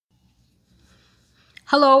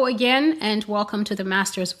Hello again, and welcome to the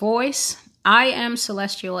Master's Voice. I am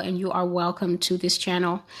Celestial, and you are welcome to this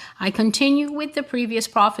channel. I continue with the previous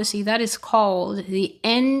prophecy that is called the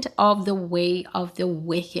end of the way of the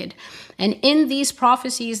wicked. And in these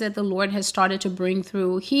prophecies that the Lord has started to bring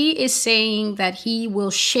through, he is saying that he will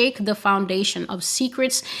shake the foundation of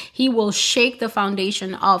secrets. He will shake the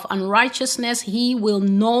foundation of unrighteousness. He will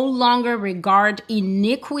no longer regard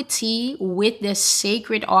iniquity with the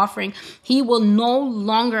sacred offering. He will no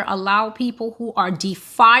longer allow people who are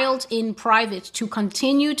defiled in private to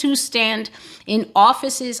continue to stand in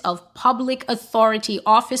offices of public authority,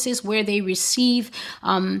 offices where they receive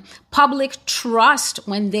public trust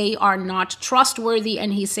when they are not trustworthy.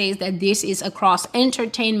 And he says that this is across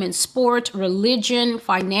entertainment, sport, religion,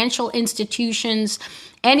 financial institutions,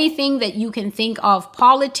 anything that you can think of,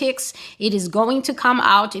 politics. It is going to come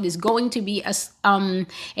out. It is going to be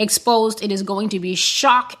exposed. It is going to be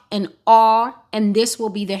shock and awe. And this will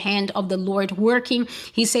be the hand of the Lord working.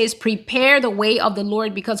 He says, prepare the way of the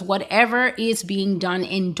Lord, because whatever is being done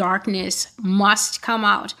in darkness must come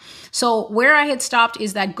out. So where I had stopped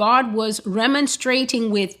is that God was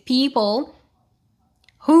remonstrating with people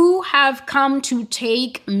who have come to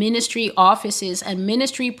take ministry offices and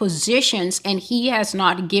ministry positions, and he has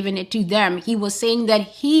not given it to them. He was saying that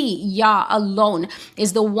he, Yah alone,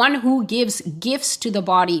 is the one who gives gifts to the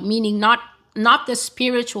body, meaning not the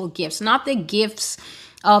spiritual gifts, not the gifts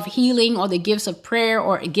of healing or the gifts of prayer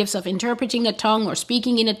or gifts of interpreting a tongue or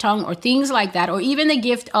speaking in a tongue or things like that, or even the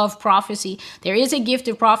gift of prophecy. There is a gift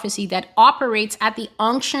of prophecy that operates at the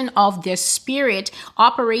unction of the Spirit,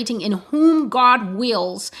 operating in whom God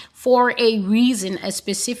wills for a reason, a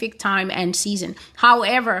specific time and season.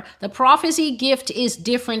 However, the prophecy gift is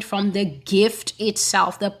different from the gift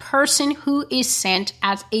itself. The person who is sent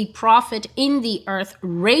as a prophet in the earth,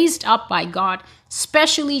 raised up by God,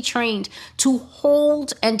 specially trained to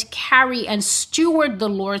hold and carry and steward the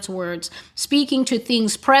Lord's words, speaking to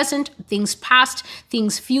things present, things past,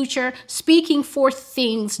 things future, speaking forth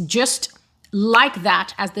things just like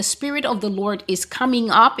that as the Spirit of the Lord is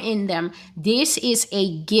coming up in them. This is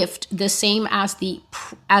a gift, the same as the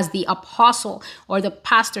apostle or the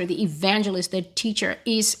pastor, the evangelist, the teacher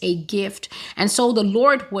is a gift. And so the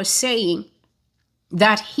Lord was saying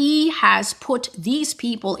that he has put these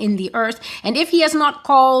people in the earth. And if he has not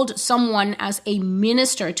called someone as a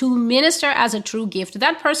minister to minister as a true gift,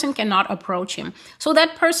 that person cannot approach him. So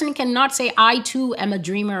that person cannot say, I too am a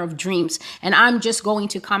dreamer of dreams, and I'm just going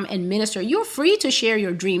to come and minister. You're free to share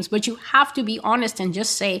your dreams, but you have to be honest and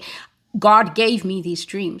just say, God gave me these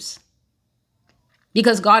dreams.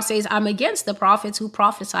 Because God says, I'm against the prophets who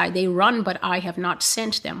prophesy. They run, but I have not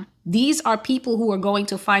sent them. These are people who are going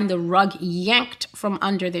to find the rug yanked from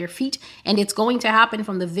under their feet. And it's going to happen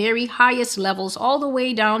from the very highest levels all the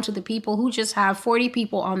way down to the people who just have 40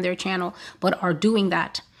 people on their channel, but are doing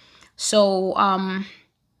that. So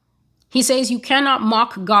he says, you cannot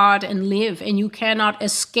mock God and live, and you cannot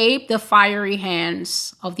escape the fiery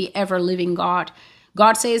hands of the ever-living God.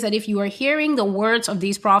 God says that if you are hearing the words of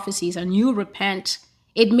these prophecies and you repent,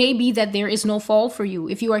 it may be that there is no fall for you.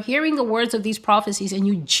 If you are hearing the words of these prophecies and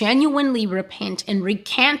you genuinely repent and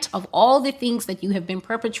recant of all the things that you have been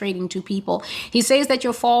perpetrating to people, he says that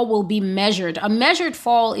your fall will be measured. A measured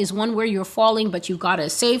fall is one where you're falling, but you've got a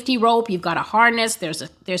safety rope, you've got a harness, there's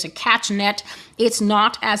a catch net. It's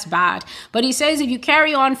not as bad. But he says if you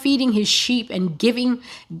carry on feeding his sheep and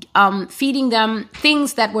feeding them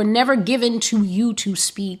things that were never given to you to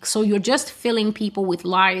speak, so you're just filling people with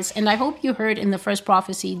lies. And I hope you heard in the first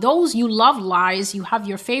prophecy, those you love lies, you have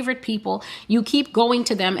your favorite people, you keep going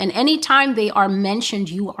to them, and anytime they are mentioned,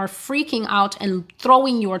 you are freaking out and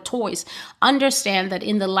throwing your toys. Understand that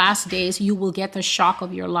in the last days, you will get the shock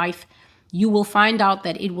of your life. You will find out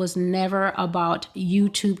that it was never about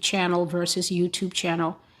YouTube channel versus YouTube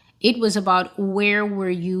channel. It was about where were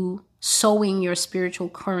you sowing your spiritual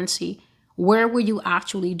currency? Where were you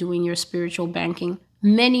actually doing your spiritual banking?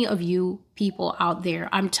 Many of you people out there,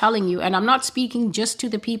 I'm telling you, and I'm not speaking just to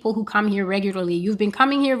the people who come here regularly. You've been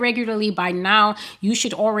coming here regularly by now. You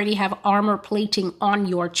should already have armor plating on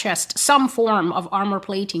your chest, some form of armor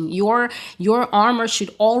plating. Your armor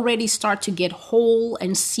should already start to get whole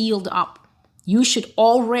and sealed up. You should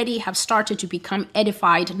already have started to become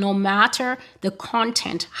edified, no matter the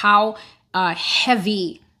content, how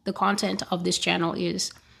heavy the content of this channel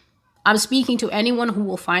is. I'm speaking to anyone who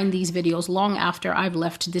will find these videos long after I've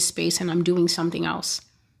left this space and I'm doing something else.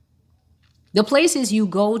 The places you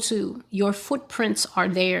go to, your footprints are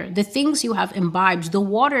there. The things you have imbibed, the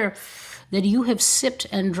water that you have sipped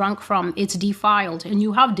and drunk from, it's defiled, and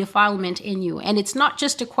you have defilement in you. And it's not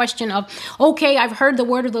just a question of, okay, I've heard the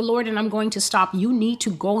word of the Lord and I'm going to stop. You need to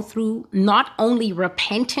go through not only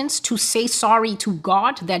repentance to say sorry to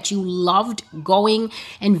God that you loved going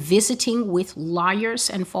and visiting with liars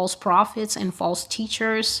and false prophets and false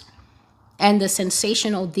teachers and the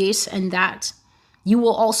sensational this and that. You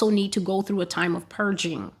will also need to go through a time of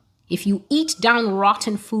purging. If you eat down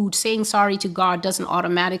rotten food, saying sorry to God doesn't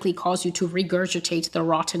automatically cause you to regurgitate the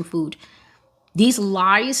rotten food. These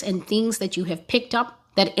lies and things that you have picked up,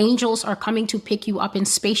 that angels are coming to pick you up in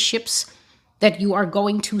spaceships, that you are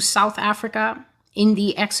going to South Africa in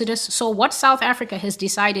the Exodus. So what South Africa has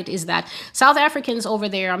decided is that South Africans over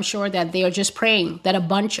there, I'm sure that they are just praying that a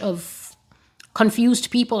bunch of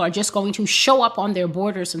confused people are just going to show up on their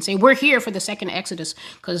borders and say, we're here for the second Exodus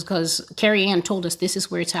because Carrie Ann told us this is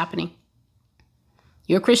where it's happening.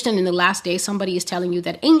 You're a Christian in the last days. Somebody is telling you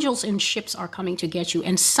that angels in ships are coming to get you.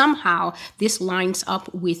 And somehow this lines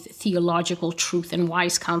up with theological truth and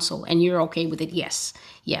wise counsel. And you're okay with it.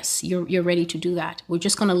 Yes, you're ready to do that. We're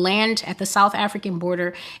just going to land at the South African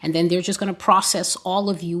border. And then they're just going to process all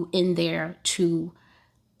of you in there to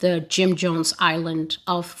the Jim Jones Island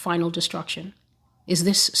of final destruction. Is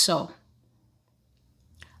this so?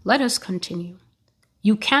 Let us continue.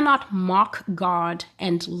 You cannot mock God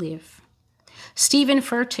and live. Stephen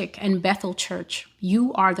Furtick and Bethel Church,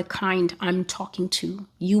 you are the kind I'm talking to.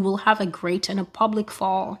 You will have a great and a public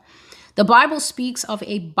fall. The Bible speaks of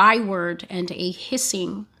a byword and a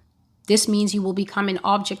hissing. This means you will become an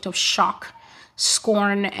object of shock,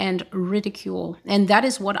 scorn, and ridicule. And that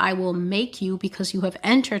is what I will make you because you have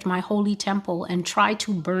entered my holy temple and tried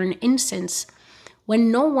to burn incense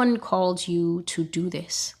when no one called you to do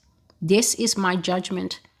this. This is my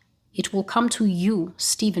judgment. It will come to you,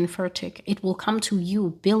 Stephen Furtick. It will come to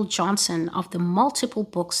you, Bill Johnson, of the multiple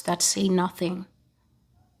books that say nothing.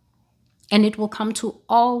 And it will come to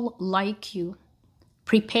all like you.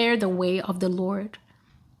 Prepare the way of the Lord.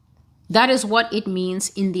 That is what it means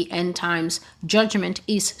in the end times. Judgment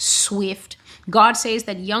is swift. God says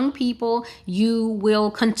that young people, you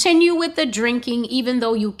will continue with the drinking, even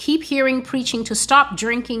though you keep hearing preaching to stop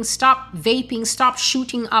drinking, stop vaping, stop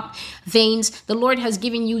shooting up veins. The Lord has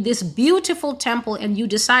given you this beautiful temple, and you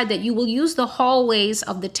decide that you will use the hallways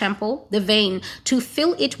of the temple, the vein, to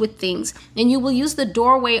fill it with things. And you will use the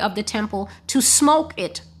doorway of the temple to smoke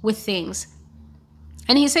it with things.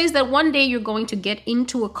 And he says that one day you're going to get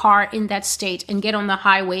into a car in that state and get on the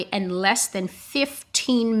highway, and less than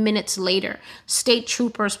 15 minutes later, state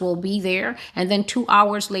troopers will be there. And then 2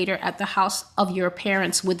 hours later at the house of your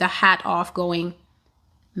parents with the hat off going,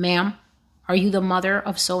 ma'am, are you the mother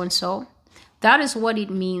of so-and-so? That is what it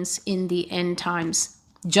means in the end times.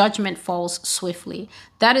 Judgment falls swiftly.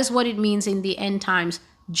 That is what it means in the end times.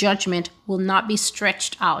 Judgment will not be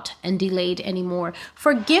stretched out and delayed anymore.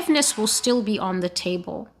 Forgiveness will still be on the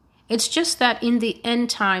table. It's just that in the end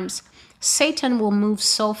times, Satan will move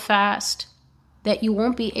so fast that you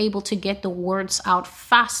won't be able to get the words out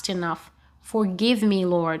fast enough. Forgive me,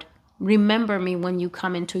 Lord. Remember me when you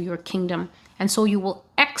come into your kingdom. And so you will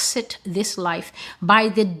exit this life by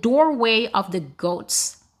the doorway of the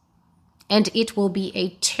goats. And it will be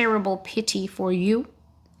a terrible pity for you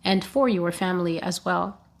and for your family as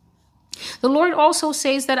well. The Lord also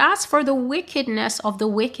says that as for the wickedness of the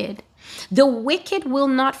wicked will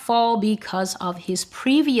not fall because of his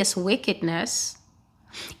previous wickedness.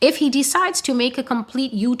 If he decides to make a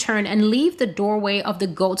complete U-turn and leave the doorway of the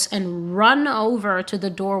goats and run over to the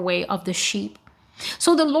doorway of the sheep.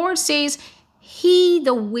 So the Lord says,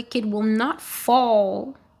 the wicked, will not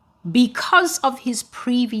fall because of his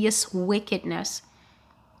previous wickedness.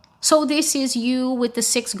 So this is you with the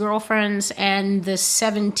 6 girlfriends and the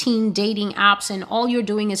 17 dating apps, and all you're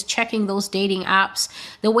doing is checking those dating apps.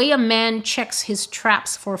 The way a man checks his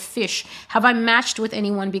traps for fish. Have I matched with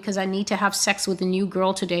anyone because I need to have sex with a new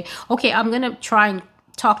girl today? Okay, I'm going to try and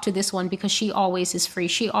talk to this one because she always is free.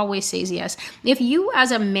 She always says yes. If you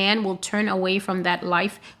as a man will turn away from that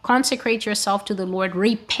life, consecrate yourself to the Lord,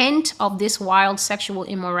 repent of this wild sexual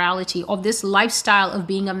immorality, of this lifestyle of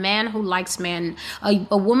being a man who likes men,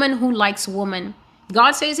 a woman who likes woman.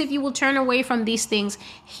 God says if you will turn away from these things,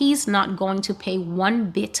 he's not going to pay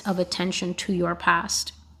one bit of attention to your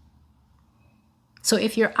past. So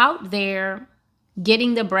if you're out there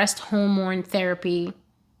getting the breast hormone therapy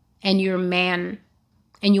and you're a man,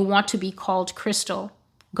 and you want to be called Crystal,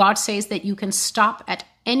 God says that you can stop at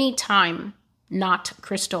any time, not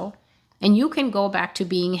Crystal, and you can go back to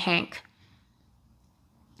being Hank,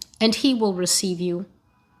 and he will receive you.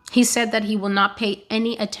 He said that he will not pay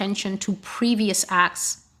any attention to previous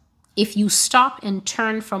acts If you stop and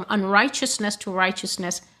turn from unrighteousness to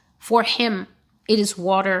righteousness, for him, it is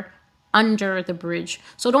water under the bridge.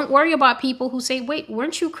 So don't worry about people who say, wait,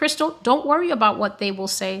 weren't you Crystal? Don't worry about what they will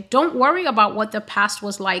say. Don't worry about what the past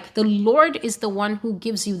was like. The Lord is the one who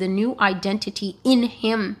gives you the new identity in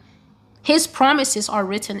him. His promises are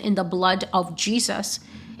written in the blood of Jesus.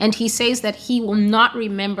 And he says that he will not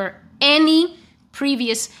remember any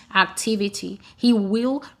previous activity. He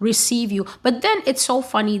will receive you. But then it's so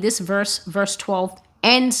funny. This verse 12,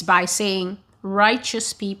 ends by saying,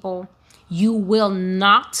 righteous people, you will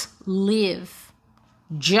not live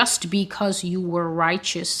just because you were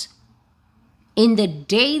righteous. In the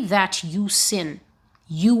day that you sin,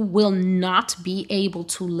 you will not be able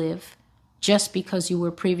to live just because you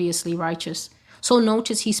were previously righteous. So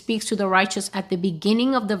notice he speaks to the righteous at the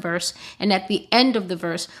beginning of the verse and at the end of the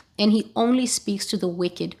verse, and he only speaks to the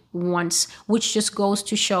wicked once, which just goes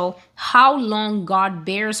to show how long God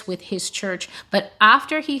bears with his church. But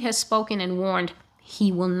after he has spoken and warned,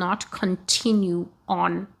 he will not continue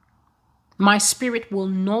on. My spirit will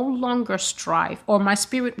no longer strive, or my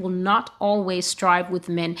spirit will not always strive with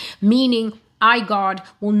men, meaning I, God,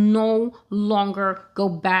 will no longer go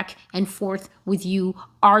back and forth with you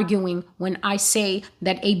arguing when I say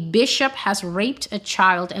that a bishop has raped a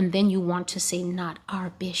child, and then you want to say, not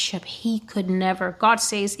our bishop, he could never. God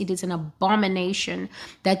says it is an abomination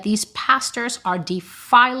that these pastors are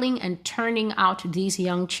defiling and turning out these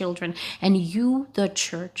young children. And you, the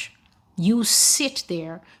church, you sit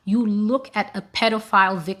there, you look at a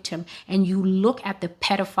pedophile victim, and you look at the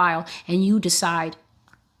pedophile and you decide,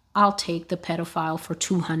 I'll take the pedophile for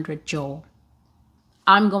 200, Joel.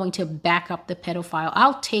 I'm going to back up the pedophile.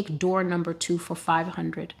 I'll take door number 2 for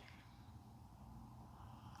 500.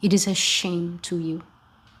 It is a shame to you.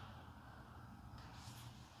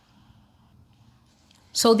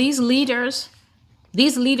 So these leaders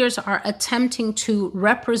are attempting to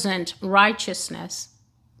represent righteousness,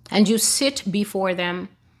 and you sit before them.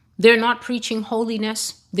 They're not preaching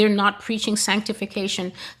holiness. They're not preaching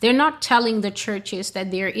sanctification. They're not telling the churches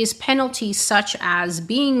that there is penalty such as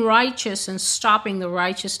being righteous and stopping the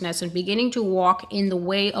righteousness and beginning to walk in the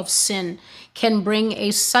way of sin can bring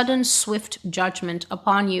a sudden, swift judgment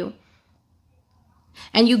upon you.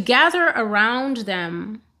 And you gather around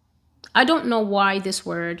them. I don't know why this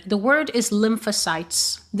word. The word is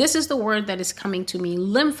lymphocytes. This is the word that is coming to me,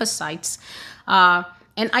 lymphocytes.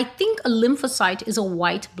 And I think a lymphocyte is a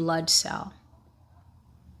white blood cell.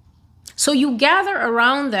 So you gather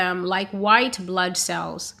around them like white blood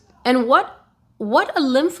cells. And what a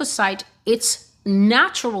lymphocyte, its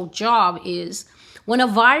natural job is, when a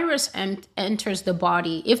virus enters the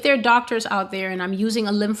body, if there are doctors out there and I'm using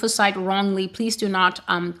a lymphocyte wrongly, please do not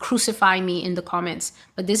crucify me in the comments.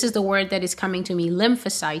 But this is the word that is coming to me,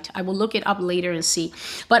 lymphocyte. I will look it up later and see.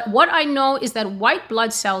 But what I know is that white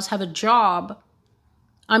blood cells have a job.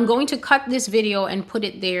 I'm going to cut this video and put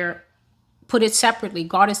it there, put it separately.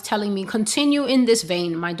 God is telling me, continue in this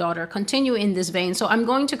vein, my daughter, continue in this vein. So I'm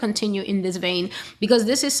going to continue in this vein because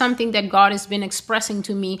this is something that God has been expressing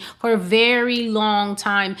to me for a very long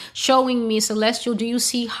time, showing me, Celestial, do you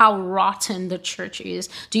see how rotten the church is?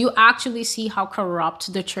 Do you actually see how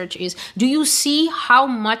corrupt the church is? Do you see how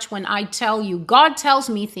much when I tell you, God tells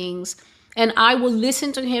me things, and I will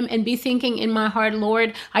listen to him and be thinking in my heart,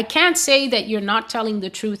 Lord, I can't say that you're not telling the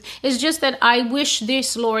truth. It's just that I wish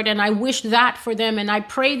this, Lord, and I wish that for them, and I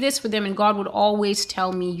pray this for them. And God would always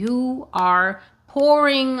tell me, you are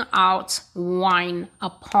pouring out wine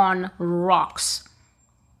upon rocks.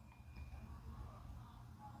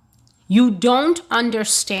 You don't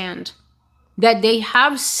understand that they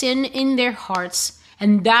have sin in their hearts,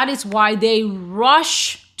 and that is why they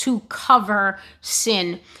rush to cover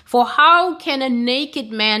sin. For how can a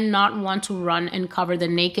naked man not want to run and cover the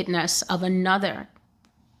nakedness of another?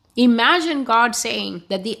 Imagine God saying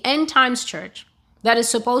that the end times church that is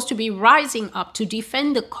supposed to be rising up to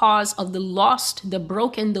defend the cause of the lost, the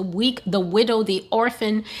broken, the weak, the widow, the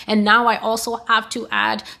orphan. And now I also have to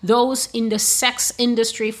add those in the sex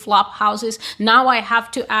industry flop houses. Now I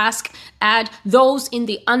have to add those in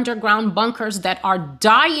the underground bunkers that are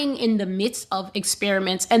dying in the midst of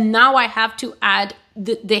experiments. And now I have to add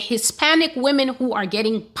the Hispanic women who are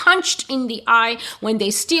getting punched in the eye when they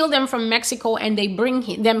steal them from Mexico and they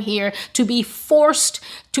bring them here to be forced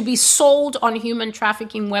to be sold on human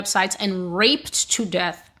trafficking websites and raped to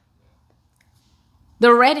death.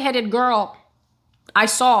 The redheaded girl I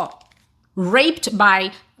saw raped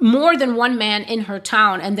by more than one man in her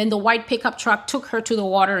town. And then the white pickup truck took her to the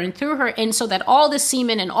water and threw her in so that all the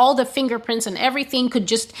semen and all the fingerprints and everything could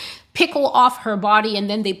just pickle off her body. And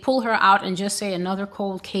then they pull her out and just say, another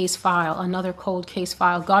cold case file, another cold case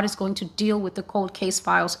file. God is going to deal with the cold case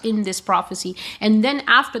files in this prophecy. And then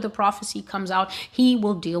after the prophecy comes out, he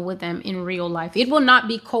will deal with them in real life. It will not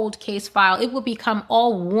be cold case file. It will become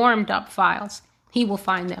all warmed up files. He will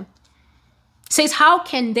find them. Says, how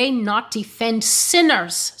can they not defend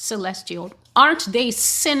sinners, Celestial? Aren't they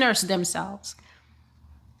sinners themselves?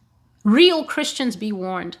 Real Christians, be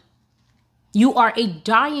warned. You are a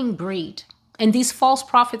dying breed. And these false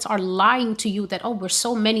prophets are lying to you that, oh, we're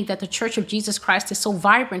so many, that the Church of Jesus Christ is so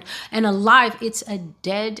vibrant and alive. It's a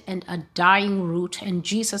dead and a dying root. And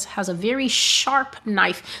Jesus has a very sharp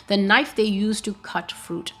knife, the knife they use to cut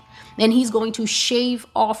fruit. And he's going to shave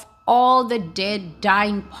off all the dead,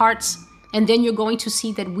 dying parts. And then you're going to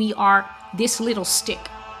see that we are this little stick.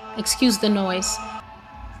 Excuse the noise.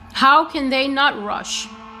 How can they not rush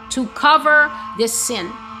to cover this sin?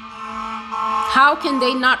 How can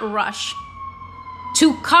they not rush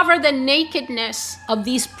to cover the nakedness of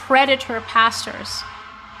these predator pastors?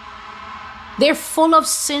 They're full of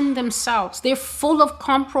sin themselves. They're full of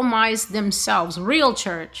compromise themselves. Real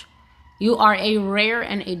church, you are a rare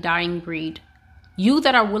and a dying breed. You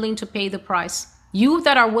that are willing to pay the price. You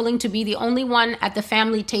that are willing to be the only one at the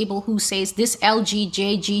family table who says this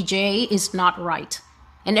LGJGJ is not right.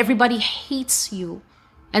 And everybody hates you.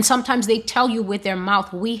 And sometimes they tell you with their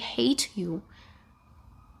mouth, we hate you.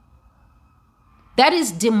 That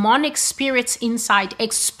is demonic spirits inside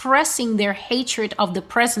expressing their hatred of the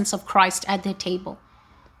presence of Christ at their table.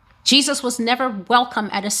 Jesus was never welcome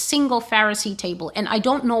at a single Pharisee table. And I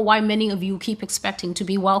don't know why many of you keep expecting to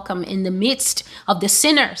be welcome in the midst of the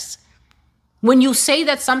sinners. When you say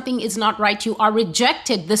that something is not right, you are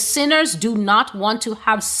rejected. The sinners do not want to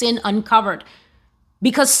have sin uncovered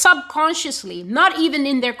because subconsciously, not even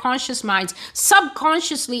in their conscious minds,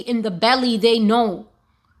 subconsciously in the belly, they know.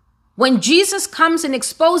 When Jesus comes and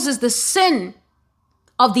exposes the sin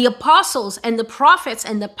of the apostles and the prophets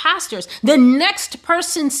and the pastors, the next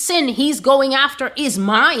person's sin he's going after is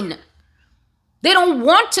mine. They don't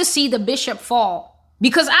want to see the bishop fall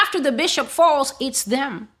because after the bishop falls, it's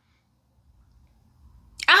them.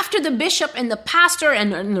 After the bishop and the pastor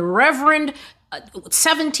and the reverend,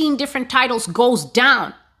 17 different titles goes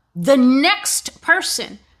down, the next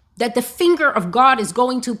person that the finger of God is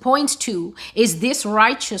going to point to is this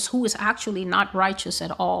righteous who is actually not righteous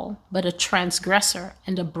at all, but a transgressor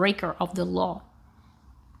and a breaker of the law.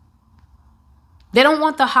 They don't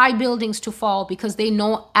want the high buildings to fall because they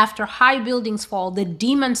know after high buildings fall, the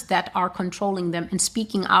demons that are controlling them and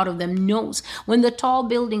speaking out of them knows when the tall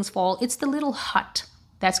buildings fall, it's the little hut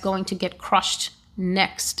that's going to get crushed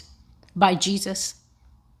next by Jesus.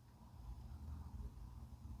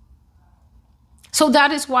 So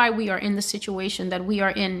that is why we are in the situation that we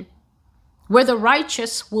are in, where the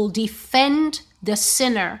righteous will defend the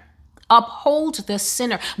sinner, uphold the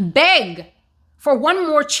sinner, beg for one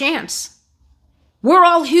more chance. We're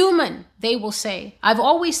all human, they will say. I've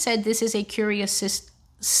always said this is a curious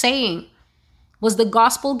saying. Was the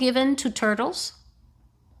gospel given to turtles?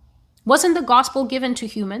 Wasn't the gospel given to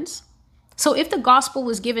humans? So if the gospel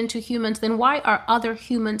was given to humans, then why are other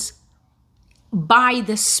humans by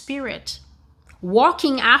the Spirit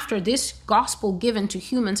walking after this gospel given to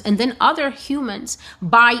humans, and then other humans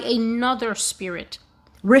by another spirit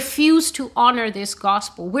refuse to honor this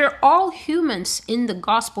gospel? We're all humans in the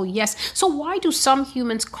gospel, yes. So why do some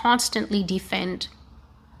humans constantly defend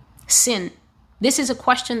sin? This is a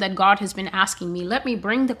question that God has been asking me. Let me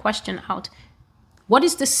bring the question out. What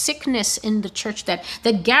is the sickness in the church that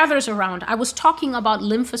gathers around? I was talking about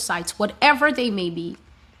lymphocytes, whatever they may be.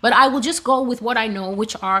 But I will just go with what I know,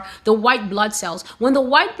 which are the white blood cells. When the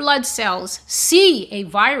white blood cells see a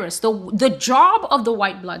virus, the job of the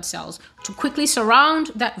white blood cells to quickly surround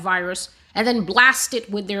that virus and then blast it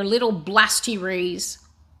with their little blasty rays,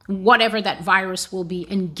 whatever that virus will be,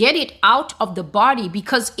 and get it out of the body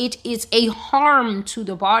because it is a harm to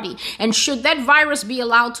the body. And should that virus be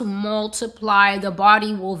allowed to multiply, the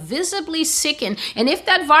body will visibly sicken. And if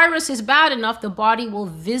that virus is bad enough, the body will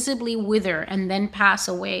visibly wither and then pass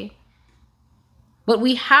away. But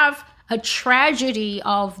we have a tragedy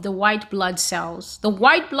of the white blood cells. The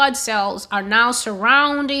white blood cells are now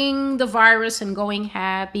surrounding the virus and going,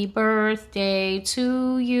 happy birthday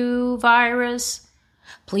to you, virus.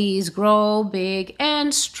 Please grow big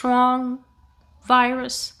and strong,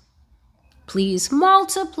 virus. Please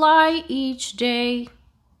multiply each day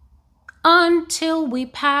until we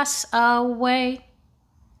pass away.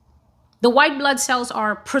 The white blood cells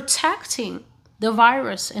are protecting the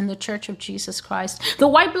virus in the Church of Jesus Christ. The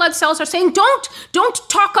white blood cells are saying, don't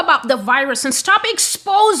talk about the virus and stop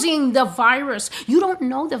exposing the virus. You don't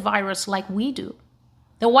know the virus like we do.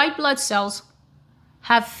 The white blood cells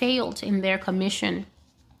have failed in their commission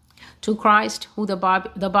to Christ, who the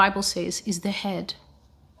Bible says is the head.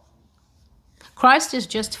 Christ is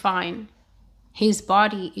just fine. His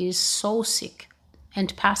body is so sick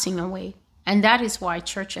and passing away. And that is why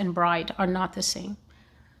church and bride are not the same.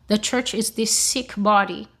 The church is this sick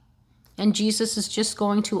body, and Jesus is just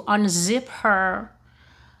going to unzip her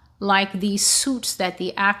like these suits that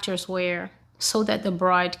the actors wear so that the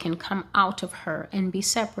bride can come out of her and be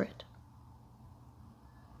separate.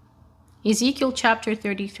 Ezekiel chapter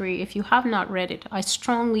 33, if you have not read it, I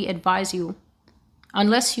strongly advise you,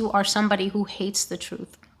 unless you are somebody who hates the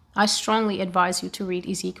truth, I strongly advise you to read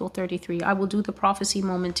Ezekiel 33. I will do the prophecy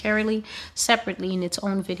momentarily, separately in its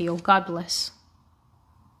own video. God bless.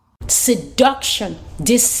 Seduction,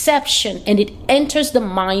 deception, and it enters the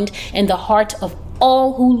mind and the heart of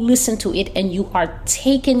all who listen to it, and you are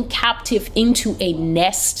taken captive into a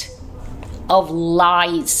nest of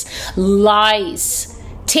lies.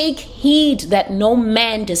 Take heed that no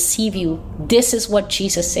man deceive you. This is what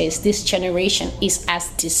Jesus says. This generation is as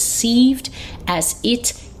deceived as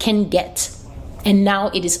it can get. And now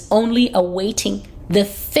it is only awaiting the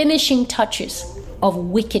finishing touches of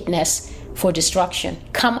wickedness for destruction.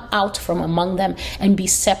 Come out from among them and be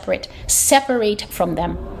separate. Separate from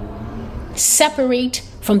them. Separate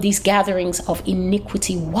from these gatherings of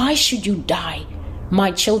iniquity. Why should you die?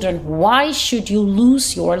 My children, why should you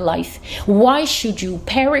lose your life? Why should you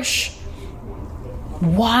perish?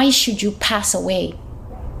 Why should you pass away?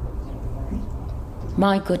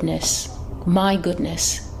 My goodness, my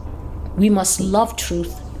goodness. We must love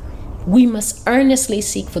truth. We must earnestly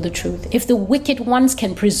seek for the truth. If the wicked ones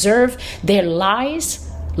can preserve their lies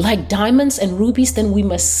like diamonds and rubies, then we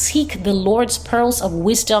must seek the Lord's pearls of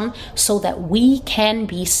wisdom so that we can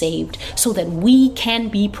be saved, so that we can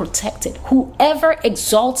be protected. Whoever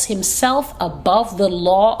exalts himself above the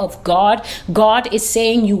law of God, God is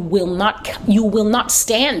saying you will not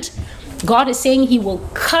stand. God is saying he will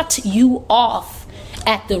cut you off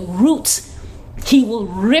at the roots. He will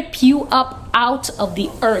rip you up out of the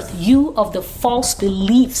earth, you of the false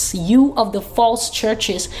beliefs, you of the false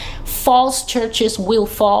churches. False churches will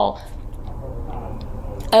fall.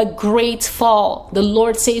 A great fall. The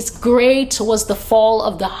Lord says, great was the fall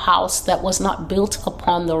of the house that was not built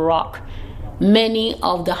upon the rock. Many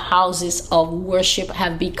of the houses of worship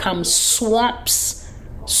have become swamps,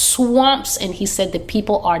 and he said the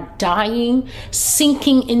people are dying,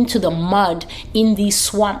 sinking into the mud in these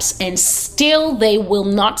swamps, and still they will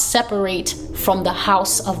not separate from the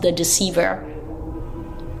house of the deceiver.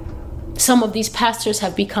 Some of these pastors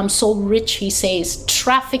have become so rich, he says,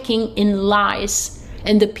 trafficking in lies,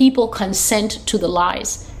 and the people consent to the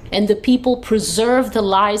lies, and the people preserve the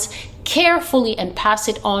lies carefully and pass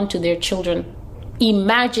it on to their children.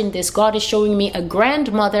 Imagine this. God is showing me a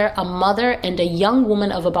grandmother, a mother, and a young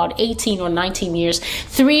woman of about 18 or 19 years.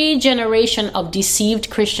 3 generations of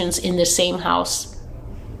deceived Christians in the same house.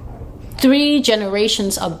 3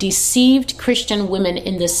 generations of deceived Christian women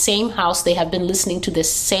in the same house. They have been listening to the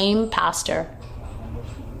same pastor.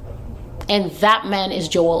 And that man is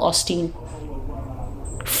Joel Osteen.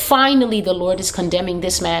 Finally, the Lord is condemning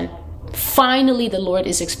this man. Finally, the Lord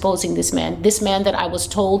is exposing this man that I was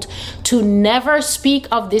told to never speak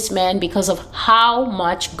of this man because of how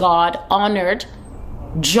much God honored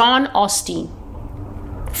John Osteen.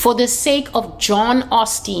 For the sake of John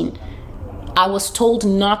Osteen, I was told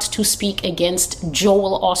not to speak against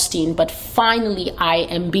Joel Osteen, but finally I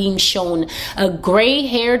am being shown a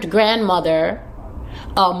gray-haired grandmother,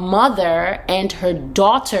 a mother and her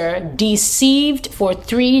daughter deceived for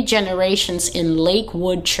 3 generations in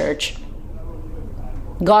Lakewood Church.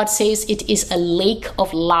 God says it is a lake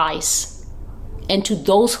of lies. And to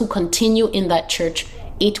those who continue in that church,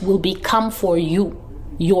 it will become for you,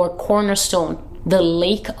 your cornerstone, the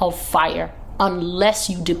lake of fire, unless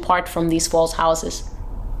you depart from these false houses.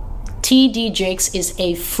 T.D. Jakes is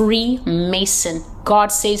a Freemason.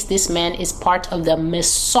 God says this man is part of the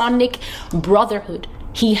Masonic Brotherhood.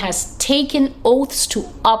 He has taken oaths to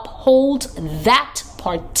uphold that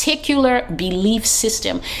particular belief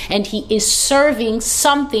system, and he is serving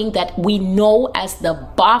something that we know as the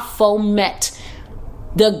Baphomet,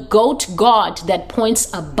 the goat god that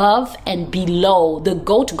points above and below, the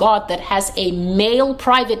goat god that has a male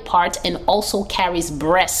private part and also carries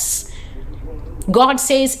breasts. God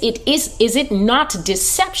says, is it not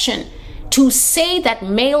deception to say that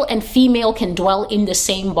male and female can dwell in the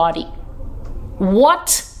same body?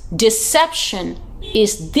 What deception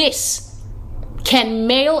is this? Can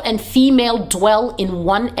male and female dwell in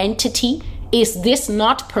one entity? Is this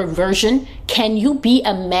not perversion? Can you be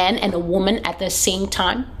a man and a woman at the same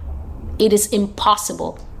time? It is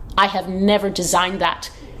impossible. I have never designed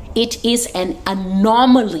that. It is an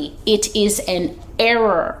anomaly. It is an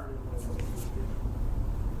error.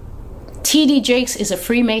 T.D. Jakes is a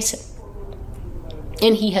Freemason,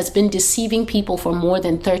 and he has been deceiving people for more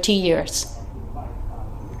than 30 years.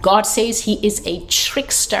 God says he is a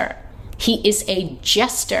trickster. He is a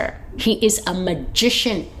jester. He is a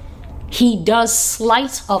magician. He does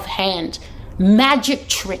sleight of hand, magic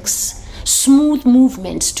tricks, smooth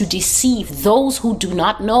movements to deceive those who do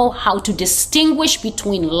not know how to distinguish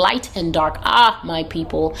between light and dark. Ah, my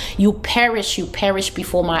people, you perish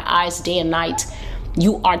before my eyes day and night.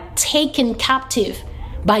 You are taken captive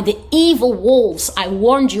by the evil wolves I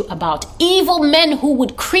warned you about, evil men who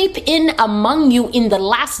would creep in among you in the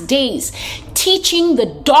last days, teaching the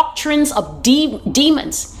doctrines of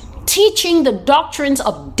demons, teaching the doctrines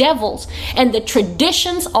of devils and the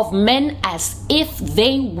traditions of men as if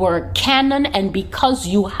they were canon. And because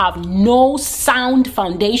you have no sound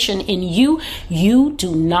foundation in you, you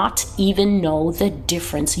do not even know the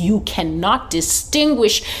difference. You cannot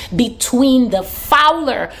distinguish between the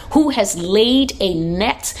fowler who has laid a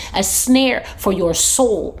net, a snare for your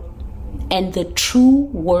soul, and the true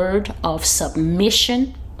word of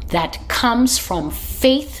submission that comes from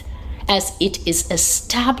faith as it is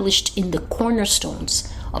established in the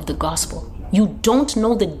cornerstones of the gospel. You don't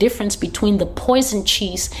know the difference between the poison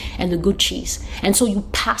cheese and the good cheese. And so you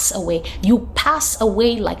pass away. You pass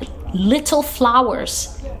away like little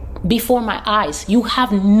flowers before my eyes. You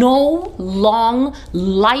have no long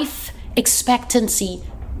life expectancy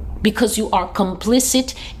because you are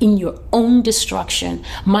complicit in your own destruction.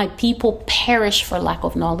 My people perish for lack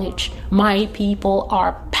of knowledge. My people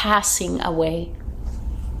are passing away.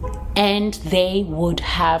 And they would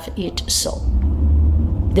have it so.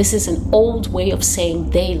 This is an old way of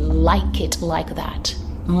saying they like it like that.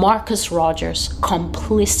 Marcus Rogers,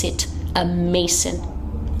 complicit, a Mason,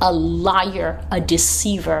 a liar, a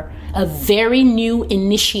deceiver, a very new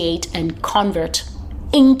initiate and convert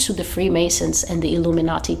into the Freemasons and the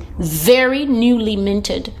Illuminati. Very newly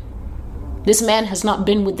minted. This man has not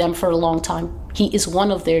been with them for a long time. He is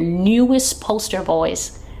one of their newest poster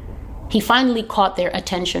boys. He finally caught their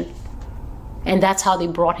attention. And that's how they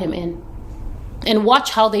brought him in. And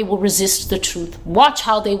watch how they will resist the truth. Watch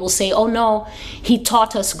how they will say, oh no, he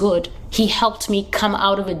taught us good. He helped me come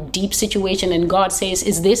out of a deep situation. And God says,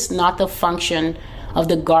 is this not the function of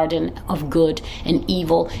the garden of good and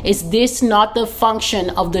evil? Is this not the function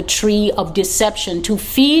of the tree of deception, to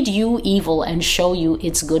feed you evil and show you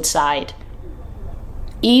its good side?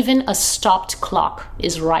 Even a stopped clock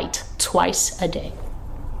is right twice a day.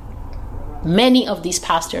 Many of these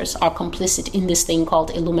pastors are complicit in this thing called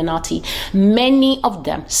Illuminati. Many of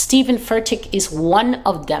them. Stephen Furtick is one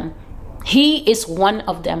of them. He is one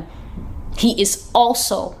of them. He is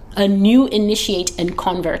also a new initiate and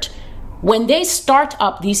convert. When they start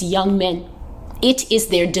up, these young men, it is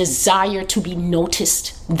their desire to be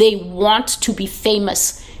noticed. They want to be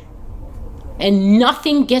famous. And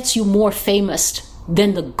nothing gets you more famous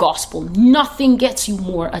than the gospel. Nothing gets you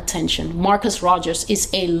more attention. Marcus Rogers is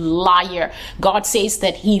a liar. God says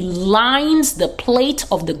that he lines the plate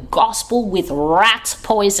of the gospel with rat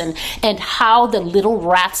poison, and how the little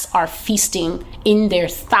rats are feasting in their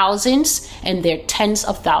thousands and their tens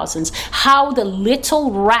of thousands. How the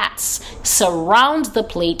little rats surround the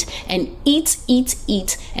plate and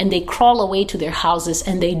eat, and they crawl away to their houses,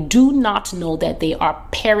 and they do not know that they are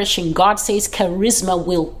perishing. God says charisma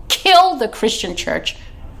will kill the Christian church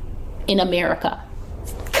in America.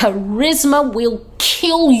 Charisma will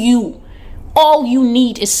kill you. All you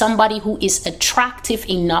need is somebody who is attractive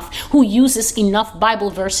enough, who uses enough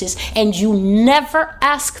Bible verses, and you never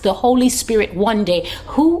ask the Holy Spirit one day,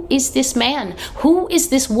 who is this man? Who is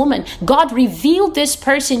this woman? God, revealed this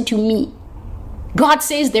person to me. God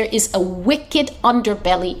says there is a wicked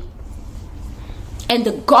underbelly, and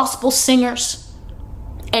the gospel singers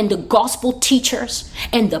and the gospel teachers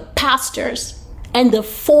and the pastors and the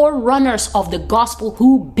forerunners of the gospel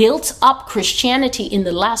who built up Christianity in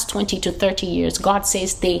the last 20 to 30 years, God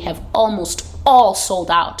says they have almost all sold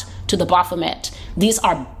out to the Baphomet. These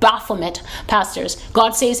are Baphomet pastors.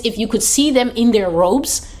 God says if you could see them in their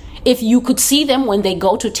robes, if you could see them when they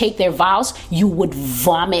go to take their vows, you would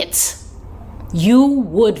vomit. You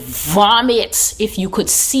would vomit if you could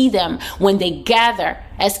see them when they gather,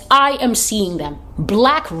 as I am seeing them,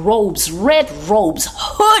 Black robes, red robes,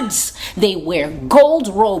 hoods they wear, gold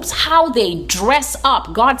robes, how they dress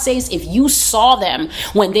up. God says if you saw them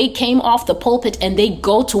when they came off the pulpit and they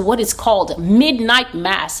go to what is called midnight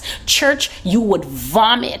mass, church, you would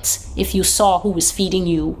vomit if you saw who was feeding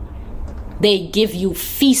you. They give you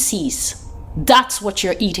feces. That's what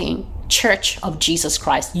you're eating, Church of Jesus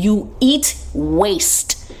Christ. You eat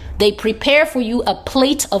waste. They prepare for you a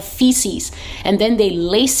plate of feces, and then they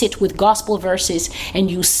lace it with gospel verses,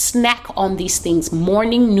 and you snack on these things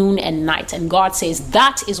morning, noon, and night. And God says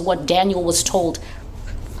that is what Daniel was told.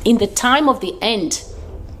 In the time of the end,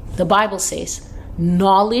 the Bible says,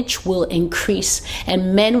 knowledge will increase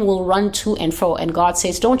and men will run to and fro. And God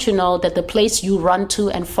says, don't you know that the place you run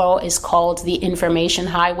to and fro is called the information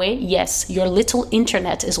highway? Yes, your little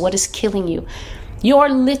internet is what is killing you. Your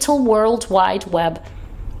little world wide web.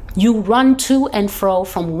 You run to and fro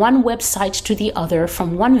from one website to the other,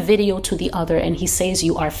 from one video to the other, and he says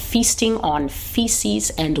you are feasting on feces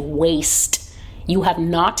and waste. You have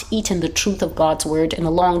not eaten the truth of God's word in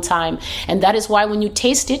a long time, and that is why when you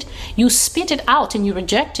taste it, you spit it out and you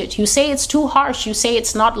reject it. You say it's too harsh, you say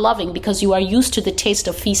it's not loving, because you are used to the taste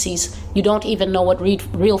of feces. You don't even know what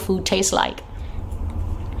real food tastes like.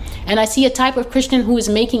 And I see a type of Christian who is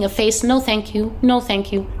making a face, no thank you, no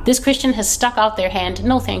thank you. This Christian has stuck out their hand,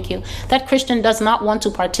 no thank you. That Christian does not want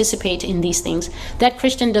to participate in these things. That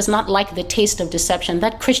Christian does not like the taste of deception.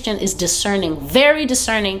 That Christian is discerning, very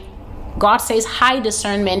discerning. God says high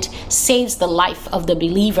discernment saves the life of the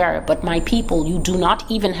believer. But my people, you do not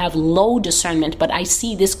even have low discernment. But I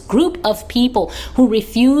see this group of people who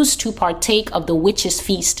refuse to partake of the witch's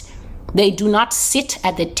feast. They do not sit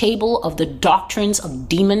at the table of the doctrines of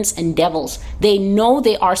demons and devils. They know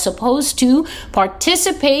they are supposed to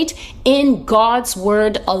participate in God's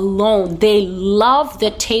word alone. They love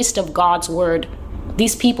the taste of God's word.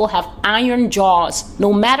 These people have iron jaws.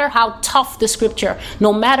 No matter how tough the scripture,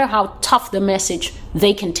 no matter how tough the message,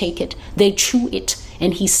 they can take it. They chew it.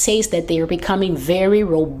 And he says that they are becoming very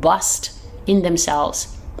robust in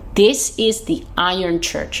themselves. This is the iron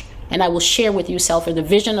church. And I will share with you, Selfer, the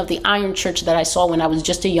vision of the iron church that I saw when I was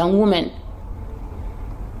just a young woman.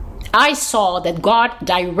 I saw that God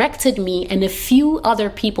directed me and a few other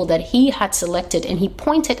people that he had selected, and he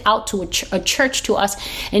pointed out to a church to us,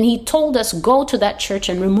 and he told us, go to that church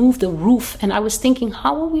and remove the roof. And I was thinking,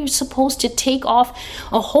 how are we supposed to take off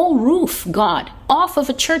a whole roof, God, off of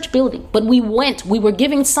a church building? But we were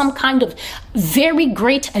given some kind of very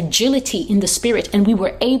great agility in the spirit, and we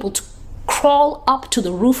were able to crawl up to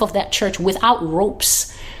the roof of that church without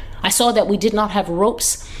ropes. I saw that we did not have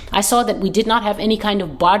ropes. I saw that we did not have any kind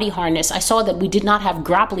of body harness. I saw that we did not have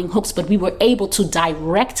grappling hooks, but we were able to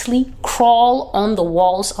directly crawl on the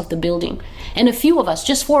walls of the building. And a few of us,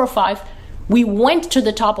 just 4 or 5, we went to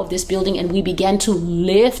the top of this building and we began to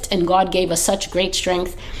lift, and God gave us such great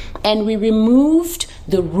strength. And we removed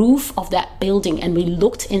the roof of that building and we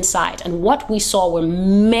looked inside. And what we saw were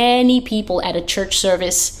many people at a church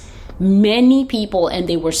service. Many people, and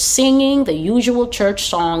they were singing the usual church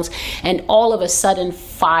songs, and all of a sudden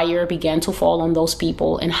fire began to fall on those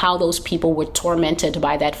people, and how those people were tormented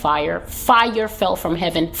by that fire. Fire fell from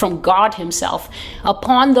heaven, from God himself,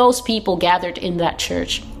 upon those people gathered in that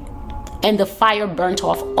church, and the fire burnt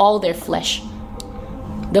off all their flesh.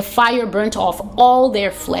 The fire burnt off all their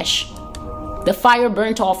flesh. The fire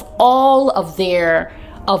burnt off all of their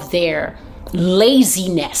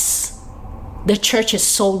laziness. The church is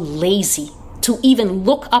so lazy to even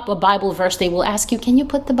look up a Bible verse. They will ask you, can you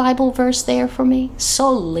put the Bible verse there for me?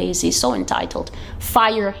 So lazy, so entitled.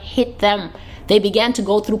 Fire hit them. They began to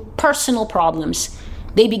go through personal problems.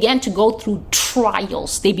 They began to go through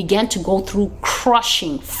trials. They began to go through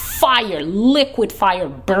crushing fire, liquid fire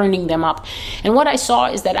burning them up. And what I saw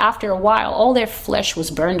is that after a while, all their flesh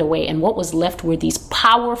was burned away. And what was left were these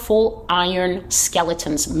powerful iron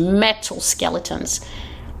skeletons, metal skeletons.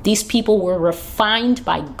 These people were refined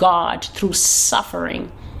by God through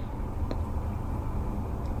suffering.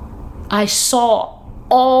 I saw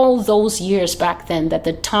all those years back then that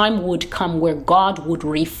the time would come where God would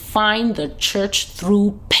refine the church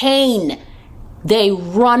through pain. They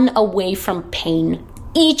run away from pain.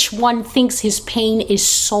 Each one thinks his pain is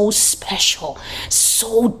so special,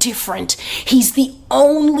 so different. He's the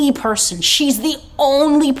only person, she's the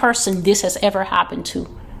only person this has ever happened to.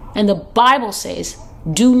 And the Bible says,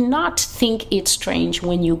 do not think it strange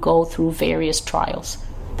when you go through various trials.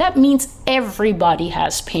 That means everybody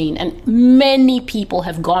has pain, and many people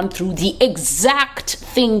have gone through the exact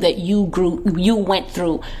thing that you went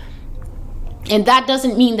through. And that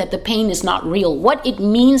doesn't mean that the pain is not real. What it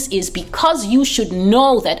means is because you should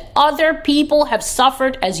know that other people have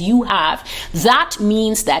suffered as you have, that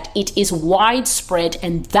means that it is widespread,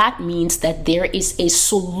 and that means that there is a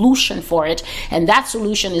solution for it. And that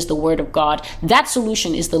solution is the Word of God. That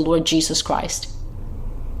solution is the Lord Jesus Christ.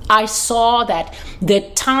 I saw that the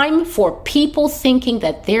time for people thinking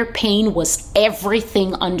that their pain was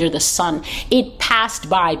everything under the sun, it passed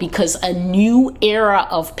by, because a new era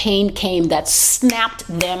of pain came that snapped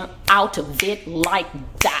them out of it like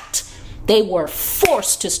that. They were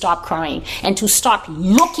forced to stop crying and to start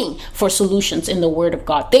looking for solutions in the Word of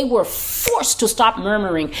God. They were forced to stop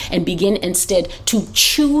murmuring and begin instead to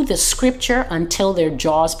chew the scripture until their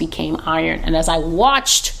jaws became iron. And as I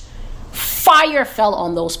watched, fire fell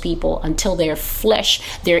on those people until their flesh,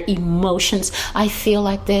 their emotions, I feel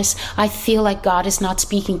like this, I feel like God is not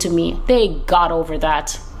speaking to me. They got over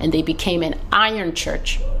that and they became an iron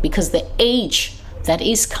church, because the age that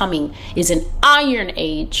is coming is an iron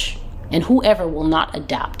age, and whoever will not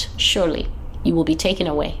adapt, surely you will be taken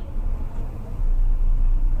away.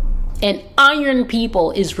 An iron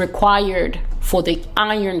people is required for the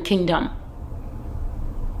iron kingdom.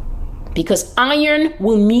 Because iron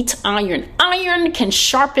will meet iron. Iron can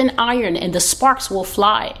sharpen iron and the sparks will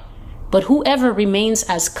fly. But whoever remains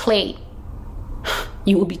as clay,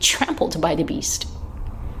 you will be trampled by the beast.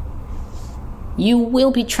 You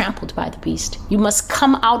will be trampled by the beast. You must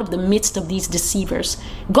come out of the midst of these deceivers.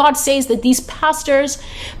 God says that these pastors,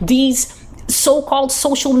 these so-called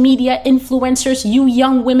social media influencers, you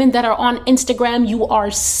young women that are on Instagram, you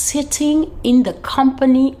are sitting in the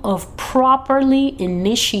company of properly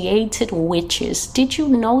initiated witches. Did you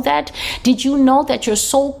know that? Did you know that your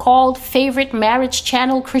so-called favorite marriage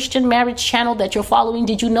channel, Christian marriage channel that you're following,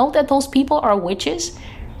 did you know that those people are witches?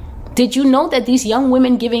 Did you know that these young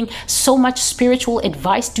women giving so much spiritual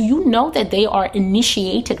advice, do you know that they are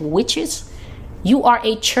initiated witches? You are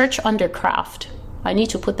a church under craft. I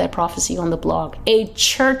need to put that prophecy on the blog. A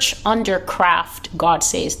church under craft, God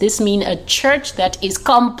says. This means a church that is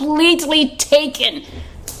completely taken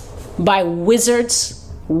by wizards,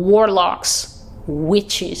 warlocks,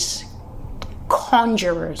 witches,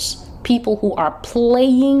 conjurers, people who are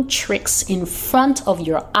playing tricks in front of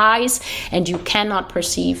your eyes and you cannot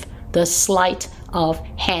perceive. The sleight of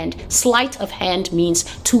hand. Sleight of hand means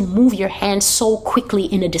to move your hand so quickly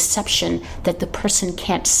in a deception that the person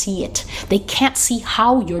can't see it. They can't see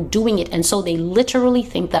how you're doing it, and so they literally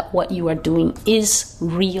think that what you are doing is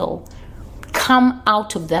real. Come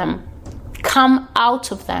out of them. Come out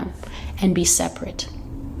of them and be separate.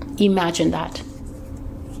 Imagine that.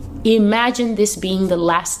 Imagine this being the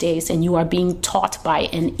last days and you are being taught by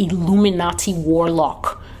an Illuminati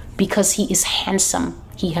warlock because he is handsome.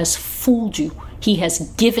 He has fooled you. He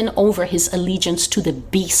has given over his allegiance to the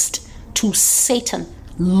beast, to Satan,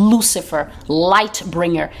 Lucifer, light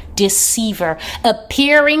bringer, deceiver,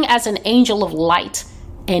 appearing as an angel of light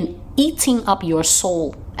and eating up your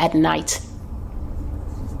soul at night,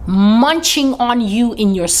 munching on you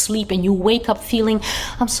in your sleep, and you wake up feeling,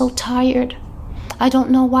 I'm so tired. I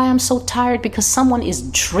don't know why I'm so tired, because someone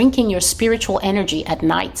is drinking your spiritual energy at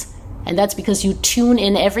night. And that's because you tune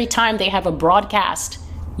in every time they have a broadcast.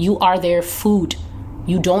 You are their food.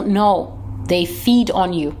 You don't know. They feed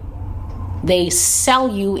on you. They sell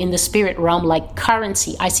you in the spirit realm like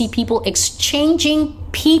currency. I see people exchanging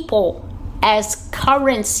people as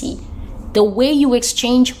currency. The way you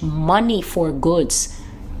exchange money for goods.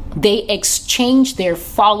 They exchange their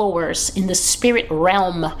followers in the spirit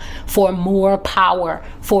realm for more power,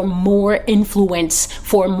 for more influence,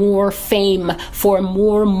 for more fame, for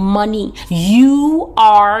more money. You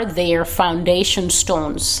are their foundation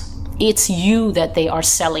stones. It's you that they are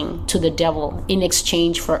selling to the devil in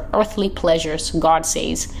exchange for earthly pleasures, God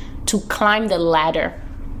says, to climb the ladder,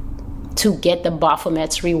 to get the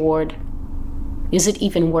Baphomet's reward. Is it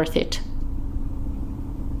even worth it?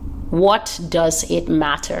 What does it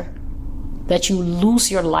matter that you lose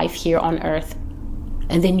your life here on earth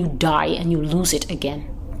and then you die and you lose it again?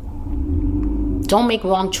 Don't make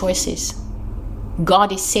wrong choices.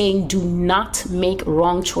 God is saying, do not make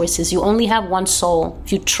wrong choices. You only have one soul.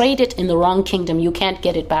 If you trade it in the wrong kingdom, you can't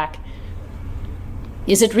get it back.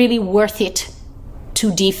 Is it really worth it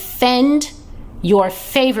to defend your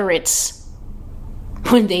favorites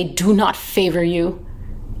when they do not favor you?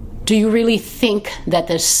 Do you really think that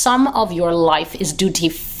the sum of your life is to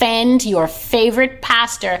defend your favorite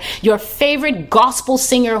pastor, your favorite gospel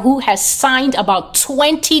singer who has signed about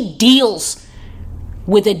 20 deals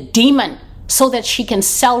with a demon so that she can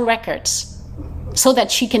sell records, so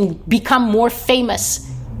that she can become more famous?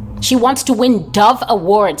 She wants to win Dove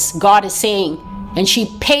Awards. God is saying, And she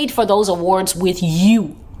paid for those awards with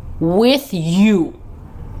you. With you.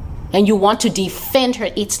 And you want to defend her.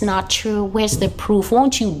 It's not true. Where's the proof?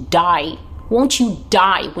 Won't you die? Won't you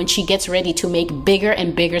die when she gets ready to make bigger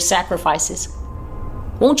and bigger sacrifices?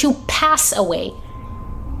 Won't you pass away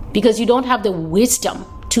because you don't have the wisdom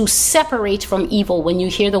to separate from evil when you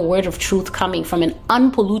hear the word of truth coming from an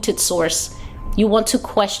unpolluted source? You want to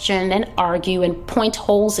question and argue and point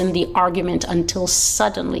holes in the argument until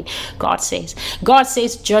suddenly, God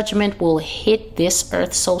says judgment will hit this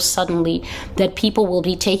earth so suddenly that people will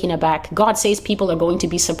be taken aback. God says people are going to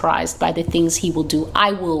be surprised by the things he will do.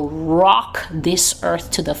 I will rock this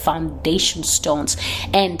earth to the foundation stones,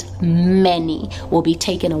 and many will be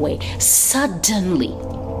taken away suddenly.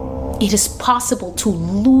 It is possible to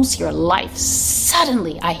lose your life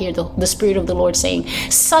suddenly. I hear the Spirit of the Lord saying,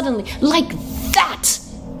 suddenly, like that.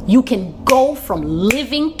 You can go from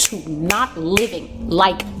living to not living.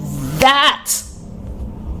 Like that.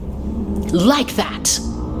 Like that.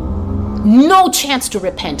 No chance to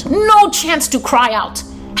repent. No chance to cry out.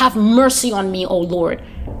 Have mercy on me, O Lord.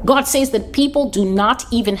 God says that people do not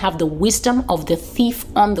even have the wisdom of the thief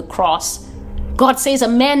on the cross. God says a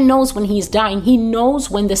man knows when he's dying. He knows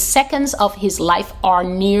when the seconds of his life are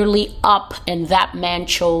nearly up, and that man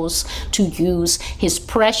chose to use his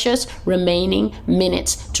precious remaining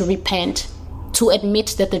minutes to repent, to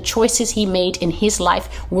admit that the choices he made in his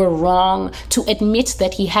life were wrong, to admit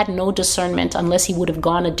that he had no discernment unless he would have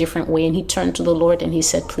gone a different way. And he turned to the Lord and he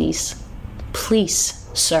said, please,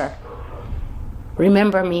 sir,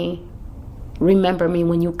 remember me. Remember me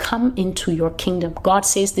when you come into your kingdom. God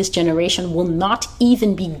says this generation will not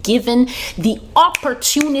even be given the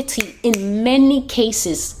opportunity. In many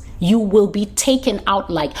cases, you will be taken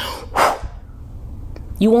out like,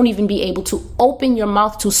 you won't even be able to open your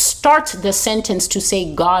mouth to start the sentence to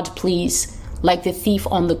say, God, please, like the thief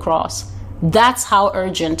on the cross. That's how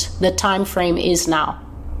urgent the time frame is now.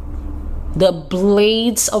 The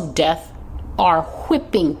blades of death are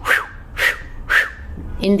whipping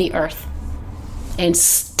in the earth. And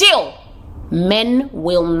still, men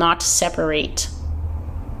will not separate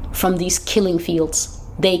from these killing fields.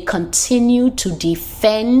 They continue to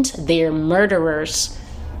defend their murderers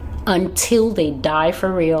until they die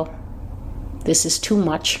for real. This is too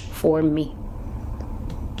much for me.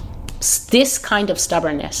 This kind of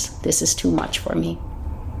stubbornness, this is too much for me.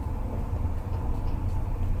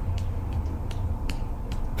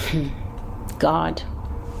 God,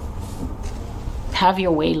 have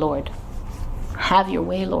your way, Lord. Have your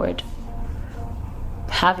way, Lord.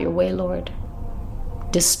 Have your way, Lord.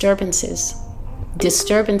 Disturbances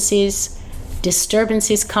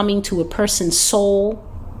coming to a person's soul,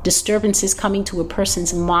 disturbances coming to a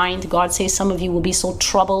person's mind. God says some of you will be so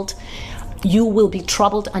troubled. You will be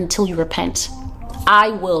troubled until you repent. I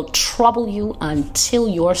will trouble you until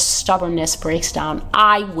your stubbornness breaks down.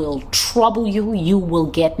 I will trouble you. You will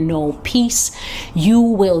get no peace. You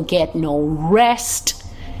will get no rest.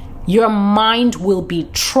 Your mind will be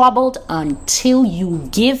troubled until you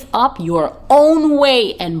give up your own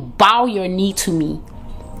way and bow your knee to me.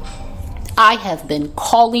 I have been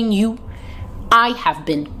calling you. I have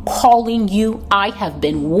been calling you. I have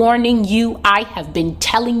been warning you. I have been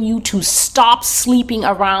telling you to stop sleeping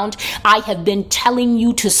around. I have been telling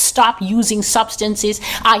you to stop using substances.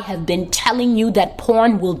 I have been telling you that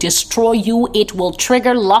porn will destroy you. It will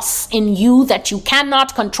trigger lusts in you that you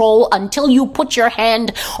cannot control until you put your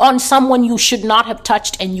hand on someone you should not have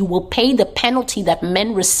touched, and you will pay the penalty that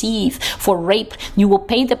men receive for rape. You will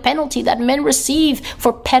pay the penalty that men receive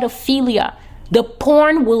for pedophilia. The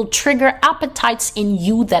porn will trigger appetites in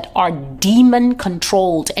you that are demon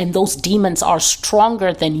controlled, and those demons are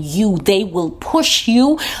stronger than you. They will push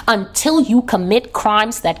you until you commit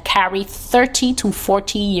crimes that carry 30 to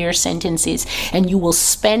 40-year sentences, and you will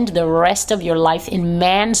spend the rest of your life in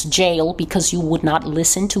man's jail because you would not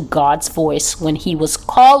listen to God's voice when he was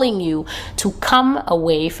calling you to come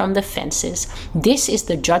away from the fences. This is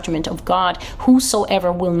the judgment of God. Whosoever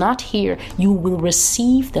will not hear, you will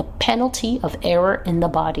receive the penalty of error in the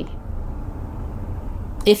body.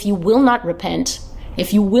 If you will not repent,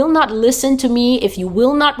 if you will not listen to me, if you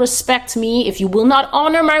will not respect me, if you will not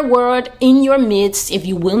honor my word in your midst, if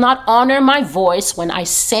you will not honor my voice when I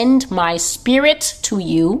send my spirit to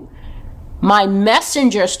you, my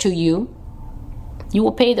messengers to you, you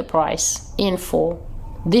will pay the price in full.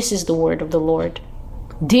 This is the word of the Lord.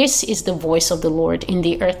 This is the voice of the Lord in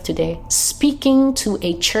the earth today, speaking to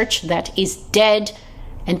a church that is dead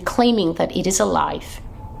and claiming that it is alive.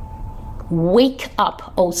 Wake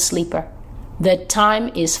up, O sleeper. The time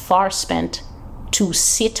is far spent to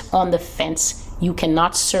sit on the fence. You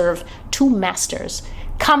cannot serve two masters.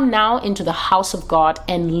 Come now into the house of God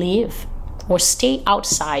and live, or stay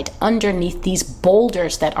outside underneath these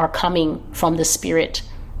boulders that are coming from the Spirit.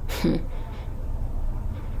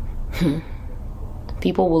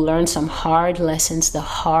 People will learn some hard lessons the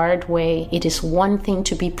hard way. It is one thing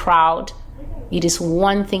to be proud. It is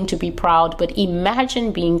one thing to be proud, but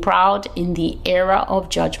imagine being proud in the era of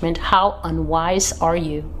judgment. How unwise are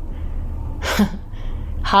you?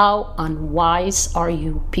 How unwise are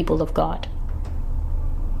you, people of God?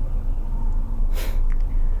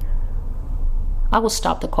 I will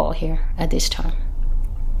stop the call here at this time.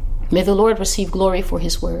 May the Lord receive glory for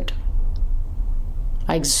his word.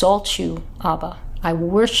 I exalt you, Abba. I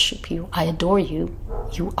worship you. I adore you.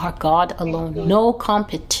 You are God alone. No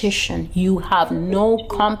competition. You have no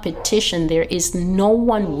competition. There is no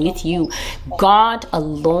one with you. God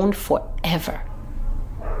alone forever.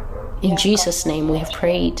 In Jesus' name we have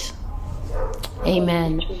prayed.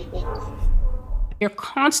 Amen. You're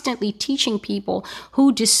constantly teaching people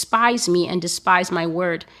who despise me and despise my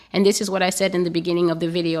word. And this is what I said in the beginning of the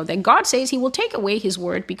video, that God says he will take away his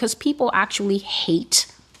word because people actually hate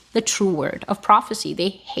the true word of prophecy. They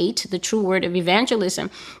hate the true word of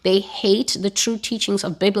evangelism. They hate the true teachings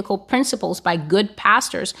of biblical principles by good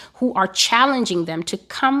pastors who are challenging them to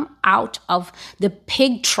come out of the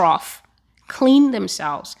pig trough, clean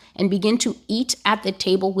themselves, and begin to eat at the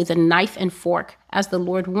table with a knife and fork as the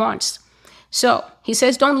Lord wants. So he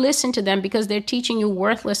says, don't listen to them because they're teaching you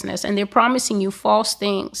worthlessness and they're promising you false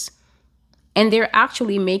things. And they're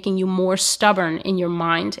actually making you more stubborn in your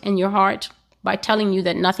mind and your heart by telling you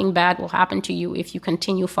that nothing bad will happen to you if you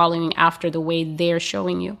continue following after the way they're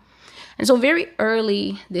showing you. And so very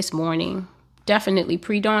early this morning, definitely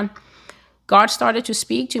pre-dawn, God started to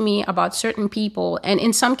speak to me about certain people. And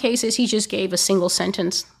in some cases, he just gave a single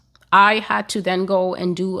sentence. I had to then go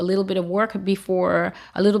and do a little bit of work before,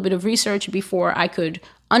 a little bit of research before I could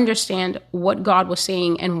understand what God was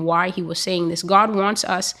saying and why he was saying this. God wants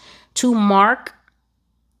us to mark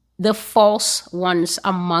the false ones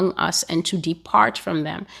among us and to depart from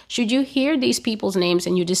them. Should you hear these people's names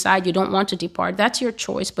and you decide you don't want to depart, that's your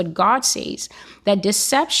choice. But God says that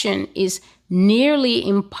deception is nearly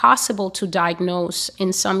impossible to diagnose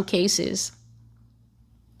in some cases.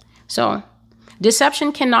 So,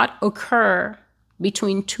 deception cannot occur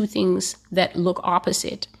between two things that look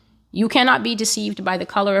opposite. You cannot be deceived by the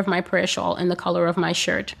color of my prayer shawl and the color of my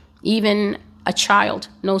shirt. Even a child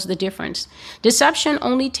knows the difference. Deception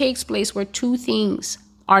only takes place where two things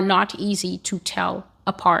are not easy to tell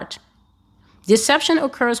apart. Deception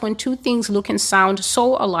occurs when two things look and sound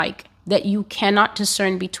so alike that you cannot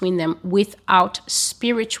discern between them without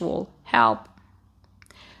spiritual help.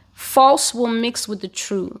 False will mix with the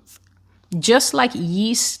truth, just like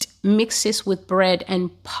yeast mixes with bread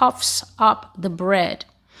and puffs up the bread.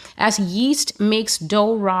 As yeast makes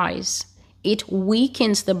dough rise, it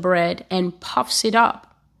weakens the bread and puffs it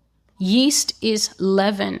up. Yeast is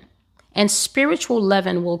leaven, and spiritual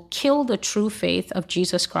leaven will kill the true faith of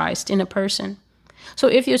Jesus Christ in a person. So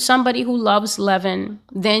if you're somebody who loves leaven,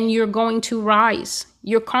 then you're going to rise.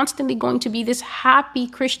 You're constantly going to be this happy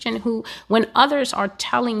Christian who, when others are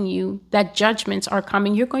telling you that judgments are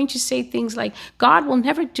coming, you're going to say things like, God will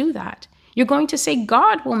never do that. You're going to say,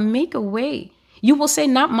 God will make a way. You will say,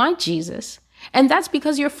 not my Jesus. And that's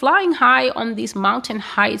because you're flying high on these mountain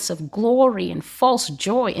heights of glory and false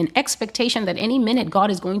joy and expectation that any minute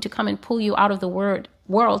God is going to come and pull you out of the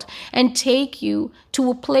world and take you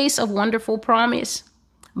to a place of wonderful promise.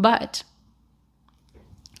 But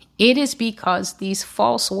it is because these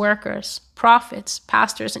false workers, prophets,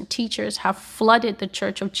 pastors, and teachers have flooded the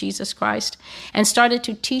church of Jesus Christ and started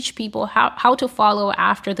to teach people how to follow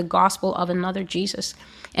after the gospel of another Jesus.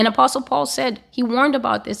 And Apostle Paul said, he warned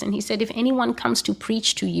about this, and he said, if anyone comes to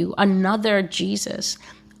preach to you another Jesus,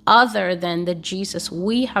 other than the Jesus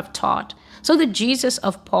we have taught. So the Jesus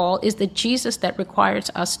of Paul is the Jesus that requires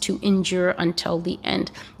us to endure until the end.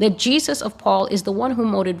 The Jesus of Paul is the one who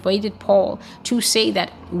motivated Paul to say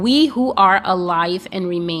that we who are alive and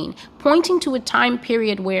remain, pointing to a time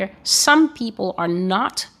period where some people are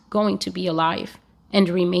not going to be alive and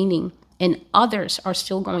remaining, and others are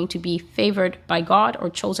still going to be favored by God or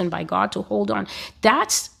chosen by God to hold on.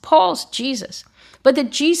 That's Paul's Jesus. But the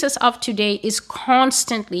Jesus of today is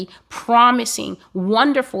constantly promising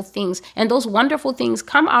wonderful things. And those wonderful things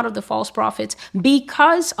come out of the false prophets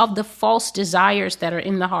because of the false desires that are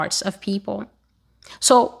in the hearts of people.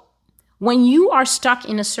 So when you are stuck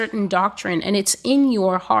in a certain doctrine and it's in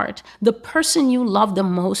your heart, the person you love the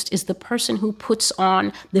most is the person who puts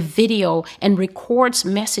on the video and records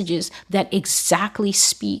messages that exactly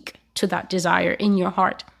speak to that desire in your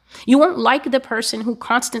heart. You won't like the person who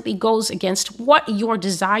constantly goes against what your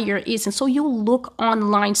desire is. And so you look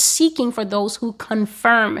online seeking for those who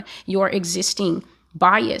confirm your existing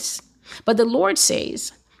bias. But the Lord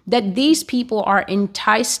says that these people are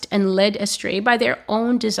enticed and led astray by their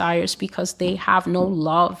own desires because they have no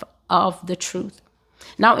love of the truth.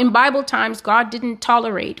 Now, in Bible times, God didn't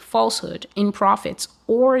tolerate falsehood in prophets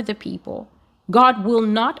or the people. God will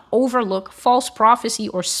not overlook false prophecy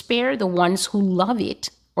or spare the ones who love it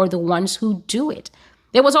or the ones who do it.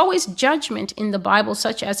 There was always judgment in the Bible,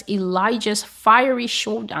 such as Elijah's fiery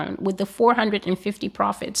showdown with the 450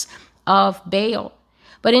 prophets of Baal.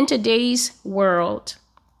 But in today's world,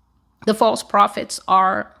 the false prophets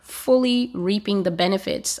are fully reaping the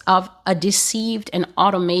benefits of a deceived and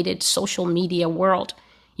automated social media world.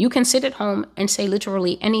 You can sit at home and say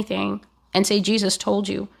literally anything and say Jesus told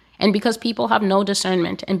you. And because people have no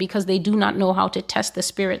discernment and because they do not know how to test the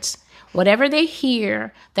spirits, whatever they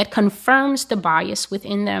hear that confirms the bias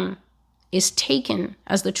within them is taken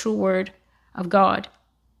as the true word of God.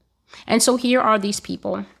 And so here are these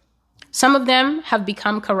people. Some of them have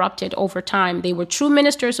become corrupted over time. They were true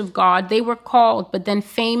ministers of God. They were called, but then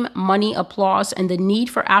fame, money, applause, and the need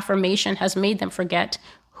for affirmation has made them forget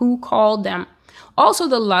who called them. Also,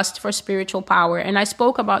 the lust for spiritual power. And I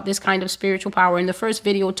spoke about this kind of spiritual power in the first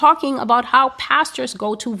video, talking about how pastors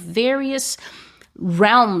go to various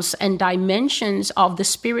realms and dimensions of the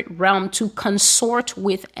spirit realm to consort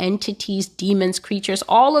with entities, demons, creatures.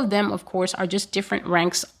 All of them, of course, are just different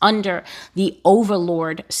ranks under the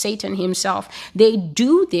overlord, Satan himself. They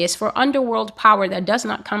do this for underworld power that does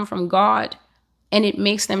not come from God, and it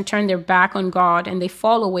makes them turn their back on God, and they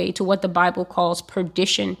fall away to what the Bible calls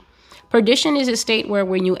perdition. Perdition is a state where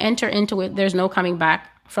when you enter into it, there's no coming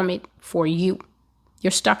back from it for you.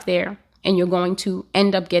 You're stuck there, and you're going to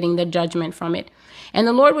end up getting the judgment from it. And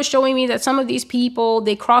the Lord was showing me that some of these people,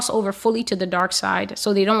 they cross over fully to the dark side,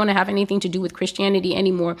 so they don't want to have anything to do with Christianity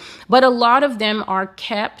anymore. But a lot of them are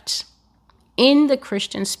kept in the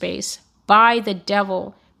Christian space by the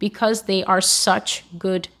devil because they are such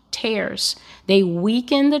good tares. They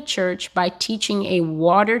weaken the church by teaching a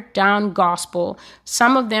watered down gospel.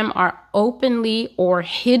 Some of them are openly or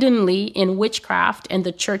hiddenly in witchcraft, and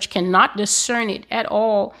the church cannot discern it at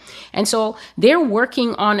all. And so they're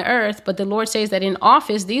working on earth, but the Lord says that in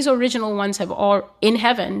office, these original ones have all in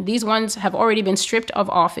heaven. These ones have already been stripped of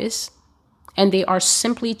office, and they are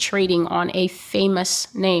simply trading on a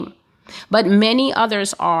famous name. But many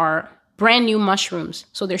others are brand new mushrooms.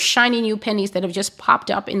 So they're shiny new pennies that have just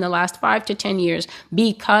popped up in the last 5 to 10 years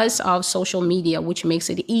because of social media, which makes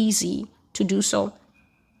it easy to do so.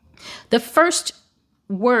 The first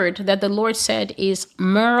word that the Lord said is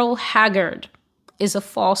Merle Haggard is a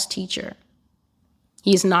false teacher.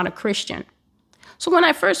 He is not a Christian. So when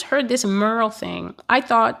I first heard this Merle thing, I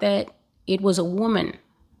thought that it was a woman.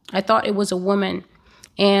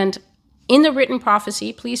 And in the written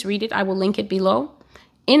prophecy, please read it. I will link it below.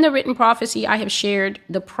 In the written prophecy, I have shared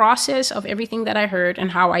the process of everything that I heard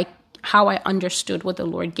and how I understood what the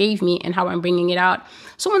Lord gave me and how I'm bringing it out.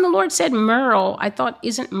 So when the Lord said Merle, I thought,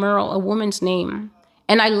 isn't Merle a woman's name?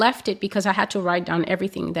 And I left it because I had to write down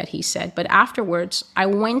everything that he said. But afterwards, I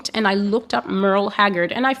went and I looked up Merle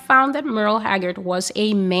Haggard, and I found that Merle Haggard was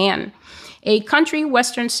a man, a country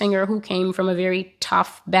western singer who came from a very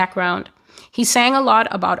tough background. He sang a lot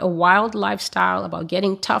about a wild lifestyle, about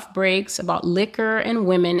getting tough breaks, about liquor and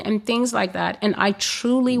women and things like that. And I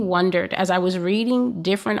truly wondered, as I was reading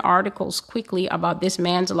different articles quickly about this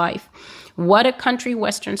man's life, what a country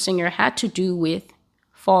western singer had to do with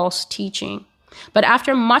false teaching. But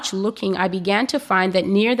after much looking, I began to find that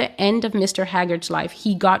near the end of Mr. Haggard's life,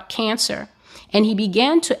 he got cancer. And he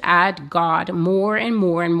began to add God more and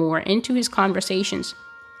more and more into his conversations.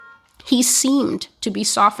 He seemed to be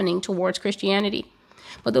softening towards Christianity.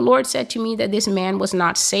 But the Lord said to me that this man was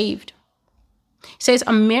not saved. He says,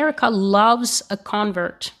 America loves a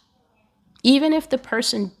convert, even if the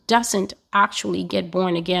person doesn't actually get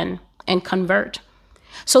born again and convert.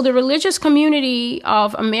 So the religious community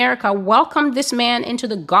of America welcomed this man into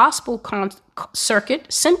the gospel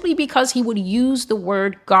circuit simply because he would use the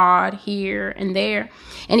word God here and there.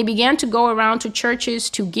 And he began to go around to churches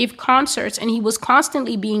to give concerts, and he was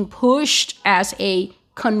constantly being pushed as a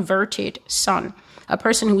converted son, a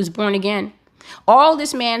person who was born again. All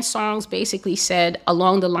this man's songs basically said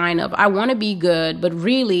along the line of, I want to be good, but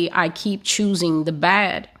really I keep choosing the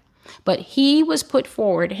bad. But he was put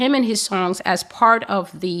forward, him and his songs, as part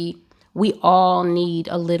of the We All Need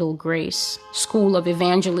a Little Grace school of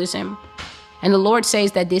evangelism. And the Lord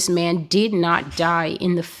says that this man did not die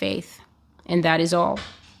in the faith. And that is all.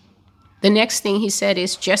 The next thing he said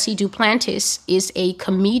is Jesse Duplantis is a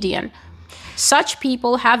comedian. Such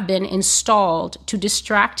people have been installed to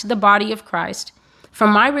distract the body of Christ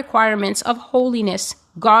from my requirements of holiness,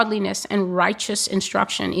 godliness, and righteous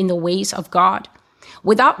instruction in the ways of God.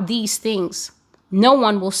 Without these things, no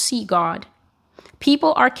one will see God.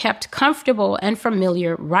 People are kept comfortable and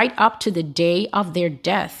familiar right up to the day of their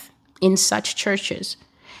death in such churches,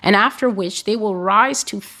 and after which they will rise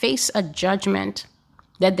to face a judgment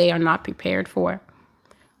that they are not prepared for.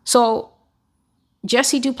 So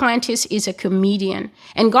Jesse Duplantis is a comedian,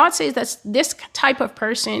 and God says that this type of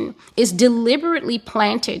person is deliberately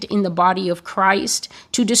planted in the body of Christ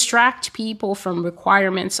to distract people from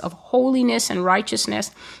requirements of holiness and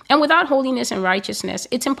righteousness. And without holiness and righteousness,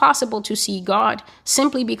 it's impossible to see God,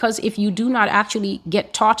 simply because if you do not actually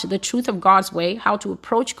get taught the truth of God's way, how to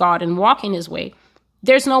approach God and walk in his way,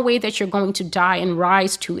 there's no way that you're going to die and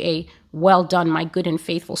rise to a well done, my good and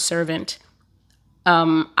faithful servant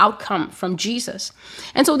outcome from Jesus.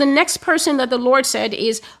 And so the next person that the Lord said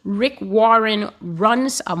is Rick Warren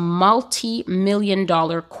runs a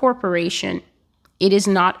multi-million-dollar corporation. It is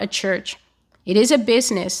not a church. It is a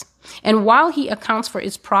business. And while he accounts for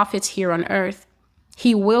its profits here on earth,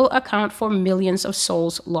 he will account for millions of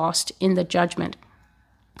souls lost in the judgment.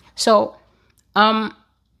 So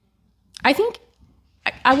I think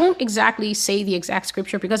I won't exactly say the exact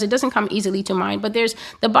scripture because it doesn't come easily to mind, but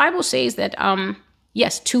the Bible says that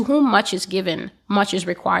yes, to whom much is given, much is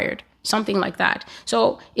required, something like that.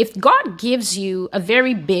 So if God gives you a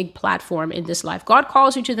very big platform in this life, God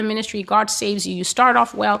calls you to the ministry, God saves you, you start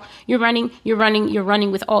off well, you're running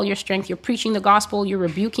with all your strength, you're preaching the gospel, you're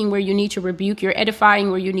rebuking where you need to rebuke, you're edifying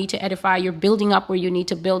where you need to edify, you're building up where you need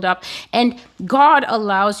to build up. And God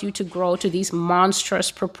allows you to grow to these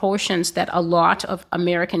monstrous proportions that a lot of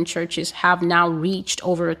American churches have now reached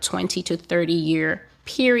over a 20 to 30 year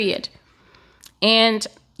period. And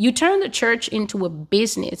you turn the church into a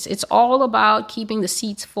business. It's all about keeping the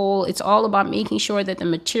seats full. It's all about making sure that the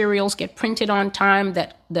materials get printed on time,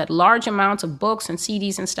 that large amounts of books and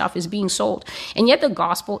CDs and stuff is being sold. And yet the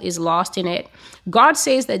gospel is lost in it. God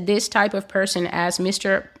says that this type of person, as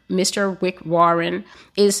Mr. Rick Warren,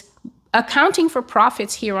 is accounting for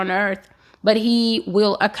profits here on earth, but he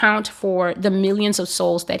will account for the millions of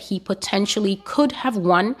souls that he potentially could have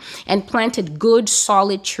won and planted good,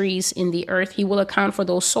 solid trees in the earth. He will account for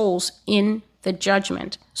those souls in the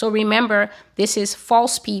judgment. So remember, this is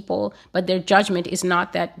false people, but their judgment is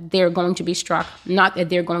not that they're going to be struck, not that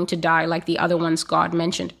they're going to die like the other ones God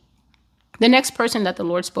mentioned. The next person that the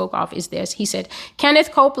Lord spoke of is this. He said,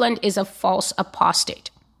 Kenneth Copeland is a false apostate.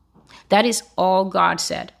 That is all God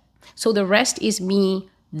said. So the rest is me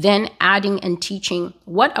then adding and teaching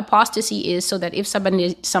what apostasy is so that if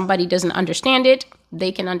somebody doesn't understand it, they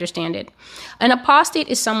can understand it. An apostate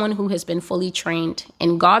is someone who has been fully trained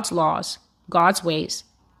in God's laws, God's ways.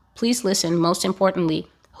 Please listen, most importantly,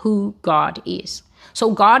 who God is.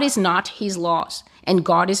 So God is not his laws and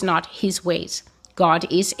God is not his ways. God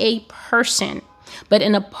is a person. But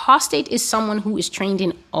an apostate is someone who is trained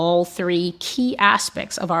in all three key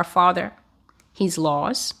aspects of our Father: his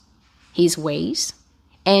laws, his ways,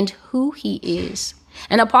 and who he is.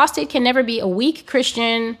 An apostate can never be a weak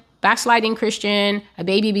Christian, backsliding Christian, a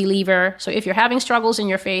baby believer. So if you're having struggles in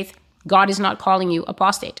your faith, God is not calling you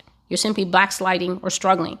apostate. You're simply backsliding or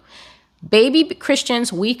struggling. Baby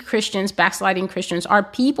Christians, weak Christians, backsliding Christians are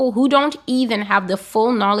people who don't even have the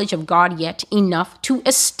full knowledge of God yet enough to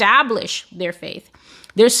establish their faith.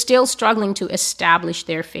 They're still struggling to establish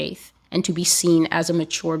their faith and to be seen as a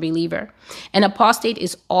mature believer. An apostate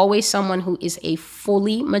is always someone who is a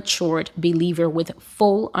fully matured believer with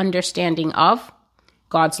full understanding of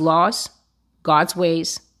God's laws, God's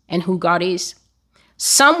ways, and who God is.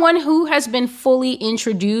 Someone who has been fully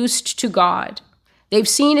introduced to God. They've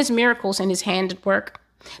seen his miracles and his hand at work.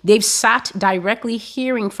 They've sat directly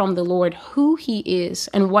hearing from the Lord who he is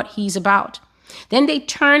and what he's about. Then they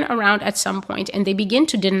turn around at some point and they begin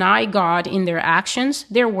to deny God in their actions,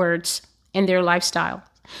 their words, and their lifestyle.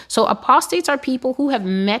 So apostates are people who have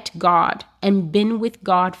met God and been with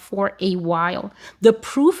God for a while. The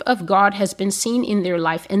proof of God has been seen in their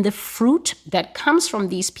life, and the fruit that comes from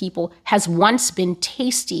these people has once been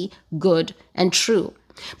tasty, good, and true.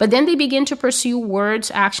 But then they begin to pursue words,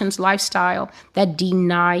 actions, lifestyle that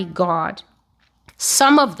deny God.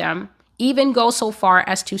 Some of them even go so far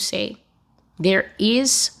as to say, there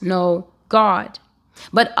is no God.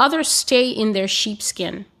 But others stay in their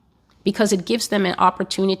sheepskin because it gives them an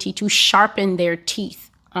opportunity to sharpen their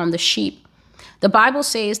teeth on the sheep. The Bible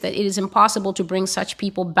says that it is impossible to bring such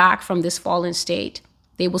people back from this fallen state.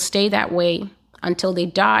 They will stay that way until they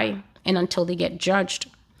die and until they get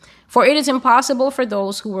judged. For it is impossible for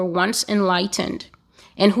those who were once enlightened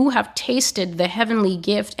and who have tasted the heavenly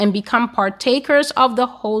gift and become partakers of the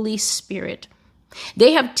Holy Spirit.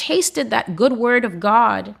 They have tasted that good word of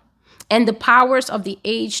God and the powers of the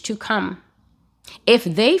age to come. If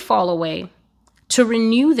they fall away, to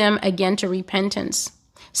renew them again to repentance,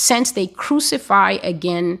 since they crucify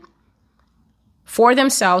again for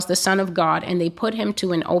themselves the Son of God, and they put him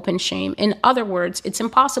to an open shame. In other words, it's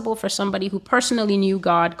impossible for somebody who personally knew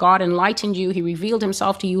God. God enlightened you. He revealed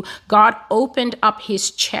himself to you. God opened up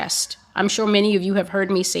his chest. I'm sure many of you have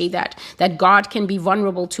heard me say that God can be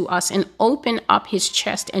vulnerable to us and open up his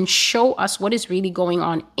chest and show us what is really going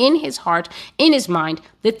on in his heart, in his mind,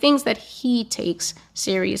 the things that he takes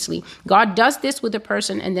seriously. God does this with a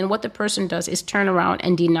person, and then what the person does is turn around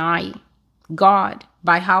and deny God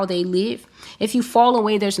by how they live. If you fall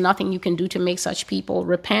away, there's nothing you can do to make such people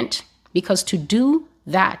repent, because to do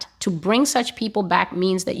that, to bring such people back,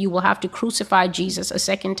 means that you will have to crucify Jesus a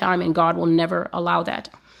second time, and God will never allow that.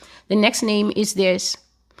 The next name is this.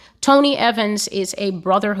 Tony Evans is a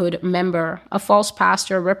Brotherhood member, a false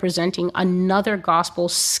pastor representing another gospel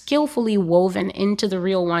skillfully woven into the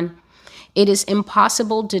real one. It is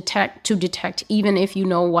impossible to detect even if you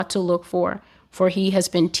know what to look for he has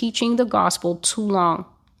been teaching the gospel too long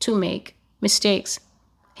to make mistakes.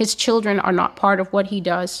 His children are not part of what he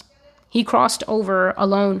does. He crossed over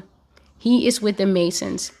alone. He is with the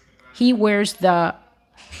Masons. He wears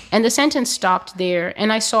and the sentence stopped there,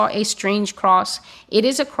 and I saw a strange cross. It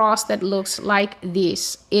is a cross that looks like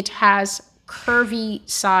this. It has curvy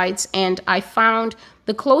sides, and I found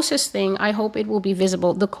the closest thing, I hope it will be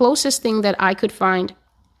visible, the closest thing that I could find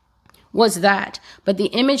was that. But the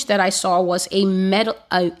image that I saw was a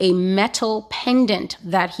metal pendant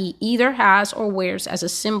that he either has or wears as a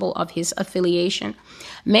symbol of his affiliation.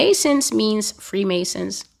 Masons means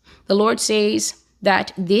Freemasons. The Lord says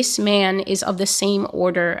that this man is of the same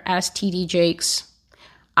order as T.D. Jakes.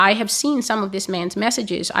 I have seen some of this man's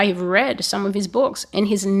messages. I have read some of his books, and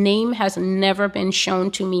his name has never been shown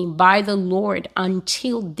to me by the Lord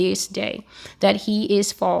until this day that he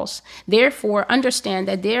is false. Therefore, understand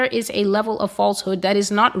that there is a level of falsehood that is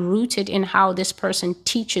not rooted in how this person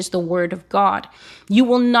teaches the word of God. You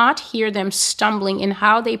will not hear them stumbling in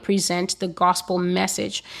how they present the gospel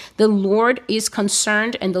message. The Lord is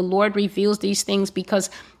concerned, and the Lord reveals these things because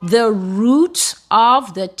the roots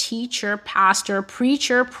of the teacher, pastor,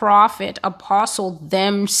 preacher, prophet, apostle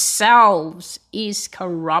themselves is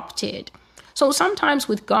corrupted. So sometimes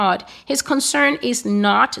with God, his concern is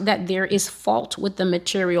not that there is fault with the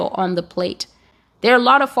material on the plate. There are a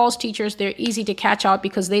lot of false teachers. They're easy to catch out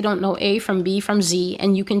because they don't know A from B from Z.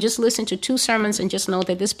 And you can just listen to 2 sermons and just know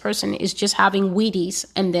that this person is just having Wheaties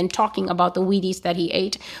and then talking about the Wheaties that he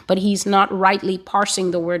ate, but he's not rightly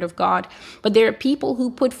parsing the word of God. But there are people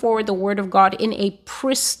who put forward the word of God in a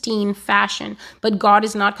pristine fashion. But God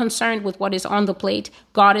is not concerned with what is on the plate.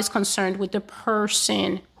 God is concerned with the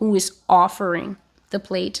person who is offering the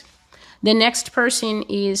plate. The next person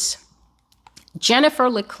is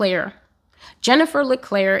Jennifer LeClaire. Jennifer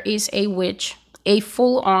LeClaire is a witch, a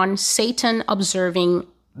full-on Satan-observing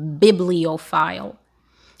bibliophile.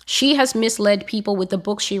 She has misled people with the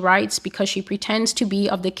books she writes because she pretends to be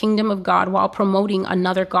of the kingdom of God while promoting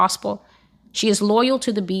another gospel. She is loyal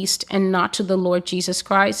to the beast and not to the Lord Jesus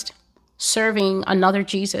Christ, serving another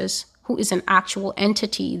Jesus who is an actual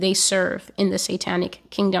entity they serve in the satanic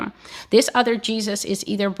kingdom. This other Jesus is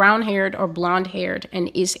either brown-haired or blonde-haired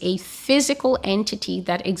and is a physical entity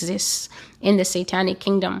that exists in the satanic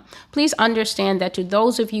kingdom. Please understand that to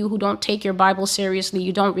those of you who don't take your Bible seriously,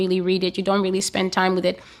 you don't really read it, you don't really spend time with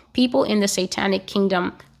it, people in the satanic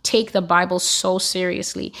kingdom take the Bible so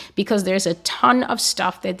seriously because there's a ton of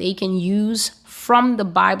stuff that they can use from the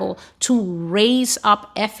Bible to raise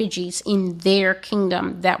up effigies in their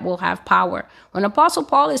kingdom that will have power. When Apostle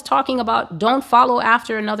Paul is talking about don't follow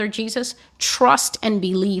after another Jesus, trust and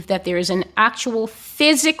believe that there is an actual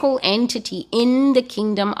physical entity in the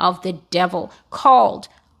kingdom of the devil called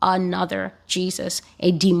another Jesus,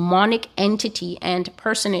 a demonic entity and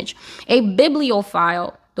personage. A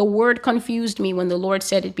bibliophile, the word confused me when the Lord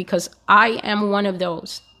said it because I am one of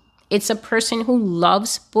those. It's a person who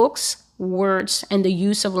loves books, words, and the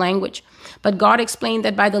use of language. But God explained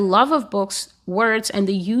that by the love of books, words, and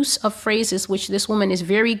the use of phrases, which this woman is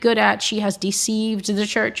very good at, she has deceived the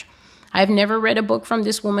church. I've never read a book from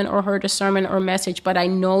this woman or heard a sermon or message, but I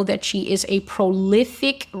know that she is a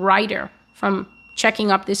prolific writer. From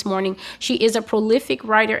checking up this morning, she is a prolific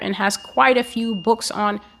writer and has quite a few books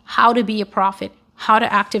on how to be a prophet, how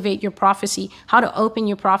to activate your prophecy, how to open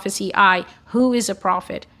your prophecy eye, who is a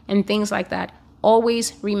prophet, and things like that.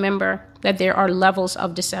 Always remember that there are levels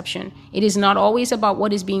of deception. It is not always about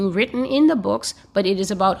what is being written in the books, but it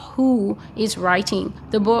is about who is writing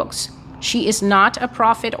the books. She is not a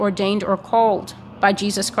prophet ordained or called by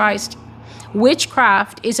Jesus Christ.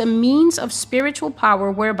 Witchcraft is a means of spiritual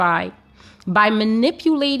power whereby, by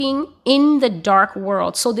manipulating in the dark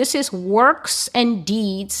world, so this is works and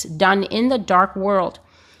deeds done in the dark world,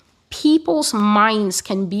 people's minds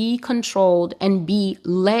can be controlled and be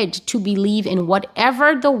led to believe in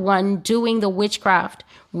whatever the one doing the witchcraft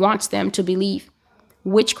wants them to believe.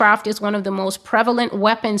 Witchcraft is one of the most prevalent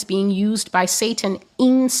weapons being used by Satan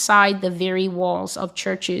inside the very walls of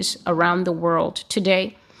churches around the world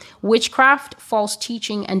today. Witchcraft, false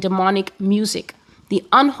teaching, and demonic music, the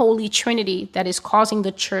unholy trinity that is causing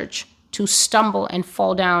the church to stumble and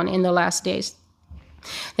fall down in the last days.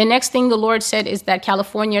 The next thing the Lord said is that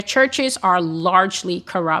California churches are largely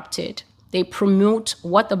corrupted. They promote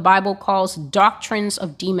what the Bible calls doctrines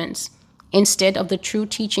of demons instead of the true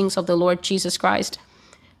teachings of the Lord Jesus Christ.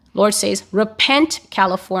 Lord says, repent,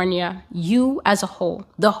 California, you as a whole,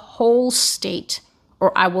 the whole state,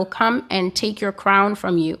 or I will come and take your crown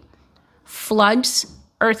from you. Floods,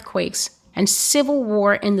 earthquakes, and civil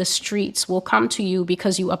war in the streets will come to you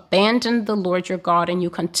because you abandoned the Lord your God and you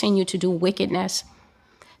continue to do wickedness.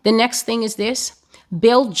 The next thing is this.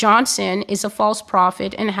 Bill Johnson is a false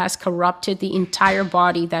prophet and has corrupted the entire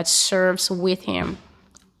body that serves with him.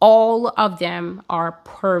 All of them are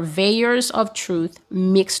purveyors of truth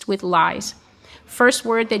mixed with lies. First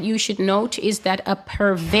word that you should note is that a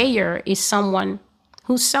purveyor is someone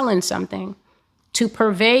who's selling something. To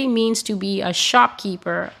purvey means to be a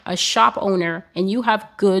shopkeeper, a shop owner, and you have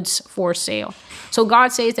goods for sale. So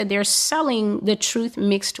God says that they're selling the truth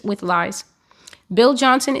mixed with lies. Bill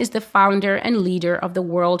Johnson is the founder and leader of the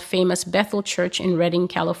world-famous Bethel Church in Redding,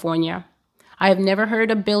 California. I have never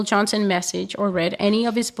heard a Bill Johnson message or read any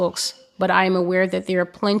of his books, but I am aware that there are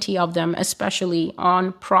plenty of them, especially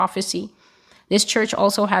on prophecy. This church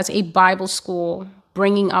also has a Bible school,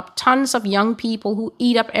 bringing up tons of young people who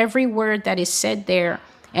eat up every word that is said there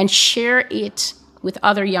and share it with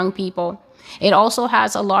other young people. It also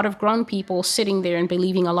has a lot of grown people sitting there and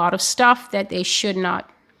believing a lot of stuff that they should not.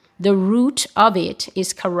 The root of it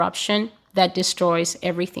is corruption that destroys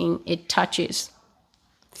everything it touches.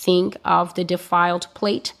 Think of the defiled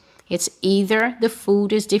plate. It's either the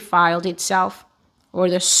food is defiled itself or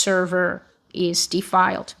the server is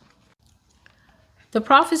defiled. The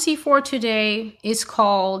prophecy for today is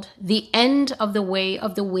called The End of the Way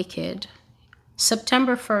of the Wicked,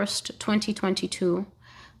 September 1st, 2022.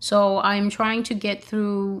 So I'm trying to get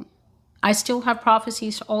through, I still have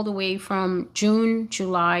prophecies all the way from June,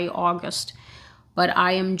 July, August, but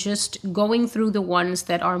I am just going through the ones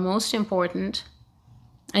that are most important.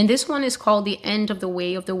 And this one is called The End of the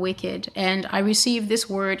Way of the Wicked. And I received this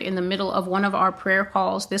word in the middle of one of our prayer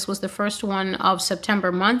calls. This was the first one of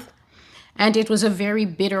September month. And it was a very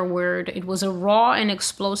bitter word. It was a raw and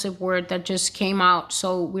explosive word that just came out.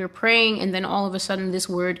 So we're praying, and then all of a sudden this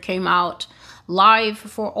word came out live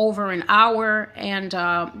for over an hour. And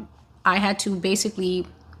I had to basically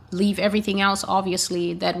leave everything else,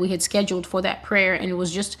 obviously, that we had scheduled for that prayer. And it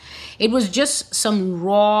was just some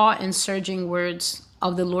raw and surging words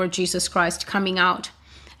of the Lord Jesus Christ coming out.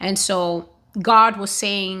 And so God was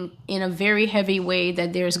saying in a very heavy way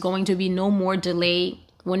that there's going to be no more delay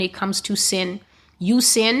when it comes to sin. You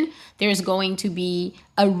sin, there's going to be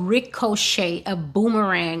a ricochet, a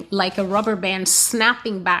boomerang, like a rubber band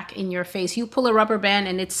snapping back in your face. You pull a rubber band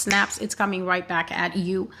and it snaps, it's coming right back at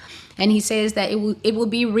you. And he says that it will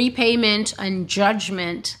be repayment and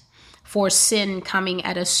judgment for sin coming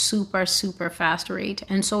at a super, super fast rate.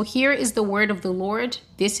 And so here is the word of the Lord.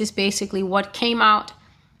 This is basically what came out.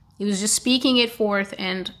 He was just speaking it forth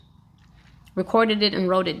and recorded it and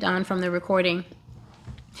wrote it down from the recording.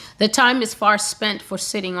 The time is far spent for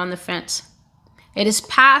sitting on the fence. It is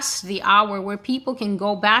past the hour where people can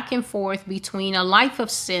go back and forth between a life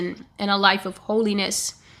of sin and a life of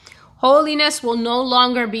holiness. Holiness will no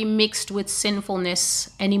longer be mixed with sinfulness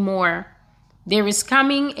anymore. There is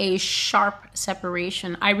coming a sharp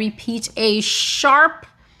separation. I repeat, a sharp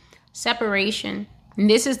separation. And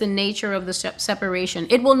this is the nature of the separation.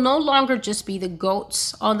 It will no longer just be the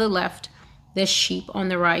goats on the left, the sheep on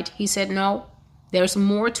the right. He said, no. There's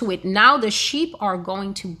more to it. Now the sheep are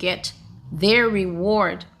going to get their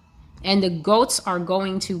reward and the goats are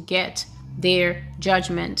going to get their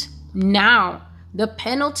judgment. Now, the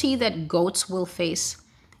penalty that goats will face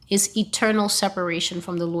is eternal separation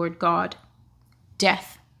from the Lord God,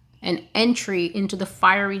 death, and entry into the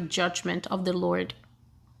fiery judgment of the Lord,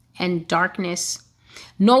 and darkness.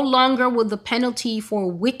 No longer will the penalty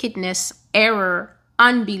for wickedness, error,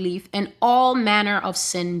 unbelief, and all manner of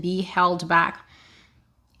sin be held back.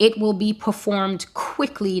 It will be performed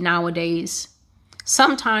quickly nowadays,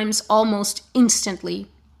 sometimes almost instantly.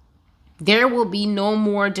 There will be no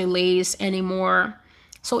more delays anymore.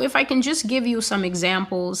 So if I can just give you some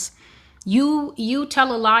examples, you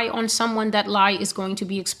tell a lie on someone, that lie is going to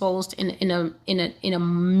be exposed in a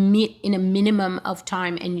minimum of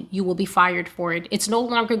time, and you will be fired for it. It's no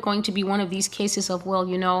longer going to be one of these cases of, well,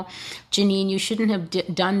 Janine, you shouldn't have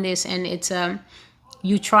done this, and it's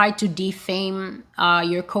you try to defame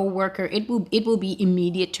your coworker. It will be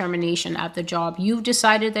immediate termination at the job. You've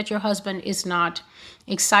decided that your husband is not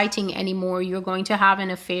exciting anymore. You're going to have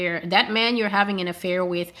an affair. That man you're having an affair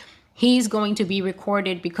with, he's going to be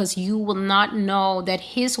recorded, because you will not know that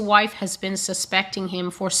his wife has been suspecting him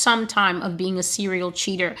for some time of being a serial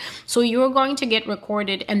cheater. So you're going to get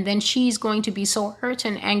recorded, and then she's going to be so hurt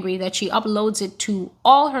and angry that she uploads it to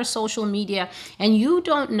all her social media. And you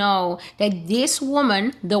don't know that this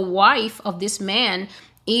woman, the wife of this man,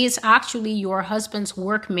 is actually your husband's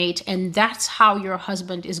workmate. And that's how your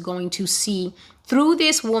husband is going to see, through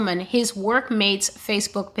this woman, his workmate's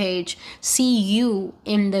Facebook page, see you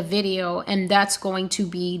in the video. And that's going to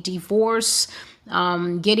be divorce,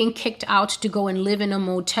 getting kicked out to go and live in a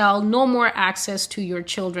motel, no more access to your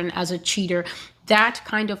children as a cheater. That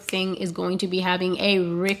kind of thing is going to be having a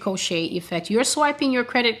ricochet effect. You're swiping your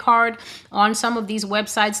credit card on some of these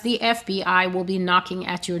websites, the FBI will be knocking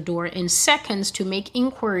at your door in seconds to make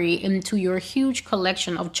inquiry into your huge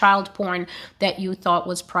collection of child porn that you thought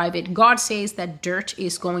was private. God says that dirt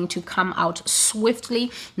is going to come out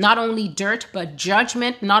swiftly. Not only dirt, but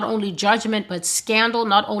judgment. Not only judgment, but scandal.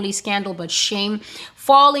 Not only scandal, but shame.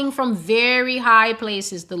 Falling from very high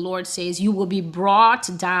places, the Lord says, you will be brought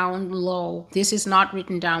down low. This is not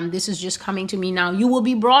written down. This is just coming to me now. You will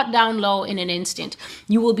be brought down low in an instant.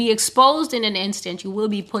 You will be exposed in an instant. You will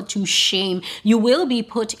be put to shame. You will be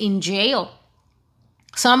put in jail.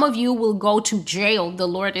 Some of you will go to jail, the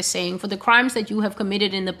Lord is saying, for the crimes that you have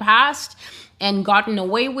committed in the past and gotten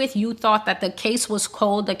away with. You thought that the case was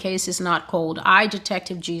cold. The case is not cold. I,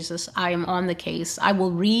 Detective Jesus, I am on the case. I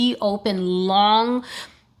will reopen long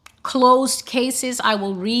closed cases. I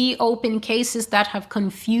will reopen cases that have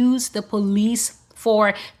confused the police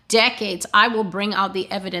for decades. I will bring out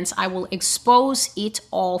the evidence. I will expose it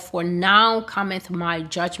all, for now cometh my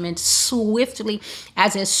judgment swiftly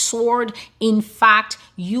as a sword. In fact,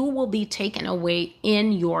 you will be taken away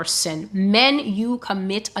in your sin. Men, you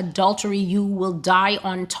commit adultery, you will die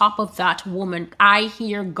on top of that woman. I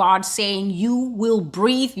hear God saying you will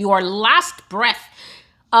breathe your last breath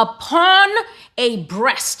upon a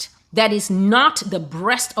breast that is not the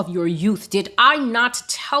breast of your youth. Did I not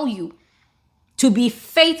tell you to be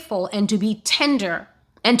faithful and to be tender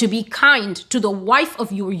and to be kind to the wife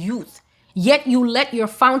of your youth? Yet you let your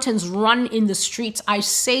fountains run in the streets. I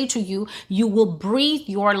say to you, you will breathe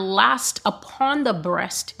your last upon the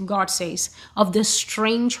breast, God says, of this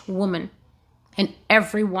strange woman. And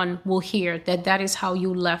everyone will hear that that is how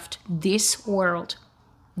you left this world.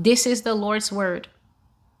 This is the Lord's word.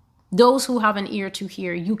 Those who have an ear to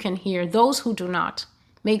hear, you can hear. Those who do not,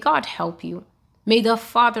 may God help you. May the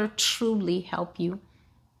Father truly help you.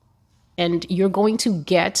 And you're going to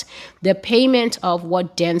get the payment of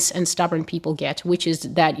what dense and stubborn people get, which is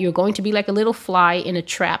that you're going to be like a little fly in a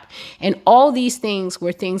trap. And all these things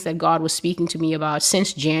were things that God was speaking to me about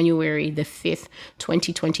since January the 5th,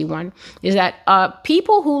 2021, is that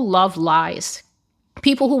people who love lies,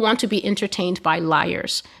 people who want to be entertained by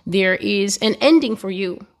liars, there is an ending for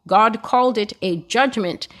you. God called it a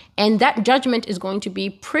judgment, and that judgment is going to be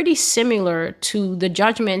pretty similar to the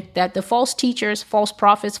judgment that the false teachers, false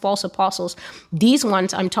prophets, false apostles, these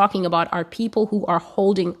ones I'm talking about are people who are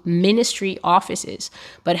holding ministry offices,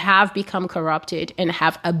 but have become corrupted and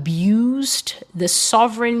have abused the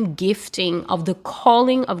sovereign gifting of the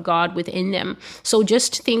calling of God within them. So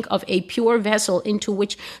just think of a pure vessel into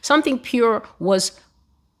which something pure was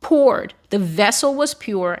poured. The vessel was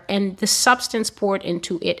pure and the substance poured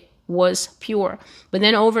into it was pure. But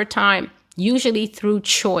then over time, usually through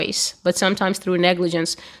choice, but sometimes through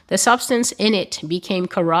negligence, the substance in it became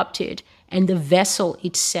corrupted and the vessel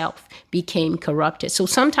itself became corrupted. So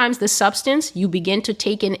sometimes the substance, you begin to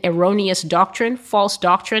take in erroneous doctrine, false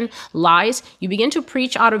doctrine, lies. You begin to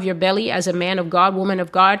preach out of your belly as a man of God, woman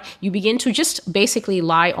of God. You begin to just basically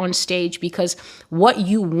lie on stage because what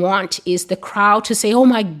you want is the crowd to say, oh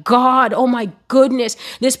my God, oh my goodness,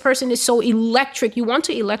 this person is so electric. You want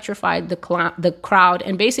to electrify the crowd,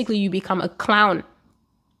 and basically you become a clown.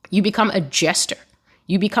 You become a jester.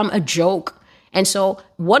 You become a joke. And so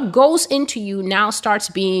what goes into you now starts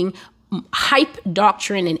being hype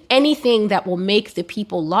doctrine and anything that will make the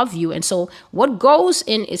people love you. And so what goes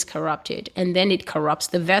in is corrupted, and then it corrupts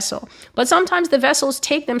the vessel. But sometimes the vessels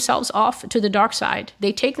take themselves off to the dark side.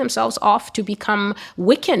 They take themselves off to become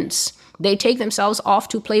Wiccans. They take themselves off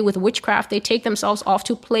to play with witchcraft. They take themselves off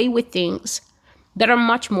to play with things that are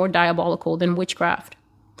much more diabolical than witchcraft.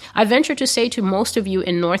 I venture to say to most of you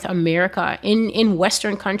in North America, in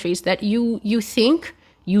Western countries, that you think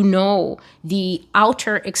you know the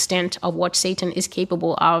outer extent of what Satan is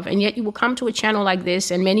capable of. And yet you will come to a channel like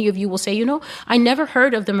this, and many of you will say, I never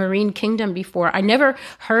heard of the marine kingdom before. I never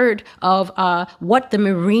heard of what the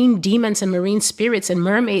marine demons and marine spirits and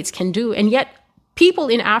mermaids can do. And yet people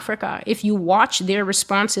in Africa, if you watch their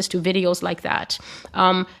responses to videos like that,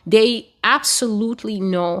 they absolutely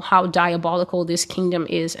know how diabolical this kingdom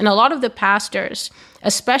is. And a lot of the pastors,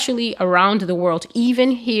 especially around the world,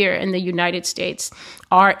 even here in the United States,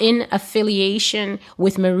 are in affiliation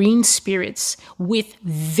with marine spirits, with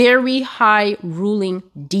very high ruling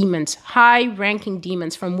demons, high ranking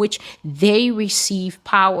demons from which they receive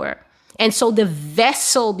power. And so the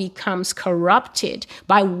vessel becomes corrupted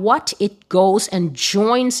by what it goes and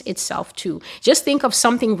joins itself to. Just think of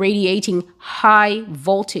something radiating high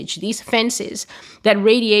voltage, these fences that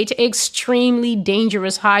radiate extremely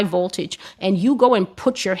dangerous high voltage, and you go and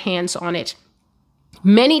put your hands on it.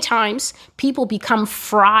 Many times people become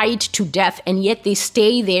fried to death, and yet they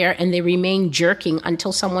stay there and they remain jerking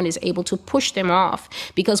until someone is able to push them off.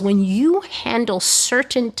 Because when you handle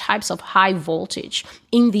certain types of high voltage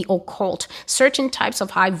in the occult, certain types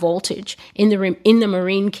of high voltage in the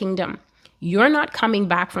marine kingdom, you're not coming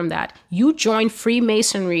back from that. You join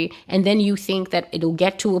Freemasonry, and then you think that it'll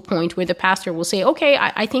get to a point where the pastor will say, okay,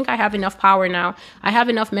 I think I have enough power now. I have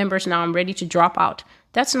enough members now. I'm ready to drop out.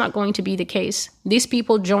 That's not going to be the case. These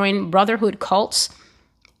people join brotherhood cults,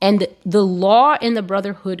 and the law in the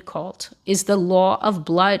brotherhood cult is the law of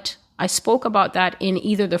blood. I spoke about that in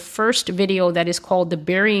either the first video that is called The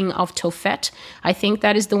Burying of Tophet, I think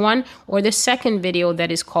that is the one, or the second video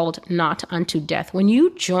that is called Not Unto Death. When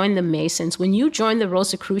you join the Masons, when you join the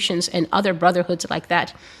Rosicrucians and other brotherhoods like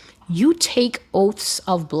that, you take oaths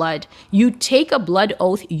of blood. You take a blood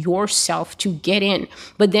oath yourself to get in.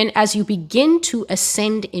 But then as you begin to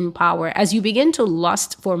ascend in power, as you begin to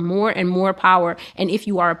lust for more and more power, and if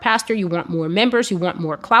you are a pastor, you want more members, you want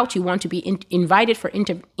more clout, you want to be invited for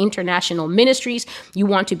international ministries, you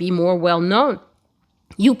want to be more well-known,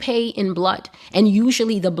 you pay in blood, and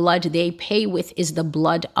usually the blood they pay with is the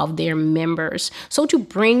blood of their members. So to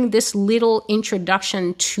bring this little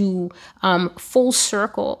introduction to full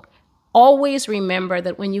circle, always remember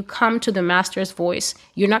that when you come to the Master's Voice,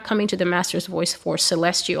 you're not coming to the Master's Voice for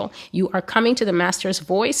celestial. You are coming to the Master's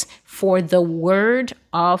Voice for the word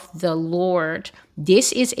of the Lord.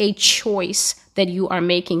 This is a choice that you are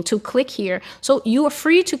making to click here. So you are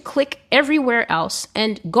free to click everywhere else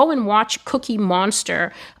and go and watch Cookie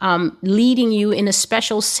Monster leading you in a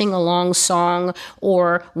special sing-along song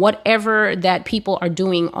or whatever that people are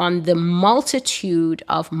doing on the multitude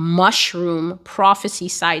of mushroom prophecy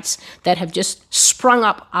sites that have just sprung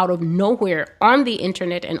up out of nowhere on the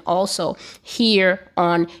internet and also here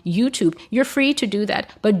on YouTube. You're free to do that,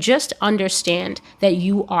 but just understand that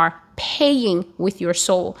you are paying with your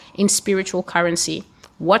soul in spiritual currency.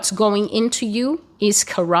 What's going into you is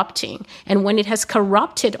corrupting. And when it has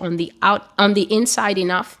corrupted on the inside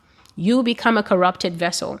enough, you become a corrupted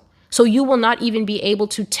vessel. So you will not even be able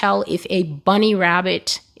to tell if a bunny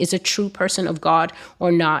rabbit is a true person of God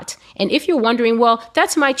or not. And if you're wondering, well,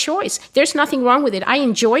 that's my choice, there's nothing wrong with it, I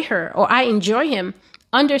enjoy her or I enjoy him,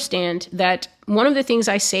 understand that one of the things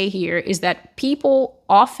I say here is that people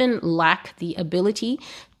often lack the ability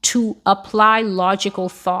to apply logical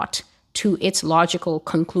thought to its logical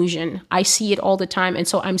conclusion. I see it all the time. And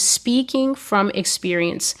so I'm speaking from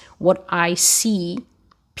experience, what I see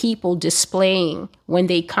people displaying when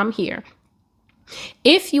they come here.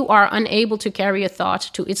 If you are unable to carry a thought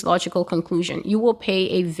to its logical conclusion, you will pay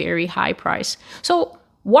a very high price. So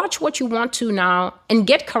watch what you want to now and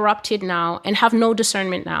get corrupted now and have no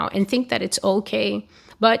discernment now and think that it's okay.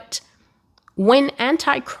 But when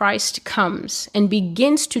Antichrist comes and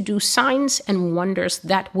begins to do signs and wonders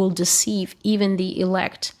that will deceive even the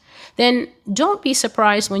elect, then don't be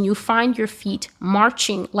surprised when you find your feet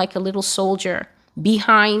marching like a little soldier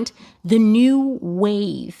behind the new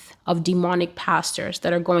wave of demonic pastors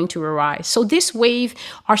that are going to arise. So this wave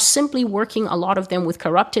are simply working, a lot of them, with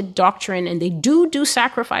corrupted doctrine, and they do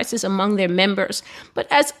sacrifices among their members. But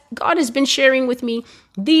as God has been sharing with me,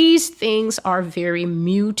 these things are very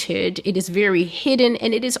muted. It is very hidden,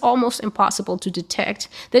 and it is almost impossible to detect.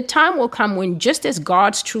 The time will come when, just as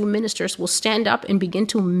God's true ministers will stand up and begin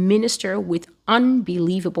to minister with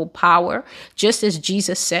unbelievable power, just as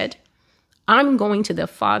Jesus said, I'm going to the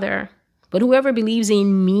Father, but whoever believes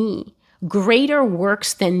in me, greater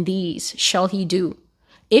works than these shall he do.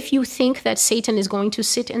 If you think that Satan is going to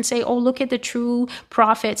sit and say, oh, look at the true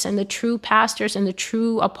prophets and the true pastors and the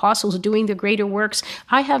true apostles doing the greater works,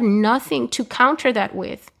 I have nothing to counter that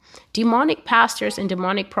with. Demonic pastors and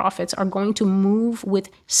demonic prophets are going to move with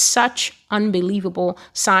such unbelievable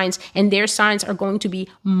signs, and their signs are going to be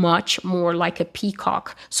much more like a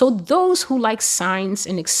peacock. So those who like signs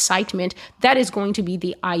and excitement, that is going to be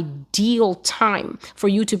the ideal time for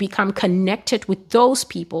you to become connected with those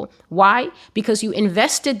people. Why? Because you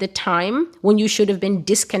invested the time when you should have been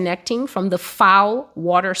disconnecting from the foul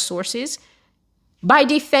water sources by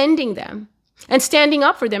defending them and standing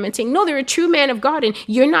up for them and saying, no, they're a true man of God and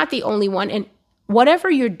you're not the only one. And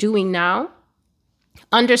whatever you're doing now,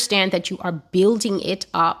 understand that you are building it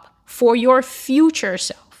up for your future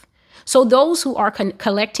self. So those who are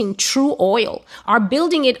collecting true oil are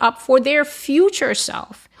building it up for their future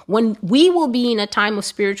self. When we will be in a time of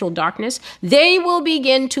spiritual darkness, they will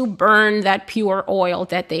begin to burn that pure oil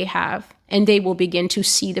that they have, and they will begin to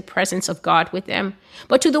see the presence of God with them.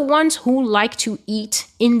 But to the ones who like to eat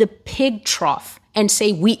in the pig trough and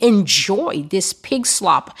say, we enjoy this pig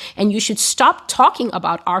slop, and you should stop talking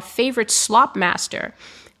about our favorite slop master.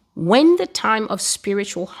 When the time of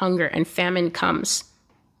spiritual hunger and famine comes,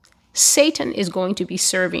 Satan is going to be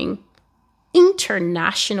serving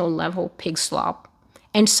international level pig slop,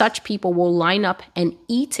 and such people will line up and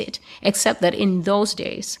eat it, except that in those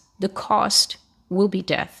days, the cost will be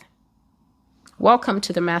death. Welcome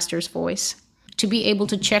to the Master's Voice. To be able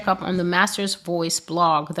to check up on the Master's Voice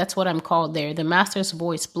blog, that's what I'm called there, the Master's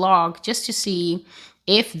Voice blog, just to see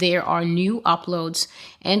if there are new uploads.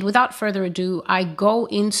 And without further ado, I go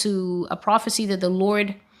into a prophecy that the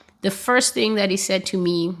Lord, the first thing that he said to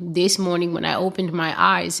me this morning when I opened my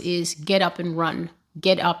eyes is, get up and run.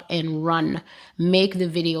 Get up and run. Make the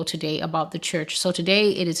video today about the church. So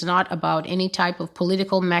today it is not about any type of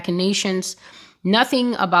political machinations,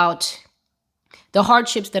 nothing about the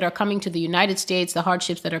hardships that are coming to the United States, the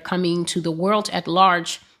hardships that are coming to the world at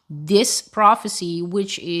large. This prophecy,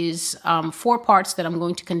 which is 4 parts that I'm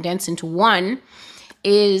going to condense into one,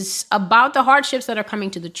 is about the hardships that are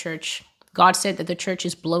coming to the church. God said that the church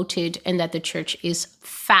is bloated and that the church is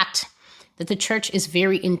fat, that the church is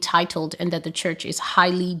very entitled, and that the church is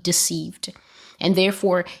highly deceived. And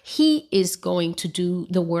therefore, he is going to do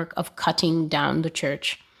the work of cutting down the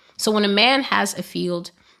church. So when a man has a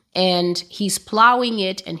field and he's plowing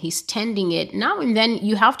it and he's tending it, now and then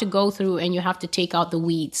you have to go through and you have to take out the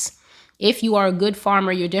weeds. If you are a good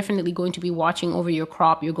farmer, you're definitely going to be watching over your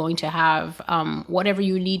crop. You're going to have whatever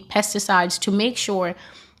you need, pesticides, to make sure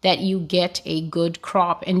that you get a good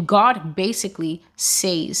crop. And God basically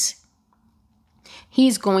says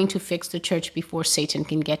he's going to fix the church before Satan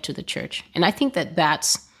can get to the church. And I think that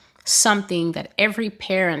that's something that every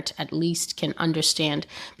parent at least can understand.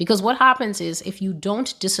 Because what happens is, if you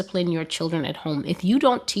don't discipline your children at home, if you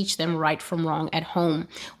don't teach them right from wrong at home,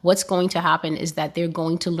 what's going to happen is that they're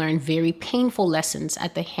going to learn very painful lessons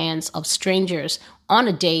at the hands of strangers on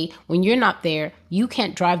a day when you're not there. You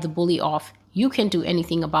can't drive the bully off. You can't do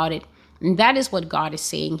anything about it. And that is what God is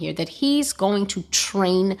saying here, that he's going to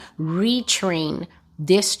retrain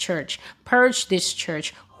this church, purge this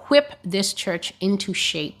church, whip this church into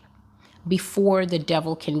shape before the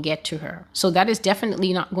devil can get to her. So that is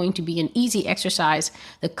definitely not going to be an easy exercise.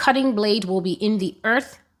 The cutting blade will be in the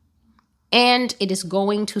earth, and it is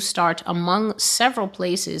going to start among several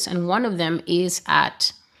places. And one of them is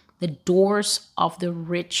at the doors of the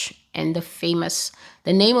rich and the famous.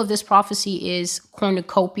 The name of this prophecy is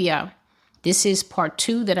Cornucopia. This is part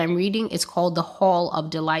 2 that I'm reading. It's called the Hall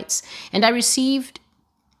of Delights. And I received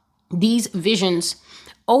these visions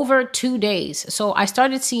over 2 days. So I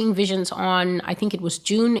started seeing visions on, I think it was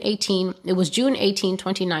June 18. It was June 18,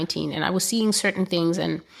 2019. And I was seeing certain things.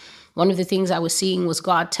 And one of the things I was seeing was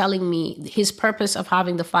God telling me his purpose of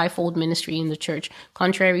having the fivefold ministry in the church,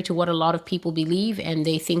 contrary to what a lot of people believe. And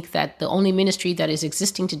they think that the only ministry that is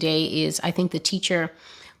existing today is, I think, the teacher,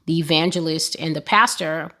 the evangelist and the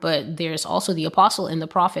pastor, but there's also the apostle and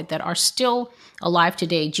the prophet that are still alive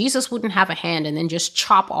today. Jesus wouldn't have a hand and then just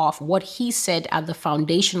chop off what he said at the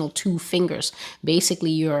foundational two fingers,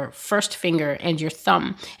 basically your first finger and your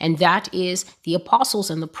thumb. And that is the apostles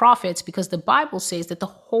and the prophets, because the Bible says that the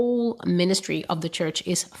whole ministry of the church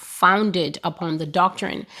is founded upon the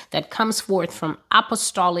doctrine that comes forth from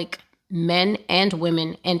apostolic men and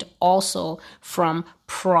women and also from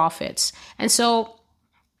prophets. And so,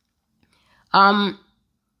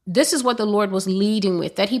 this is what the Lord was leading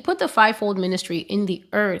with, that he put the fivefold ministry in the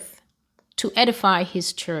earth to edify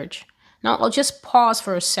his church. Now, I'll just pause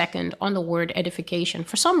for a second on the word edification.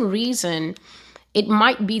 For some reason, it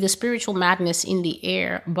might be the spiritual madness in the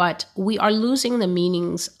air, but we are losing the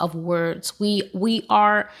meanings of words. We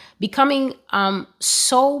are becoming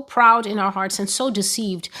so proud in our hearts and so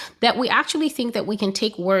deceived that we actually think that we can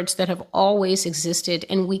take words that have always existed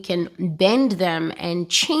and we can bend them and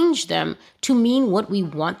change them to mean what we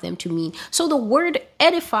want them to mean. So the word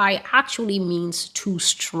edify actually means to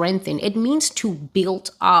strengthen. It means to build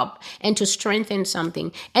up and to strengthen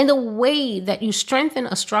something. And the way that you strengthen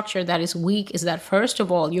a structure that is weak is that, first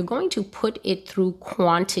of all, you're going to put it through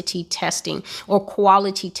quantity testing or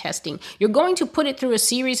quality testing. You're going to put it through a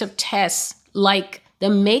series of tests like the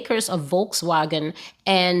makers of Volkswagen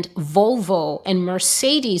and Volvo and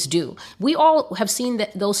Mercedes do. We all have seen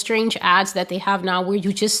those strange ads that they have now where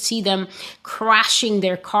you just see them crashing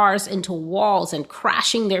their cars into walls and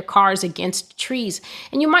crashing their cars against trees.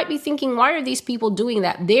 And you might be thinking, why are these people doing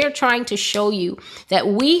that? They're trying to show you that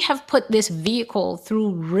we have put this vehicle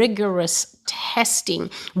through rigorous testing.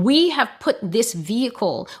 We have put this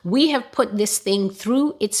thing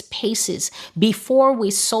through its paces before we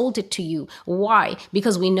sold it to you. Why?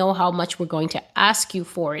 Because we know how much we're going to ask you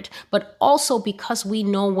for it, but also because we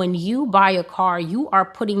know when you buy a car, you are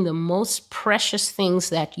putting the most precious things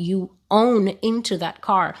that you own into that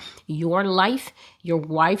car: your life, your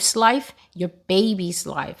wife's life, your baby's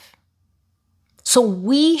life. So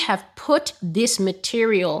we have put this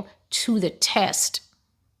material to the test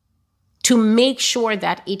to make sure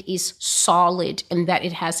that it is solid and that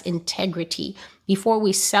it has integrity before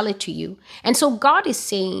we sell it to you. And so God is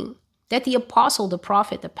saying that the apostle, the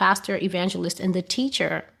prophet, the pastor, evangelist, and the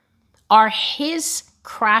teacher are his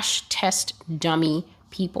crash test dummy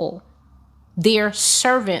people. They're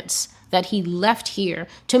servants that he left here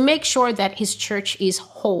to make sure that his church is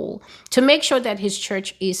whole, to make sure that his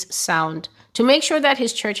church is sound, to make sure that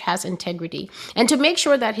his church has integrity, and to make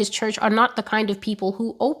sure that his church are not the kind of people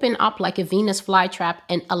who open up like a Venus flytrap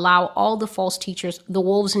and allow all the false teachers, the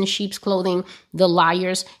wolves in sheep's clothing, the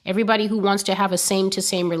liars, everybody who wants to have a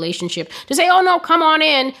same-to-same relationship to say, oh no, come on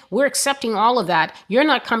in. We're accepting all of that. You're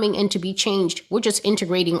not coming in to be changed. We're just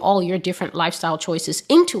integrating all your different lifestyle choices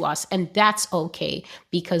into us. And that's okay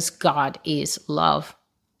because God is love.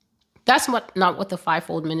 That's not what the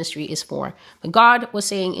fivefold ministry is for. But God was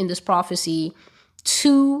saying in this prophecy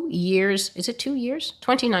 2 years, is it 2 years?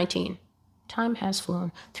 2019. Time has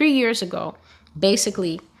flown. 3 years ago,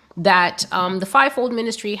 basically, that the fivefold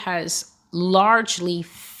ministry has largely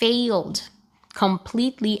failed,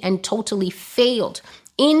 completely and totally failed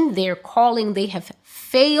in their calling. They have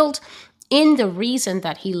failed in the reason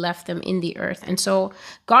that he left them in the earth. And so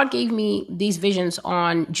God gave me these visions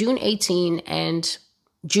on June 18 and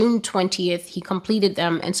June 20th, he completed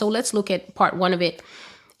them. And so let's look at part one of it.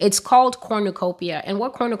 It's called cornucopia. And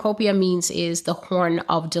what cornucopia means is the horn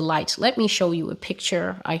of delight. Let me show you a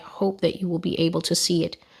picture. I hope that you will be able to see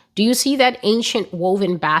it. Do you see that ancient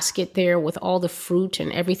woven basket there with all the fruit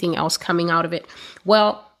and everything else coming out of it?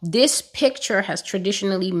 Well, this picture has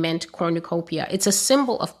traditionally meant cornucopia. It's a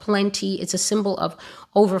symbol of plenty. It's a symbol of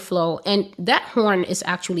overflow. And that horn is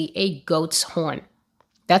actually a goat's horn.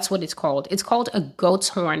 That's what it's called. It's called a goat's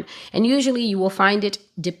horn. And usually you will find it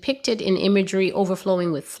depicted in imagery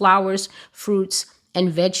overflowing with flowers, fruits, and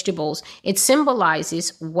vegetables. It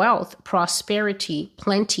symbolizes wealth, prosperity,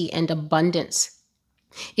 plenty, and abundance.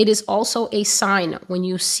 It is also a sign when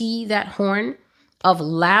you see that horn of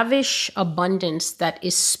lavish abundance that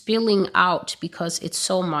is spilling out because it's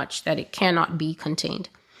so much that it cannot be contained.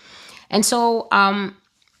 And so I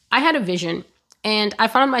had a vision. And I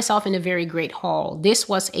found myself in a very great hall. This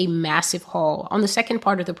was a massive hall. On the second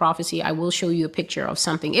part of the prophecy, I will show you a picture of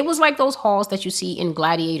something. It was like those halls that you see in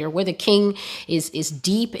Gladiator, where the king is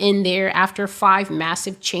deep in there after 5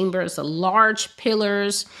 massive chambers, the large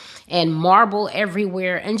pillars and marble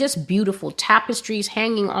everywhere, and just beautiful tapestries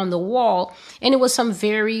hanging on the wall. And it was some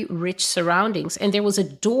very rich surroundings. And there was a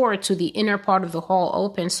door to the inner part of the hall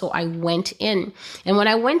open, so I went in. And when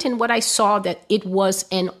I went in, what I saw that it was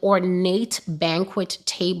an ornate banquet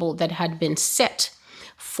table that had been set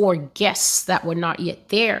for guests that were not yet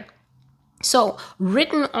there. So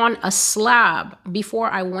written on a slab before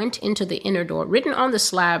I went into the inner door, written on the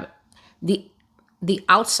slab, the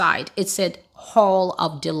outside, it said Hall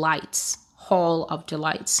of Delights, Hall of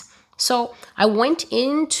Delights. So I went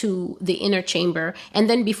into the inner chamber, and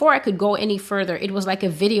then before I could go any further, it was like a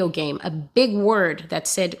video game. A big word that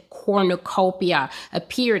said cornucopia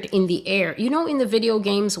appeared in the air. You know, in the video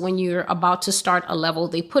games, when you're about to start a level,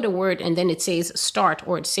 they put a word and then it says start,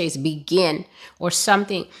 or it says begin or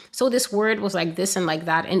something. So this word was like this and like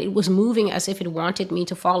that, and it was moving as if it wanted me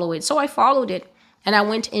to follow it. So I followed it. And I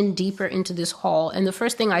went in deeper into this hall, and the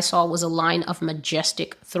first thing I saw was a line of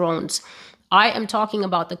majestic thrones. I am talking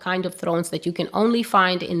about the kind of thrones that you can only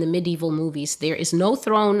find in the medieval movies. There is no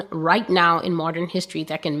throne right now in modern history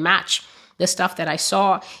that can match the stuff that I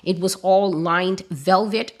saw. It was all lined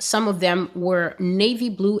velvet. Some of them were navy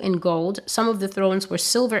blue and gold. Some of the thrones were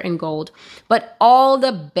silver and gold, but all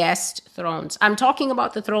the best thrones. I'm talking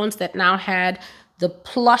about the thrones that now had the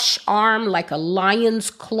plush arm, like a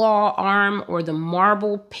lion's claw arm, or the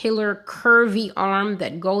marble pillar curvy arm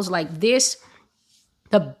that goes like this.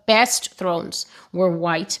 The best thrones were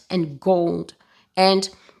white and gold, and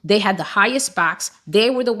they had the highest backs. They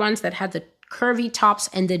were the ones that had the curvy tops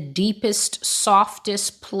and the deepest,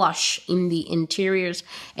 softest plush in the interiors.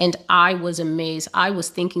 And I was amazed. I was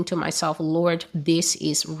thinking to myself, Lord, this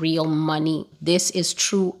is real money. This is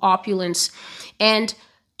true opulence. And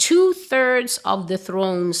 2/3 of the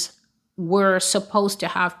thrones were supposed to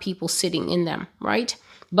have people sitting in them, right?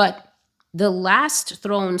 But the last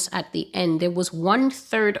thrones at the end, there was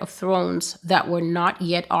 1/3 of thrones that were not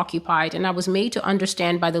yet occupied. And I was made to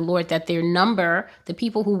understand by the Lord that their number, the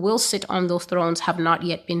people who will sit on those thrones, have not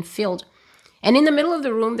yet been filled. And in the middle of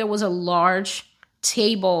the room, there was a large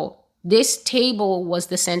table. This table was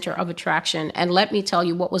the center of attraction. And let me tell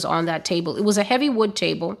you what was on that table. It was a heavy wood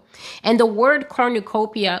table. And the word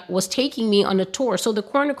cornucopia was taking me on a tour. So the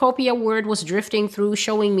cornucopia word was drifting through,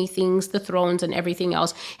 showing me things, the thrones and everything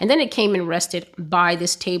else. And then it came and rested by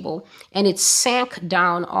this table. And it sank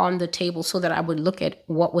down on the table so that I would look at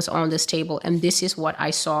what was on this table. And this is what I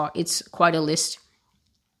saw. It's quite a list.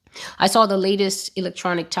 I saw the latest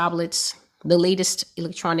electronic tablets, the latest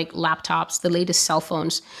electronic laptops, the latest cell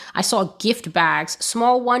phones. I saw gift bags,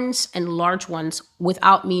 small ones and large ones,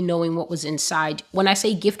 without me knowing what was inside. When I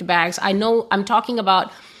say gift bags, I know I'm talking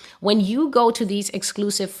about when you go to these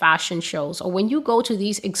exclusive fashion shows, or when you go to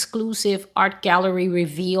these exclusive art gallery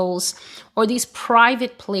reveals, or these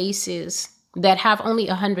private places that have only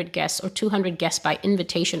 100 guests or 200 guests by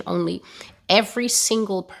invitation only. Every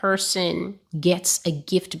single person gets a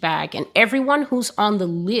gift bag, and everyone who's on the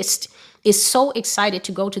list is so excited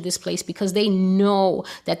to go to this place because they know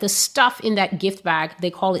that the stuff in that gift bag,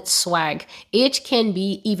 they call it swag. It can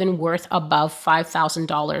be even worth above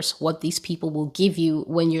 $5,000, what these people will give you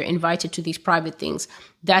when you're invited to these private things.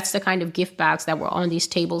 That's the kind of gift bags that were on these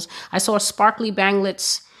tables. I saw sparkly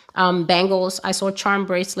banglets, bangles. I saw charm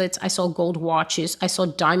bracelets. I saw gold watches. I saw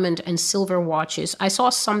diamond and silver watches. I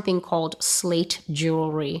saw something called slate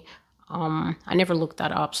jewelry. I never looked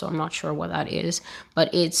that up, so I'm not sure what that is,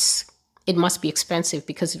 but it must be expensive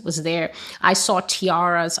because it was there. I saw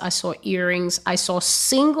tiaras. I saw earrings. I saw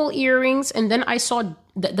single earrings. And then I saw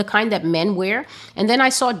the kind that men wear. And then I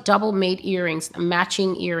saw double made earrings,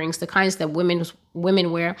 matching earrings, the kinds that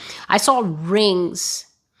women wear. I saw rings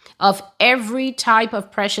of every type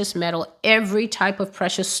of precious metal, every type of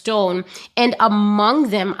precious stone. And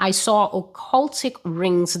among them, I saw occultic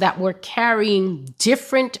rings that were carrying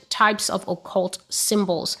different types of occult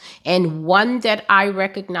symbols. And one that I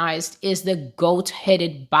recognized is the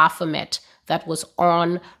goat-headed Baphomet that was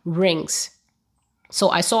on rings. So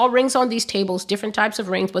I saw rings on these tables, different types of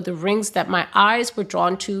rings, but the rings that my eyes were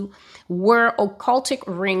drawn to were occultic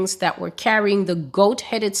rings that were carrying the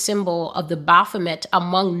goat-headed symbol of the Baphomet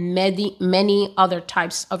among many other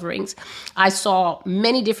types of rings. I saw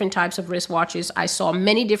many different types of wristwatches. I saw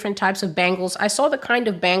many different types of bangles. I saw the kind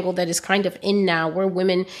of bangle that is kind of in now, where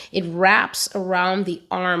it wraps around the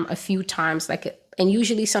arm a few times, and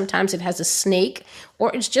usually sometimes it has a snake,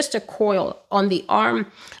 or it's just a coil on the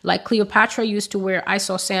arm like Cleopatra used to wear. I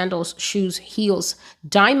saw sandals, shoes, heels,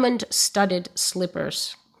 diamond-studded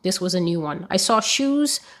slippers. This was a new one. I saw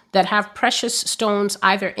shoes that have precious stones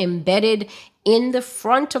either embedded in the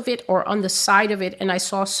front of it or on the side of it. And I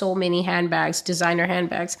saw so many handbags, designer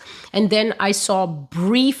handbags. And then I saw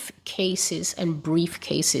briefcases and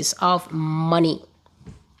briefcases of money.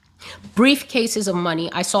 briefcases of money.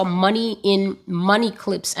 I saw money in money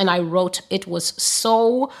clips, and I wrote it was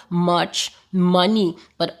so much money.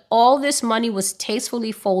 But all this money was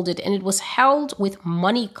tastefully folded, and it was held with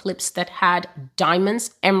money clips that had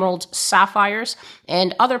diamonds, emeralds, sapphires,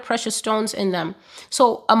 and other precious stones in them.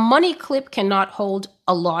 So a money clip cannot hold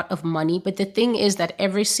a lot of money, but the thing is that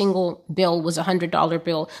every single bill was $100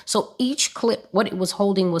 bill. So each clip, what it was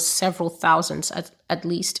holding was several thousands at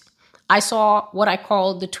least. I saw what I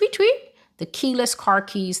call the tweet tweet, the keyless car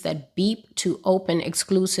keys that beep to open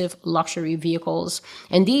exclusive luxury vehicles.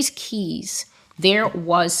 And these keys, there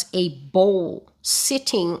was a bowl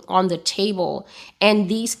sitting on the table, and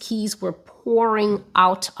these keys were pouring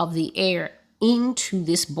out of the air into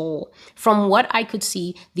this bowl. From what I could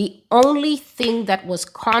see, the only thing that was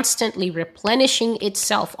constantly replenishing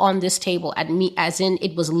itself on this table, as in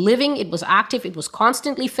it was living, it was active, it was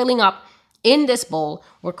constantly filling up, in this bowl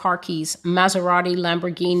were car keys: Maserati,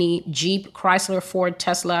 Lamborghini, Jeep, Chrysler, Ford,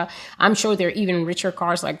 Tesla. I'm sure there are even richer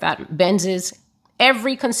cars like that, Benzes,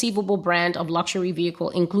 every conceivable brand of luxury vehicle,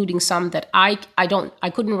 including some that I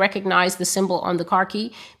couldn't recognize the symbol on the car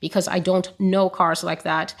key because I don't know cars like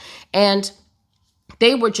that. And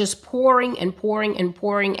they were just pouring and pouring and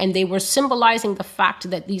pouring, and they were symbolizing the fact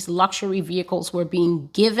that these luxury vehicles were being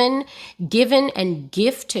given and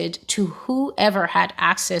gifted to whoever had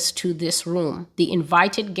access to this room, the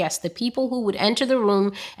invited guests, the people who would enter the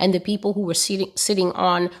room, and the people who were sitting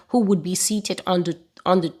on, who would be seated on the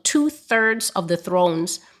 2/3 of the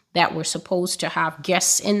thrones that were supposed to have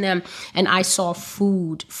guests in them. And I saw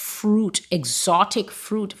food, fruit, exotic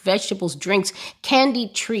fruit, vegetables, drinks,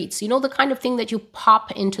 candied treats, you know, the kind of thing that you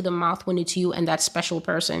pop into the mouth when it's you and that special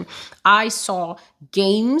person. I saw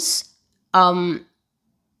games,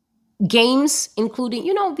 including,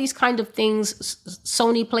 you know, these kind of things,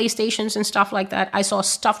 Sony PlayStations and stuff like that. I saw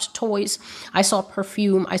stuffed toys. I saw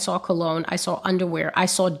perfume. I saw cologne. I saw underwear. I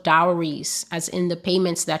saw dowries, as in the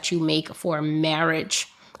payments that you make for marriage.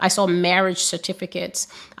 I saw marriage certificates.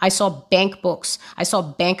 I saw bank books. I saw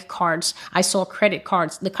bank cards. I saw credit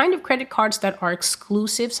cards, the kind of credit cards that are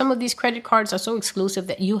exclusive. Some of these credit cards are so exclusive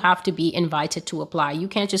that you have to be invited to apply. You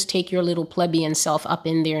can't just take your little plebeian self up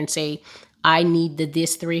in there and say, I need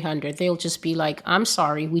this 300. They'll just be like, I'm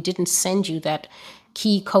sorry, we didn't send you that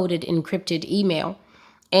key-coded encrypted email.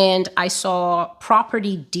 And I saw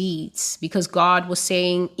property deeds, because God was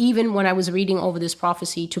saying, even when I was reading over this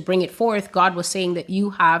prophecy to bring it forth, God was saying that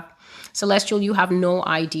you have, Celestial, you have no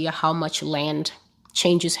idea how much land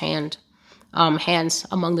changes hands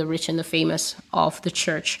among the rich and the famous of the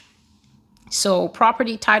church. So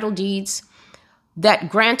property title deeds that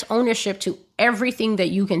grant ownership to everything that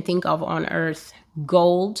you can think of on earth: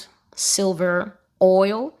 gold, silver,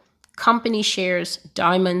 oil, company shares,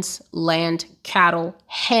 diamonds, land, cattle,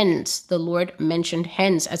 hens. The Lord mentioned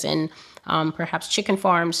hens, as in perhaps chicken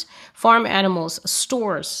farms, farm animals,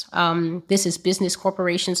 stores. This is business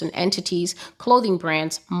corporations and entities, clothing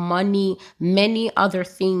brands, money, many other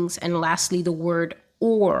things. And lastly, the word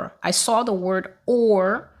ore. I saw the word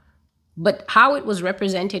ore, but how it was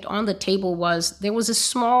represented on the table was there was a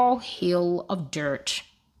small hill of dirt,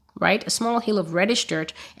 right? A small hill of reddish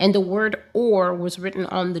dirt, and the word ore was written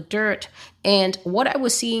on the dirt. And what I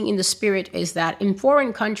was seeing in the spirit is that in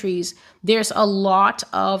foreign countries, there's a lot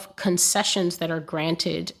of concessions that are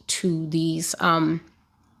granted to these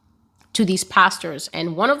pastors.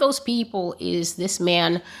 And one of those people is this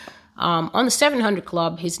man on the 700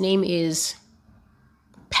 Club. His name is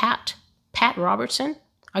Pat Robertson,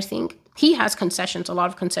 I think. He has concessions, a lot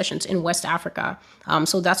of concessions in West Africa.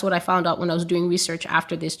 So that's what I found out when I was doing research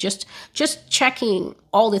after this, just checking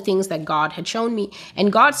all the things that God had shown me.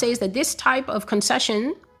 And God says that this type of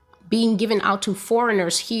concession being given out to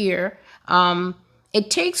foreigners here,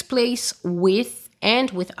 it takes place with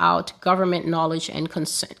and without government knowledge and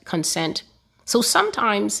consent. So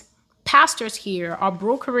sometimes pastors here are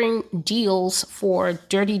brokering deals for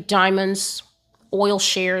dirty diamonds, oil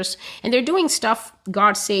shares, and they're doing stuff,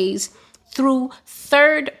 God says, through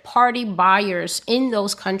third-party buyers in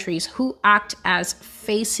those countries who act as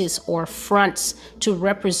faces or fronts to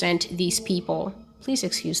represent these people. Please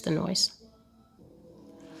excuse the noise.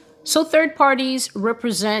 So third parties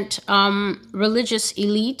represent religious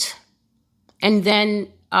elite and then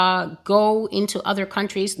go into other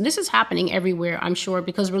countries. This is happening everywhere, I'm sure,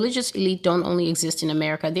 because religious elite don't only exist in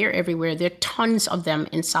America. They're everywhere. There are tons of them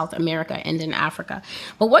in South America and in Africa.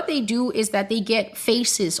 But what they do is that they get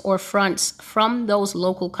faces or fronts from those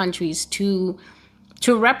local countries to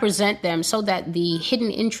to represent them so that the hidden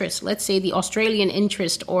interest, let's say the Australian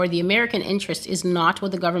interest or the American interest, is not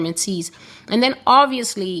what the government sees. And then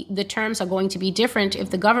obviously the terms are going to be different. If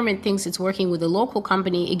the government thinks it's working with a local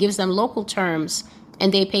company, it gives them local terms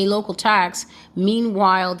and they pay local tax.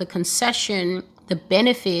 Meanwhile, the concession, the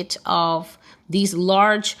benefit of these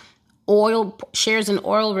large oil shares in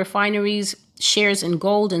oil refineries, shares in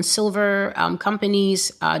gold and silver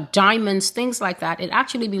companies, diamonds, things like that, it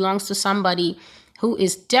actually belongs to somebody who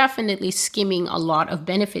is definitely skimming a lot of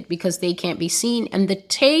benefit because they can't be seen. And the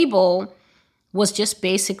table was just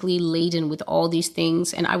basically laden with all these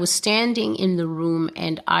things. And I was standing in the room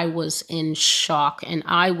and I was in shock. And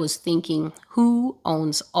I was thinking, who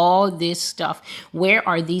owns all this stuff? Where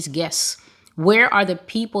are these guests? Where are the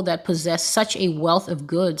people that possess such a wealth of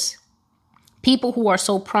goods? People who are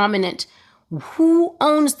so prominent. Who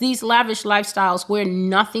owns these lavish lifestyles where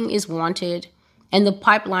nothing is wanted and the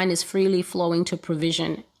pipeline is freely flowing to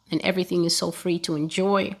provision and everything is so free to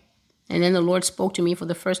enjoy? And then the Lord spoke to me for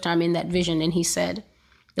the first time in that vision, and he said,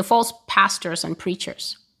 the false pastors and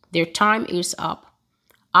preachers, their time is up.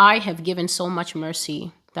 I have given so much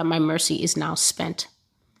mercy that my mercy is now spent.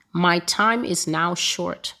 My time is now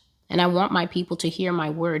short, and I want my people to hear my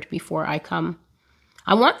word before I come.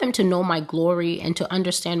 I want them to know my glory and to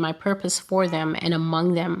understand my purpose for them and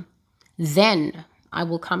among them. Then I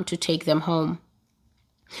will come to take them home.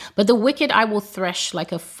 But the wicked I will thresh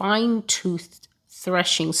like a fine-toothed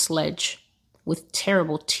threshing sledge with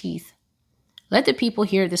terrible teeth. Let the people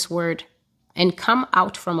hear this word and come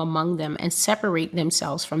out from among them and separate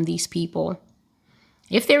themselves from these people.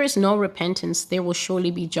 If there is no repentance, there will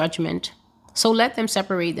surely be judgment. So let them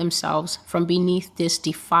separate themselves from beneath this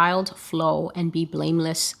defiled flow and be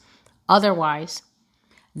blameless. Otherwise,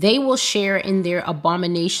 they will share in their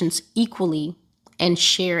abominations equally and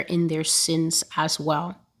share in their sins as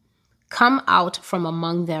well. Come out from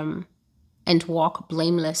among them and walk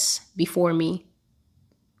blameless before me.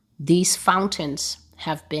 These fountains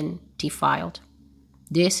have been defiled.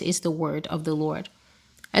 This is the word of the Lord.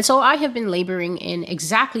 And so I have been laboring in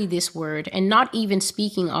exactly this word and not even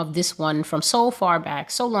speaking of this one from so far back,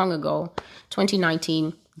 so long ago,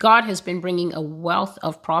 2019. God has been bringing a wealth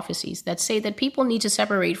of prophecies that say that people need to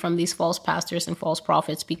separate from these false pastors and false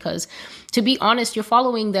prophets because, to be honest, you're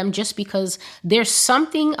following them just because there's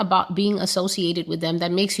something about being associated with them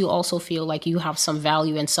that makes you also feel like you have some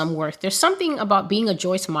value and some worth. There's something about being a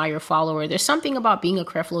Joyce Meyer follower. There's something about being a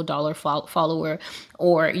Creflo Dollar follower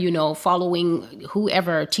or, following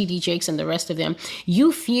whoever, TD Jakes and the rest of them.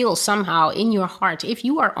 You feel somehow in your heart, if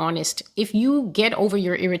you are honest, if you get over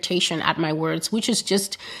your irritation at my words, which is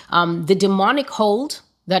just the demonic hold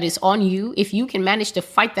that is on you, if you can manage to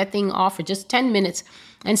fight that thing off for just 10 minutes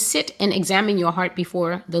and sit and examine your heart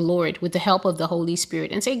before the Lord with the help of the Holy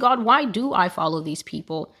Spirit and say, God, why do I follow these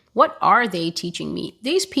people? What are they teaching me?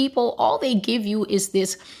 These people, all they give you is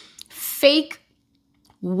this fake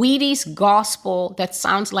Wheaties gospel that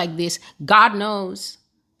sounds like this. God knows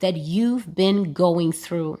that you've been going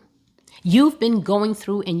through. You've been going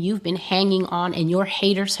through and you've been hanging on, and your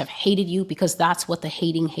haters have hated you because that's what the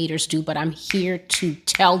hating haters do. But I'm here to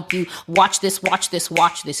tell you, watch this, watch this,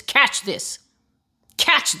 watch this, catch this,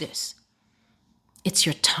 catch this. It's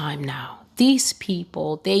your time now. These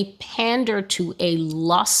people, they pander to a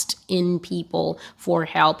lust in people for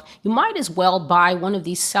help. You might as well buy one of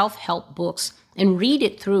these self-help books and read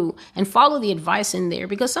it through and follow the advice in there,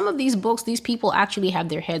 because some of these books, these people actually have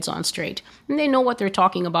their heads on straight and they know what they're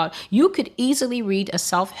talking about. You could easily read a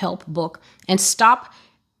self-help book and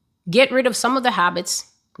get rid of some of the habits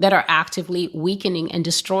that are actively weakening and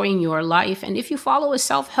destroying your life. And if you follow a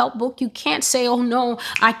self-help book, you can't say, oh no,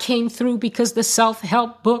 I came through because the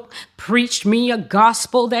self-help book preached me a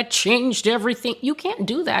gospel that changed everything. You can't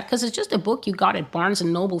do that because it's just a book you got at Barnes &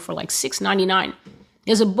 Noble for like $6.99.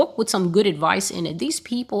 There's a book with some good advice in it. These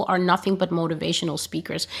people are nothing but motivational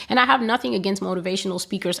speakers. And I have nothing against motivational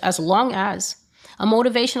speakers as long as a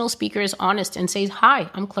motivational speaker is honest and says, hi,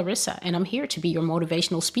 I'm Clarissa, and I'm here to be your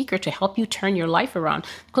motivational speaker to help you turn your life around.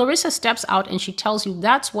 Clarissa steps out and she tells you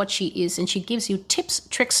that's what she is, and she gives you tips,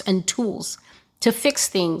 tricks, and tools to fix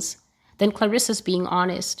things. Then Clarissa's being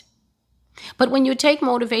honest. But when you take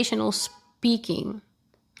motivational speaking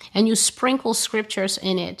and you sprinkle scriptures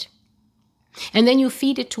in it, and then you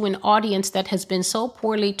feed it to an audience that has been so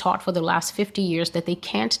poorly taught for the last 50 years that they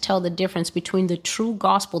can't tell the difference between the true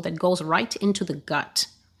gospel that goes right into the gut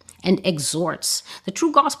and exhorts. The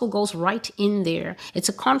true gospel goes right in there. It's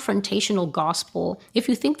a confrontational gospel. If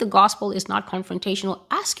you think the gospel is not confrontational,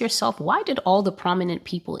 ask yourself, why did all the prominent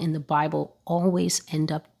people in the Bible always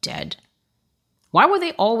end up dead? Why were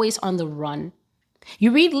they always on the run?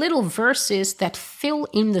 You read little verses that fill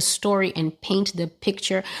in the story and paint the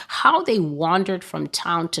picture, how they wandered from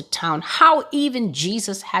town to town, how even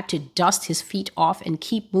Jesus had to dust his feet off and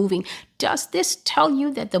keep moving. Does this tell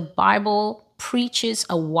you that the Bible preaches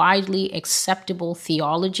a widely acceptable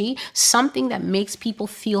theology, something that makes people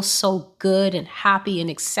feel so good and happy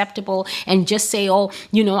and acceptable and just say, oh,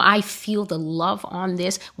 I feel the love on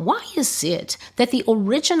this? Why is it that the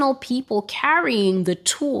original people carrying the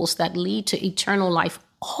tools that lead to eternal life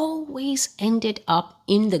always ended up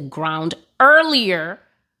in the ground earlier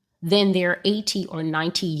than their 80 or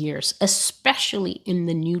 90 years, especially in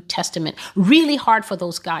the New Testament? Really hard for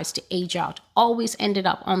those guys to age out. Always ended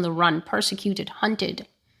up on the run, persecuted, hunted,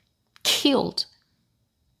 killed.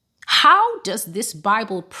 How does this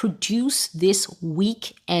Bible produce this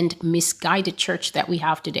weak and misguided church that we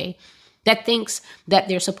have today, that thinks that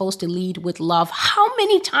they're supposed to lead with love? How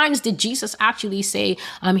many times did Jesus actually say,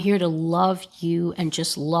 I'm here to love you and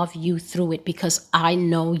just love you through it because I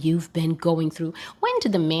know you've been going through? When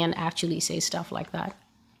did the man actually say stuff like that?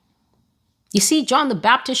 You see John the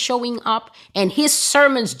Baptist showing up and his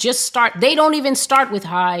sermons just start. They don't even start with,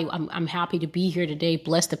 hi, I'm happy to be here today.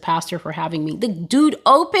 Bless the pastor for having me. The dude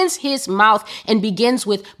opens his mouth and begins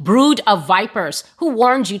with, brood of vipers, who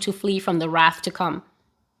warned you to flee from the wrath to come?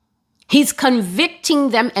 He's convicting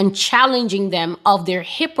them and challenging them of their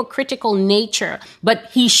hypocritical nature, but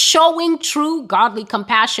he's showing true godly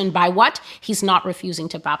compassion by what? He's not refusing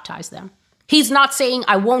to baptize them. He's not saying,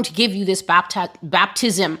 I won't give you this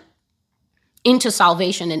baptism into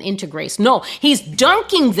salvation and into grace. No, he's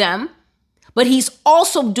dunking them, but he's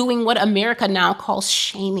also doing what America now calls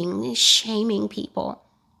shaming people.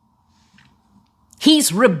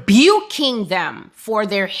 He's rebuking them for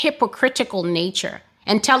their hypocritical nature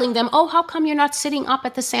and telling them, oh, how come you're not sitting up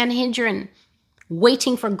at the Sanhedrin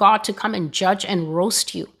waiting for God to come and judge and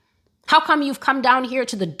roast you? How come you've come down here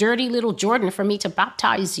to the dirty little Jordan for me to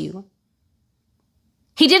baptize you?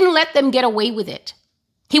 He didn't let them get away with it.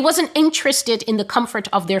 He wasn't interested in the comfort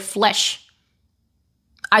of their flesh.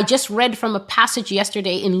 I just read from a passage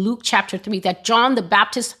yesterday in Luke chapter 3 that John the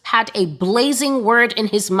Baptist had a blazing word in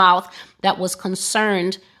his mouth that was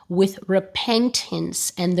concerned with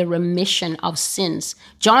repentance and the remission of sins.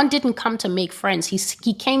 John didn't come to make friends.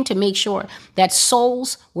 He came to make sure that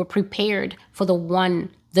souls were prepared for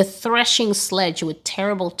the threshing sledge with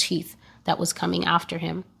terrible teeth that was coming after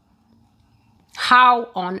him. How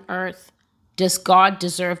on earth does God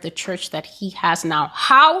deserve the church that he has now?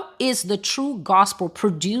 How is the true gospel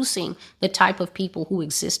producing the type of people who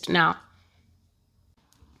exist now?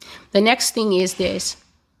 The next thing is this.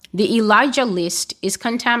 The Elijah list is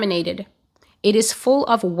contaminated. It is full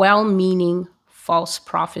of well-meaning false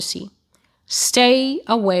prophecy. Stay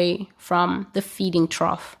away from the feeding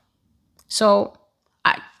trough. So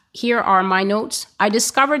here are my notes. I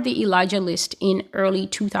discovered the Elijah list in early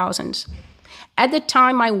 2000s. At the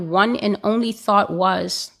time, my one and only thought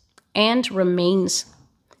was, and remains,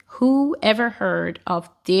 who ever heard of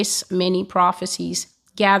this many prophecies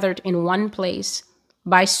gathered in one place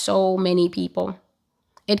by so many people?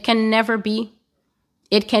 It can never be.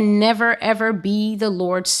 It can never, ever be the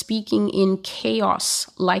Lord speaking in chaos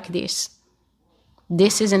like this.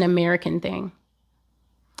 This is an American thing.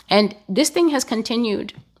 And this thing has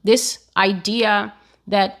continued. This idea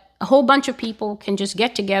that a whole bunch of people can just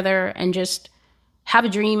get together and just have a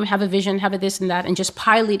dream, have a vision, have a this and that, and just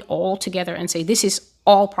pile it all together and say, this is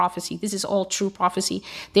all prophecy. This is all true prophecy.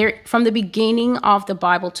 There, from the beginning of the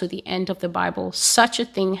Bible to the end of the Bible, such a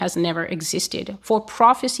thing has never existed. For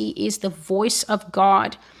prophecy is the voice of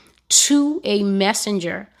God to a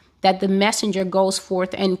messenger, that the messenger goes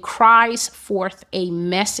forth and cries forth a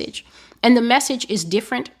message. And the message is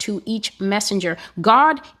different to each messenger.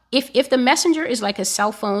 God, if the messenger is like a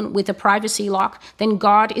cell phone with a privacy lock, then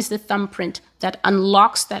God is the thumbprint that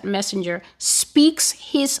unlocks that messenger, speaks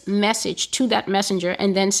his message to that messenger,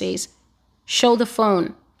 and then says, show the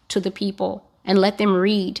phone to the people and let them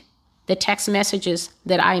read the text messages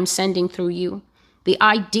that I am sending through you. The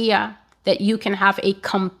idea that you can have a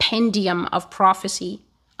compendium of prophecy,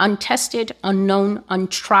 untested, unknown,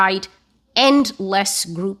 untried, endless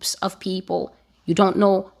groups of people. You don't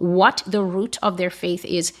know what the root of their faith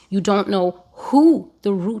is. You don't know who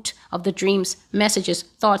the root of the dreams, messages,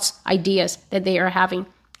 thoughts, ideas that they are having,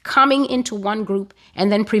 coming into one group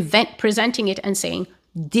and then presenting it and saying,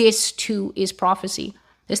 this too is prophecy.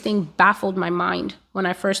 This thing baffled my mind when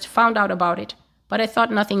I first found out about it, but I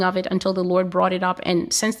thought nothing of it until the Lord brought it up.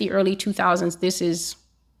 And since the early 2000s, this is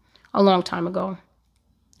a long time ago.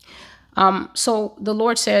 So the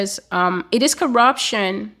Lord says, it is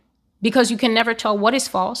corruption because you can never tell what is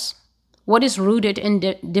false, what is rooted in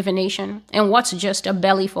divination, and what's just a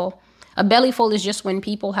bellyful. A bellyful is just when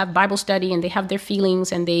people have Bible study and they have their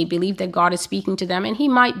feelings and they believe that God is speaking to them, and he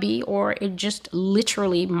might be, or it just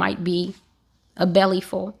literally might be a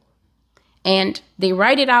bellyful. And they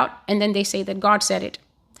write it out and then they say that God said it.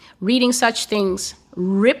 Reading such things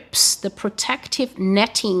rips the protective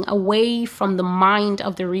netting away from the mind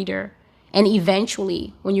of the reader. And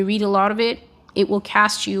eventually, when you read a lot of it, it will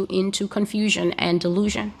cast you into confusion and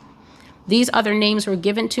delusion. These other names were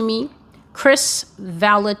given to me: Chris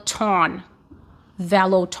Vallotton,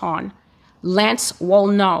 Lance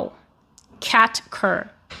Wolnow, Kat Kerr,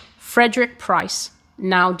 Frederick Price,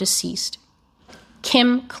 now deceased,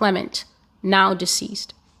 Kim Clement, now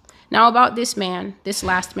deceased. Now about this man, this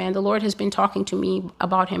last man, the Lord has been talking to me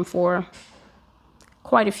about him for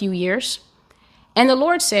quite a few years. And the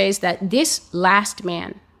Lord says that this last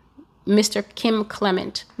man, Mr. Kim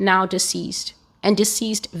Clement, now deceased, and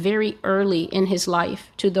deceased very early in his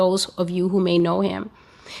life, to those of you who may know him,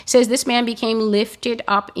 says this man became lifted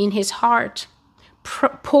up in his heart,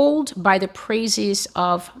 pulled by the praises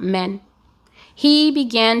of men. He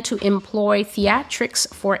began to employ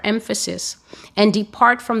theatrics for emphasis and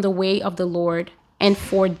depart from the way of the Lord, and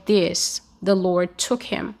for this the Lord took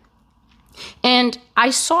him. And I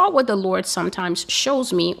saw what the Lord sometimes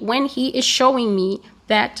shows me when he is showing me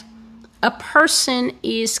that a person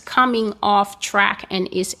is coming off track and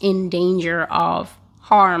is in danger of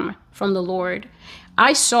harm from the Lord.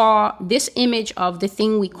 I saw this image of the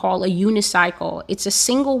thing we call a unicycle. It's a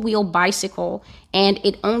single wheel bicycle, and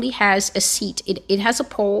it only has a seat. It has a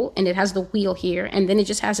pole and it has the wheel here, and then it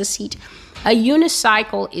just has a seat. A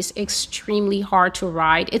unicycle is extremely hard to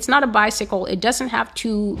ride. It's not a bicycle. It doesn't have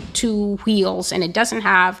two wheels, and it doesn't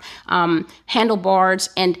have handlebars.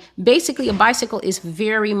 And basically, a bicycle is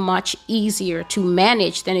very much easier to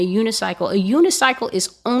manage than a unicycle. A unicycle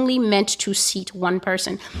is only meant to seat one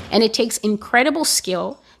person, and it takes incredible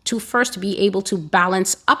skill to first be able to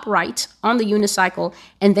balance upright on the unicycle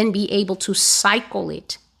and then be able to cycle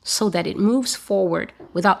it so that it moves forward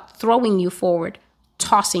without throwing you forward,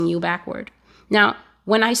 tossing you backward. Now,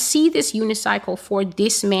 when I see this unicycle for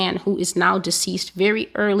this man who is now deceased very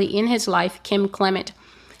early in his life, Kim Clement,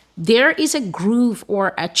 there is a groove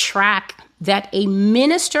or a track that a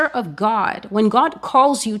minister of God, when God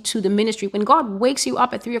calls you to the ministry, when God wakes you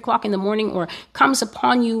up at 3 o'clock in the morning or comes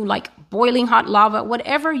upon you like boiling hot lava,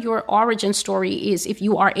 whatever your origin story is, if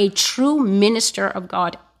you are a true minister of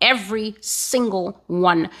God, every single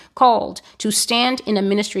one called to stand in a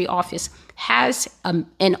ministry office has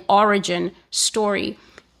an origin story.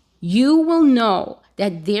 You will know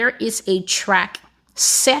that there is a track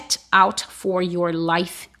set out for your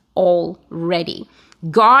life already.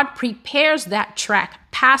 God prepares that track.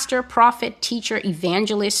 Pastor, prophet, teacher,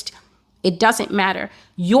 evangelist, it doesn't matter.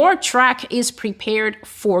 Your track is prepared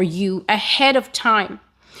for you ahead of time.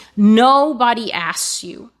 Nobody asks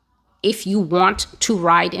you if you want to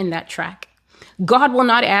ride in that track. God will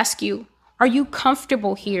not ask you, are you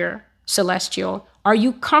comfortable here, Celestial? Are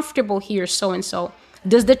you comfortable here, so-and-so?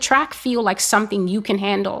 Does the track feel like something you can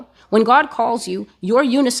handle? When God calls you, your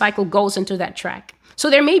unicycle goes into that track. So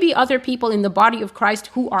there may be other people in the body of Christ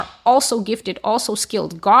who are also gifted, also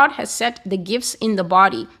skilled. God has set the gifts in the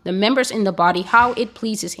body, the members in the body, how it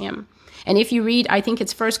pleases him. And if you read, I think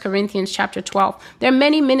it's 1 Corinthians chapter 12, there are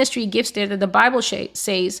many ministry gifts there that the Bible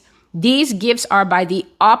says these gifts are by the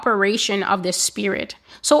operation of the Spirit.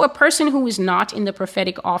 So a person who is not in the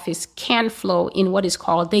prophetic office can flow in what is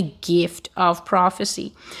called the gift of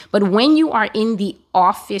prophecy. But when you are in the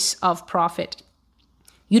office of prophet,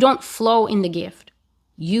 you don't flow in the gift.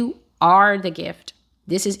 You are the gift.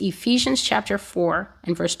 This is Ephesians chapter 4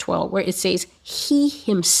 and verse 12, where it says, he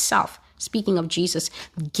himself, speaking of Jesus,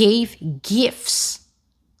 gave gifts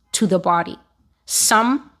to the body.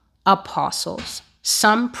 Some apostles,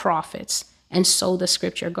 some prophets, and so the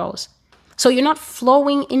scripture goes. So you're not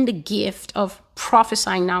flowing in the gift of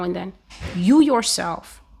prophesying now and then. You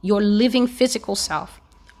yourself, your living physical self,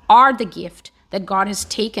 are the gift that God has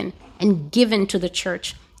taken and given to the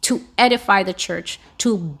church to edify the church,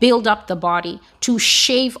 to build up the body, to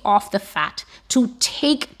shave off the fat, to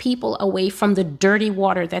take people away from the dirty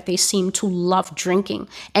water that they seem to love drinking,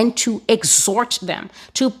 and to exhort them,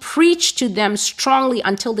 to preach to them strongly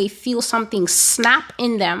until they feel something snap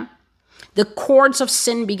in them. The cords of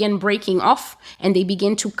sin begin breaking off, and they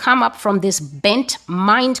begin to come up from this bent,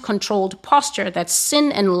 mind-controlled posture that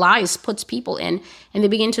sin and lies puts people in, and they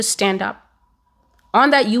begin to stand up. On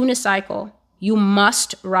that unicycle, you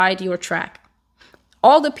must ride your track.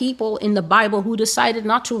 All the people in the Bible who decided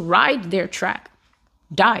not to ride their track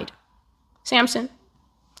died. Samson,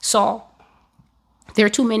 Saul, there are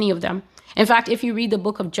too many of them. In fact, if you read the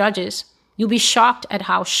book of Judges, you'll be shocked at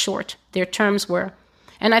how short their terms were.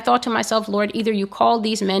 And I thought to myself, Lord, either you called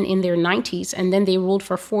these men in their 90s and then they ruled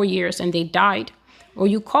for 4 years and they died, or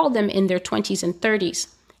you called them in their 20s and 30s,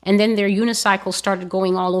 and then their unicycles started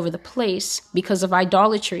going all over the place because of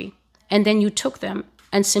idolatry. And then you took them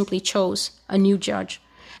and simply chose a new judge.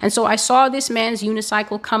 And so I saw this man's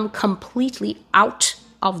unicycle come completely out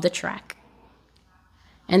of the track.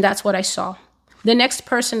 And that's what I saw. The next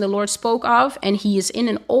person the Lord spoke of, and he is in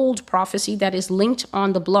an old prophecy that is linked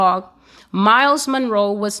on the blog, Miles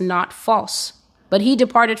Monroe was not false, but he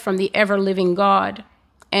departed from the ever-living God.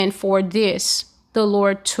 And for this, the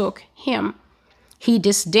Lord took him. He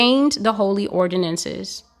disdained the holy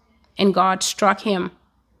ordinances, and God struck him.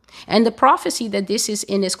 And the prophecy that this is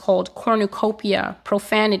in is called cornucopia,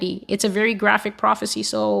 profanity. It's a very graphic prophecy,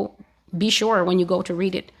 so be sure when you go to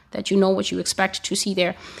read it that you know what you expect to see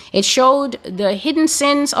there. It showed the hidden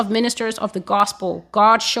sins of ministers of the gospel,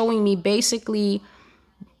 God showing me basically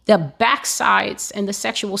the backsides and the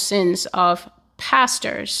sexual sins of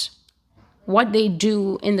pastors, what they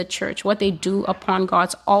do in the church, what they do upon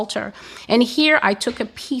God's altar. And here I took a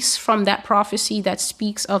piece from that prophecy that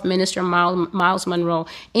speaks of Minister Miles Monroe.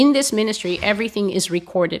 In this ministry, everything is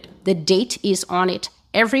recorded. The date is on it.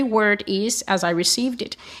 Every word is as I received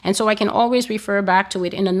it. And so I can always refer back to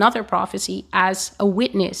it in another prophecy as a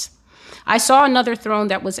witness. I saw another throne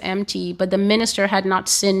that was empty, but the minister had not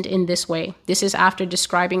sinned in this way. This is after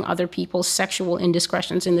describing other people's sexual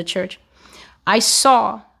indiscretions in the church. I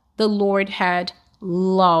saw the Lord had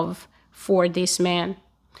love for this man,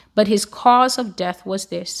 but his cause of death was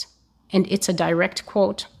this, and it's a direct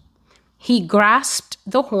quote. He grasped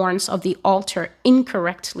the horns of the altar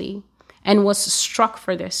incorrectly and was struck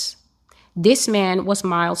for this. This man was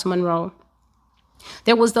Miles Monroe.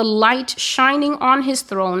 There was the light shining on his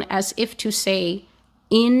throne as if to say,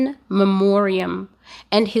 in memoriam,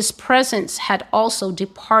 and his presence had also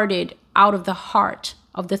departed out of the heart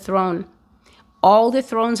of the throne. All the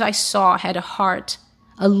thrones I saw had a heart,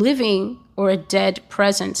 a living or a dead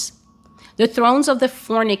presence. The thrones of the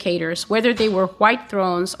fornicators, whether they were white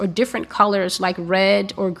thrones or different colors like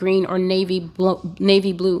red or green or navy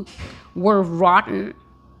blue, were rotten.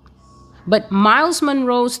 But Miles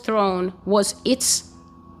Monroe's throne was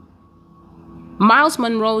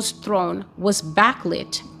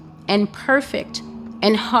backlit and perfect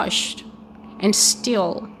and hushed and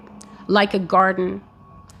still like a garden.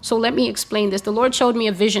 So let me explain this. The Lord showed me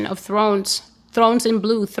a vision of thrones in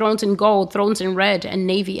blue, thrones in gold, thrones in red and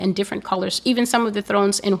navy and different colors, even some of the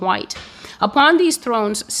thrones in white. Upon these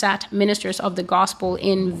thrones sat ministers of the gospel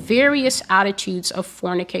in various attitudes of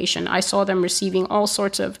fornication. I saw them receiving all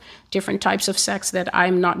sorts of different types of sex that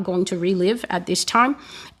I'm not going to relive at this time.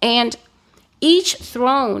 And each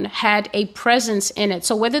throne had a presence in it.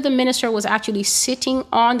 So whether the minister was actually sitting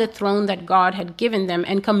on the throne that God had given them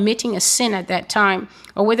and committing a sin at that time,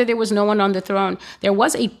 or whether there was no one on the throne, there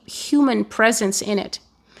was a human presence in it.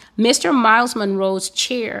 Mr. Miles Monroe's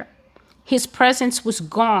chair, his presence was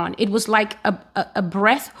gone. It was like a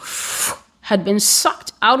breath had been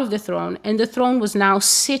sucked out of the throne, and the throne was now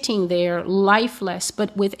sitting there lifeless,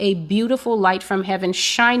 but with a beautiful light from heaven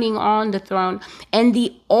shining on the throne. And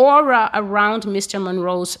the aura around Mr.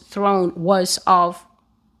 Monroe's throne was of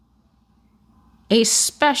a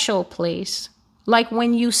special place. Like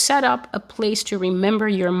when you set up a place to remember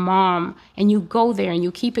your mom and you go there and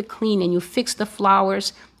you keep it clean and you fix the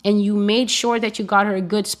flowers and you made sure that you got her a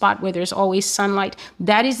good spot where there's always sunlight.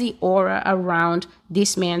 That is the aura around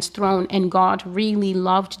this man's throne, and God really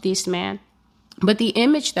loved this man. But the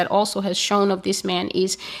image that also has shown of this man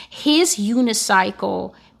is his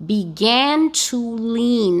unicycle began to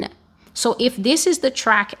lean. So if this is the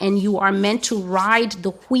track and you are meant to ride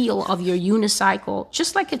the wheel of your unicycle,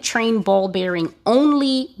 just like a train ball bearing,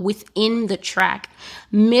 only within the track,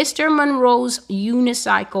 Mr. Monroe's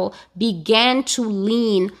unicycle began to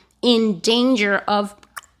lean in danger of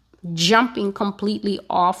jumping completely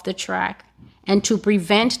off the track. And to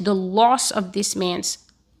prevent the loss of this man's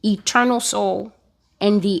eternal soul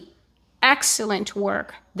and the excellent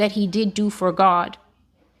work that he did do for God,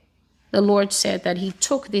 the Lord said that he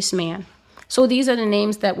took this man. So these are the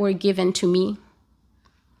names that were given to me.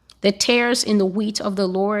 The tares in the wheat of the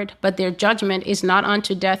Lord, but their judgment is not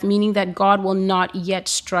unto death, meaning that God will not yet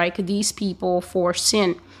strike these people for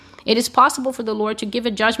sin. It is possible for the Lord to give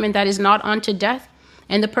a judgment that is not unto death,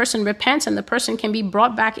 and the person repents and the person can be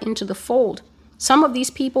brought back into the fold. Some of these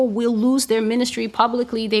people will lose their ministry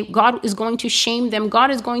publicly. God is going to shame them. God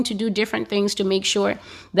is going to do different things to make sure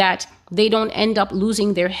that they don't end up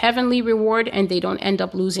losing their heavenly reward and they don't end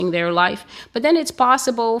up losing their life. But then it's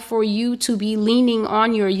possible for you to be leaning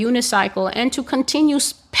on your unicycle and to continue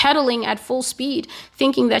pedaling at full speed,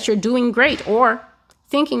 thinking that you're doing great or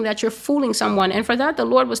thinking that you're fooling someone. And for that, the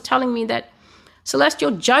Lord was telling me that celestial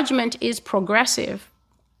judgment is progressive.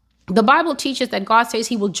 The Bible teaches that God says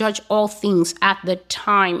he will judge all things at the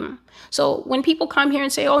time. So when people come here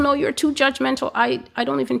and say, oh, no, you're too judgmental, I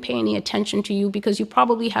don't even pay any attention to you because you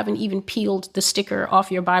probably haven't even peeled the sticker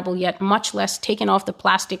off your Bible yet, much less taken off the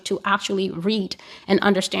plastic to actually read and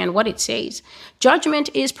understand what it says. Judgment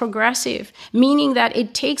is progressive, meaning that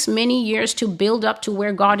it takes many years to build up to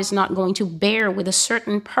where God is not going to bear with a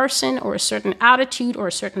certain person or a certain attitude or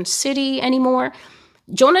a certain city anymore.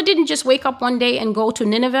 Jonah didn't just wake up one day and go to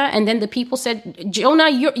Nineveh, and then the people said, Jonah,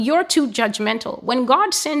 you're too judgmental. When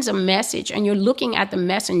God sends a message and you're looking at the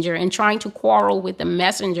messenger and trying to quarrel with the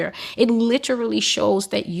messenger, it literally shows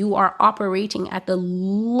that you are operating at the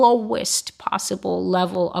lowest possible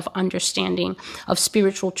level of understanding of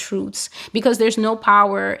spiritual truths, because there's no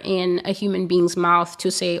power in a human being's mouth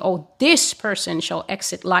to say, oh, this person shall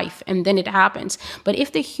exit life, and then it happens. But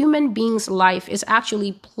if the human being's life is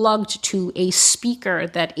actually plugged to a speaker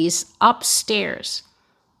that is upstairs,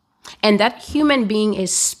 and that human being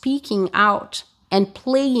is speaking out and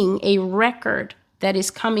playing a record that is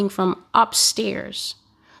coming from upstairs,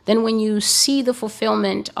 then when you see the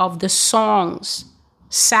fulfillment of the songs,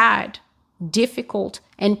 sad, difficult,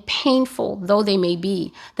 and painful though they may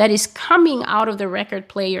be, that is coming out of the record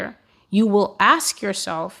player, you will ask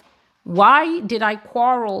yourself, why did I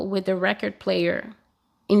quarrel with the record player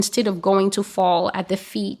instead of going to fall at the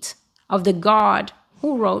feet of the God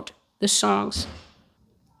who wrote the songs?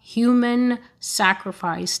 Human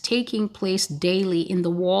sacrifice taking place daily in the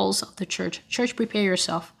walls of the church. Church, prepare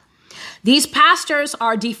yourself. These pastors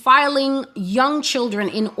are defiling young children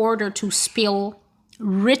in order to spill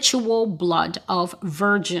ritual blood of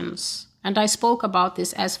virgins. And I spoke about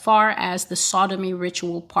this as far as the sodomy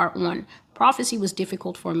ritual part 1. Prophecy was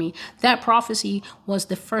difficult for me. That prophecy was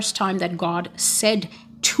the first time that God said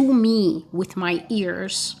to me with my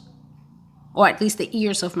ears, or at least the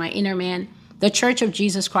ears of my inner man, the Church of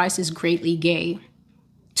Jesus Christ is greatly gay.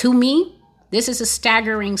 To me, this is a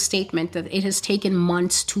staggering statement that it has taken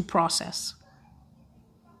months to process.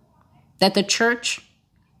 That the church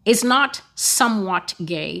is not somewhat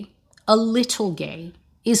gay, a little gay,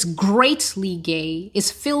 is greatly gay,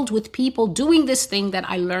 is filled with people doing this thing that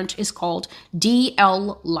I learned is called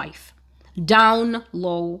DL life, down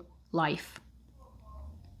low life.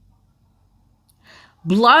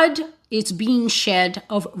 Blood is being shed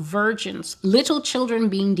of virgins, little children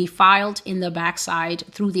being defiled in the backside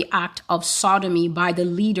through the act of sodomy by the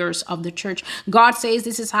leaders of the church. God says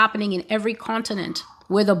this is happening in every continent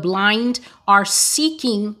where the blind are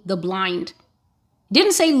seeking the blind. It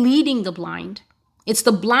didn't say leading the blind. It's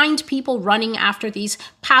the blind people running after these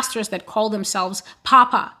pastors that call themselves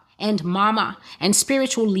Papa and Mama and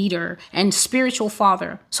spiritual leader and spiritual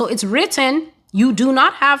father. So it's written, you do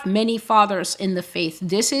not have many fathers in the faith.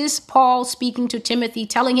 This is Paul speaking to Timothy,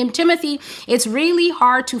 telling him, Timothy, it's really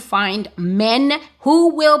hard to find men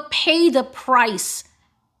who will pay the price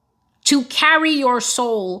to carry your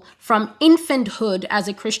soul from infanthood as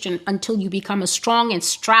a Christian until you become a strong and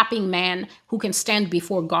strapping man who can stand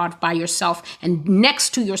before God by yourself and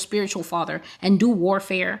next to your spiritual father and do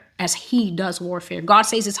warfare as he does warfare. God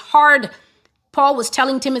says it's hard. Paul was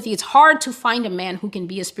telling Timothy it's hard to find a man who can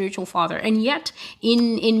be a spiritual father. And yet,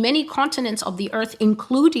 in many continents of the earth,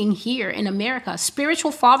 including here in America,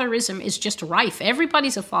 spiritual fatherism is just rife.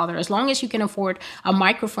 Everybody's a father. As long as you can afford a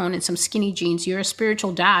microphone and some skinny jeans, you're a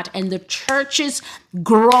spiritual dad. And the churches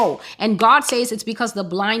grow. And God says it's because the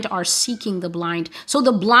blind are seeking the blind. So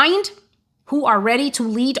the blind who are ready to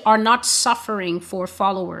lead are not suffering for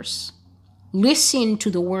followers. Listen to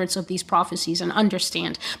the words of these prophecies and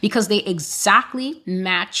understand, because they exactly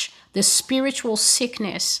match the spiritual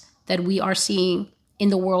sickness that we are seeing in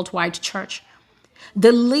the worldwide church.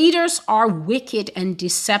 The leaders are wicked and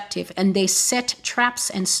deceptive, and they set traps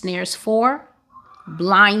and snares for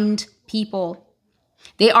blind people.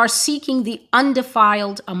 They are seeking the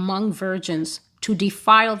undefiled among virgins to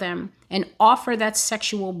defile them and offer that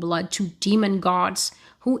sexual blood to demon gods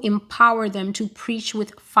who empower them to preach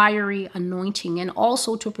with fiery anointing and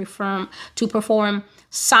also to perform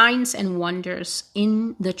signs and wonders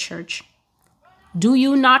in the church. Do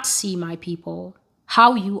you not see, my people,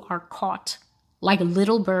 how you are caught like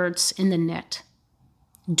little birds in the net?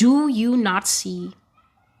 Do you not see?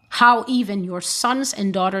 how even your sons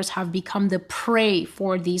and daughters have become the prey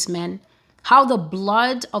for these men, how the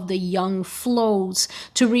blood of the young flows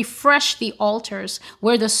to refresh the altars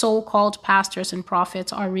where the so-called pastors and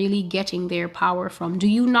prophets are really getting their power from. Do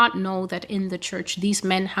you not know that in the church, these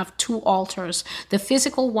men have two altars, the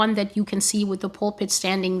physical one that you can see with the pulpit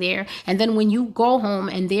standing there. And then when you go home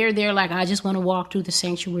and they're like, I just want to walk through the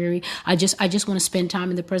sanctuary. I just want to spend time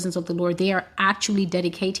in the presence of the Lord. They are actually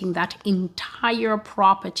dedicating that entire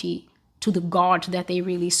property to the God that they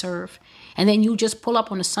really serve. And then you just pull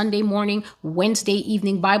up on a Sunday morning, Wednesday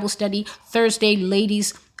evening Bible study, Thursday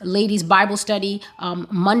ladies Bible study,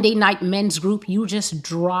 Monday night men's group. You just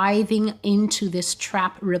driving into this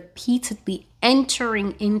trap, repeatedly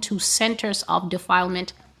entering into centers of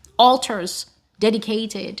defilement, altars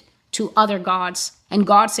dedicated to other gods. And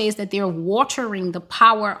God says that they're watering the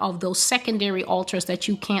power of those secondary altars that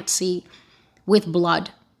you can't see with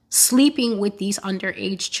blood, sleeping with these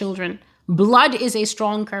underage children. Blood is a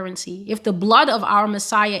strong currency. If the blood of our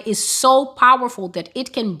Messiah is so powerful that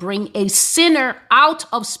it can bring a sinner out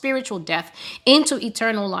of spiritual death into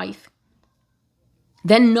eternal life,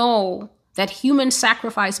 then know that human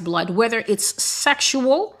sacrifice blood, whether it's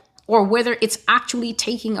sexual or whether it's actually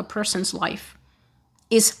taking a person's life,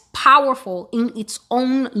 is powerful in its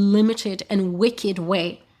own limited and wicked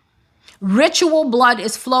way. Ritual blood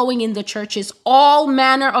is flowing in the churches. All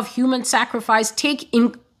manner of human sacrifice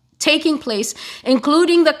taking place,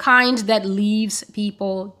 including the kind that leaves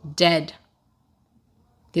people dead.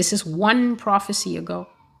 This is one prophecy ago.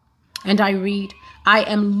 And I read, I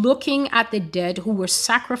am looking at the dead who were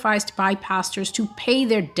sacrificed by pastors to pay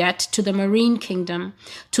their debt to the marine kingdom,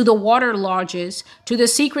 to the water lodges, to the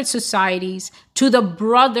secret societies, to the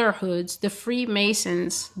brotherhoods, the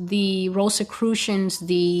Freemasons, the Rosicrucians,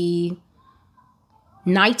 the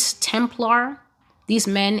Knights Templar. These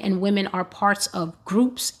men and women are parts of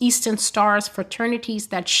groups, Eastern Stars, fraternities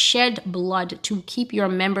that shed blood to keep your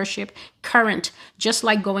membership current, just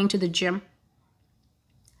like going to the gym.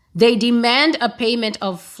 They demand a payment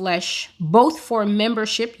of flesh, both for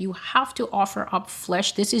membership. You have to offer up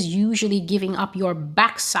flesh. This is usually giving up your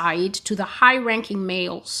backside to the high-ranking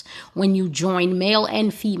males when you join, male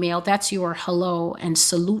and female. That's your hello and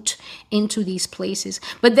salute into these places.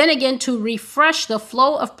 But then again, to refresh the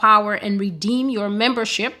flow of power and redeem your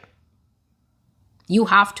membership, you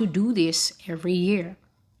have to do this every year.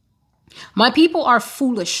 My people are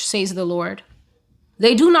foolish, says the Lord.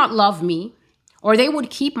 They do not love me, or they would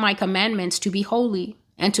keep my commandments to be holy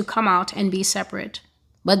and to come out and be separate.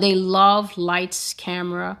 But they love lights,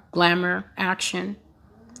 camera, glamour, action.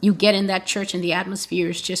 You get in that church and the atmosphere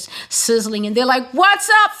is just sizzling and they're like, what's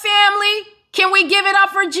up, family? Can we give it up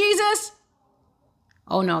for Jesus?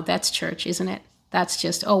 Oh no, that's church, isn't it? That's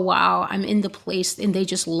just, oh wow, I'm in the place and they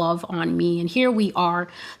just love on me. And here we are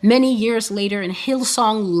many years later and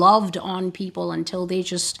Hillsong loved on people until they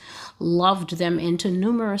just loved them into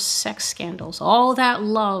numerous sex scandals. All that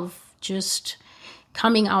love just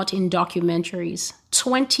coming out in documentaries.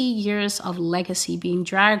 20 years of legacy being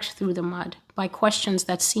dragged through the mud by questions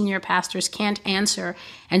that senior pastors can't answer.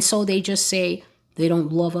 And so they just say, they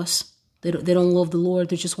don't love us. They don't love the Lord.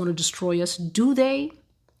 They just want to destroy us. Do they?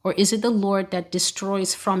 Or is it the Lord that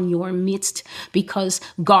destroys from your midst, because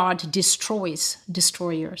God destroys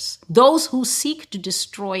destroyers? Those who seek to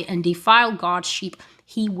destroy and defile God's sheep,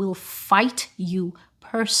 he will fight you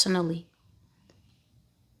personally.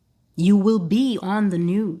 You will be on the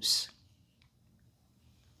news.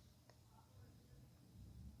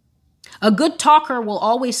 A good talker will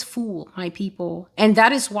always fool my people, and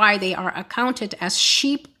that is why they are accounted as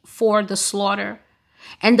sheep for the slaughter.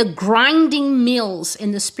 And the grinding mills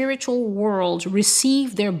in the spiritual world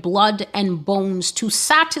receive their blood and bones to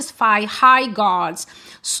satisfy high gods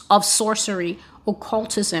of sorcery,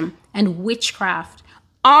 occultism, and witchcraft.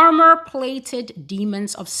 Armor-plated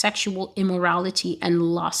demons of sexual immorality and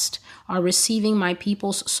lust are receiving my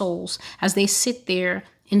people's souls as they sit there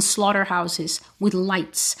in slaughterhouses with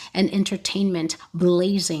lights and entertainment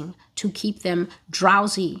blazing to keep them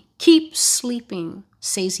drowsy. Keep sleeping,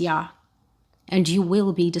 says Yah, and you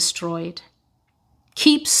will be destroyed.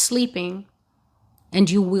 Keep sleeping, and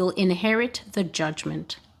you will inherit the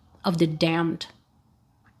judgment of the damned.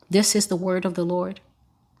 This is the word of the Lord.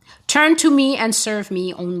 Turn to me and serve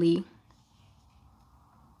me only.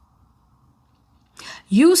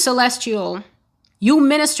 You, celestial, you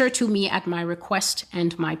minister to me at my request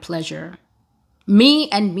and my pleasure. Me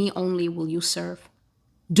and me only will you serve.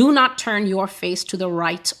 Do not turn your face to the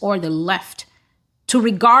right or the left to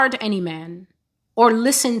regard any man, or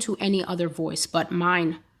listen to any other voice but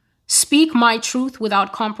mine. Speak my truth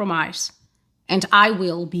without compromise, and I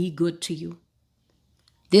will be good to you.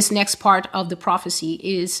 This next part of the prophecy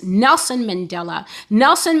is Nelson Mandela.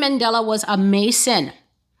 Nelson Mandela was a Mason.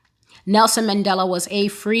 Nelson Mandela was a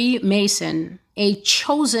Freemason, a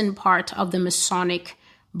chosen part of the Masonic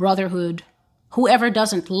Brotherhood. Whoever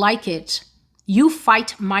doesn't like it, you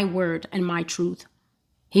fight my word and my truth.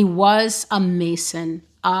 He was a Mason,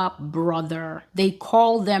 a brother. They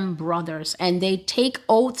call them brothers, and they take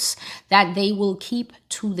oaths that they will keep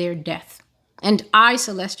to their death. And I,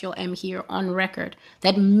 Celestial, am here on record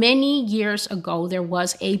that many years ago, there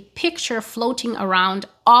was a picture floating around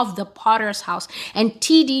of the Potter's house, and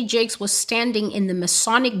T.D. Jakes was standing in the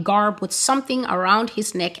Masonic garb with something around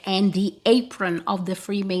his neck and the apron of the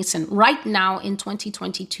Freemason. Right now in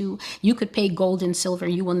 2022, you could pay gold and silver.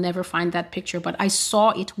 You will never find that picture, but I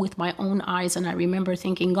saw it with my own eyes, and I remember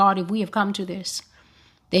thinking, God, if we have come to this,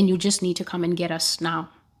 then you just need to come and get us now.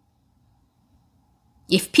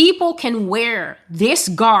 If people can wear this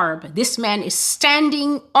garb, this man is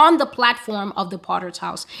standing on the platform of the Potter's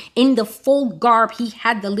house in the full garb. He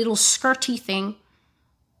had the little skirty thing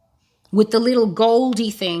with the little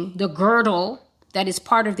goldy thing, the girdle that is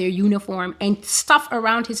part of their uniform, and stuff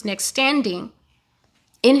around his neck, standing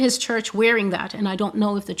in his church wearing that. And I don't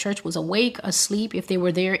know if the church was awake, asleep, if they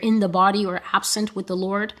were there in the body or absent with the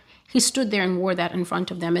Lord. He stood there and wore that in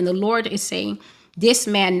front of them. And the Lord is saying, this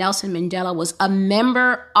man, Nelson Mandela, was a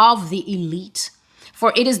member of the elite.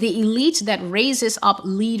 For it is the elite that raises up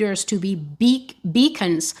leaders to be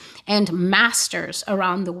beacons and masters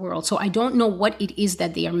around the world. So I don't know what it is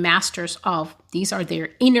that they are masters of. These are their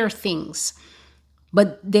inner things.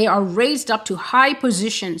 But they are raised up to high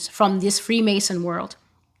positions from this Freemason world.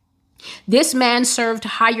 This man served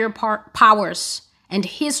higher powers, and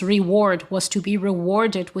his reward was to be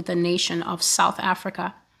rewarded with the nation of South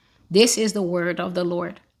Africa. This is the word of the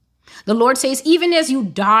Lord. The Lord says, even as you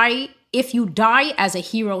die, if you die as a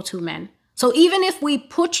hero to men. So even if we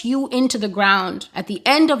put you into the ground at the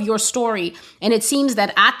end of your story, and it seems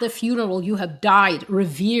that at the funeral you have died,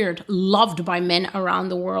 revered, loved by men around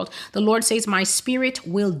the world, the Lord says, my spirit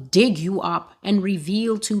will dig you up and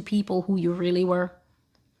reveal to people who you really were.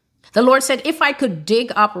 The Lord said, if I could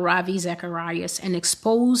dig up Ravi Zacharias and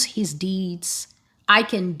expose his deeds, I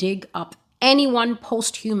can dig up anyone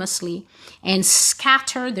posthumously and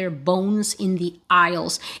scatter their bones in the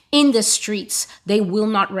aisles, in the streets. They will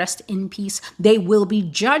not rest in peace. They will be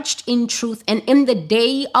judged in truth. And in the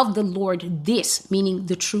day of the Lord, this, meaning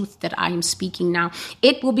the truth that I am speaking now,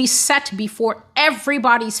 it will be set before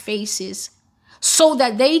everybody's faces, so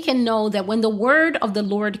that they can know that when the word of the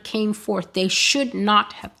Lord came forth, they should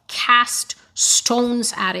not have cast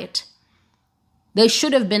stones at it. They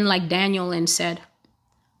should have been like Daniel and said,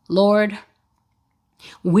 Lord,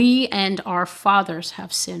 we and our fathers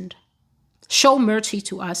have sinned. Show mercy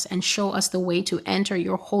to us and show us the way to enter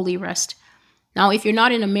your holy rest. Now, if you're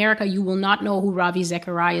not in America, you will not know who Ravi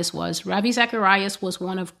Zacharias was. Ravi Zacharias was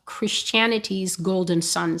one of Christianity's golden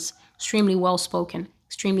sons, extremely well-spoken,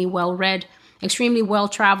 extremely well-read, extremely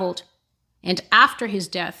well-traveled, and after his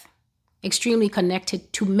death, extremely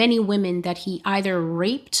connected to many women that he either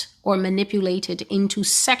raped or manipulated into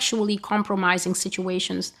sexually compromising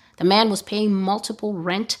situations. The man was paying multiple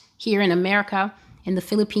rent here in America, in the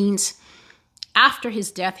Philippines. After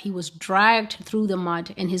his death, he was dragged through the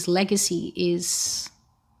mud, and his legacy is,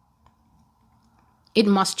 it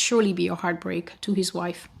must surely be a heartbreak to his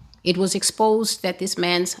wife. It was exposed that this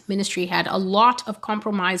man's ministry had a lot of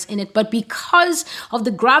compromise in it, but because of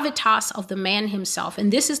the gravitas of the man himself,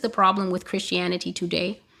 and this is the problem with Christianity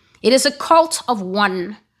today, it is a cult of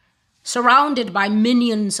one, surrounded by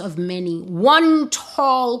minions of many, one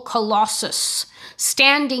tall colossus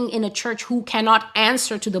standing in a church who cannot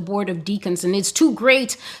answer to the board of deacons, and it's too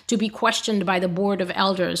great to be questioned by the board of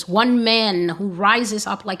elders. One man who rises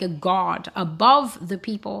up like a god above the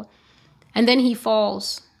people, and then he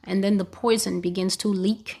falls, and then the poison begins to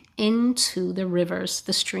leak into the rivers,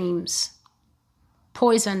 the streams.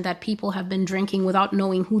 Poison that people have been drinking without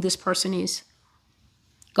knowing who this person is.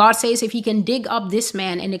 God says if he can dig up this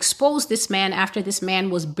man and expose this man after this man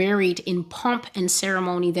was buried in pomp and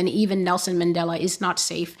ceremony, then even Nelson Mandela is not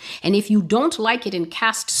safe. And if you don't like it and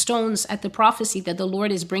cast stones at the prophecy that the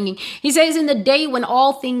Lord is bringing, he says in the day when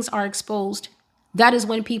all things are exposed, that is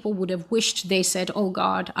when people would have wished they said, oh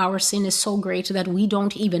God, our sin is so great that we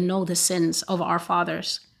don't even know the sins of our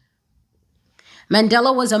fathers.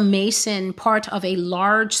 Mandela was a Mason, part of a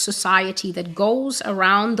large society that goes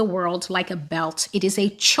around the world like a belt. It is a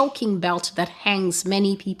choking belt that hangs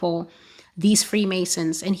many people, these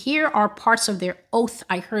Freemasons. And here are parts of their oath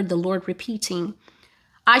I heard the Lord repeating.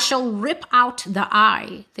 I shall rip out the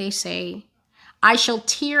eye, they say. I shall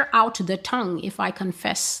tear out the tongue if I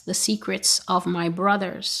confess the secrets of my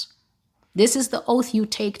brothers. This is the oath you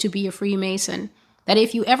take to be a Freemason, that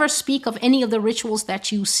if you ever speak of any of the rituals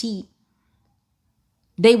that you see,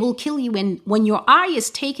 they will kill you. And when your eye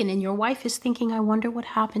is taken and your wife is thinking, I wonder what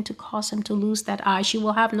happened to cause him to lose that eye, she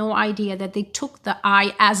will have no idea that they took the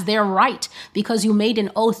eye as their right because you made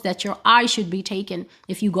an oath that your eye should be taken.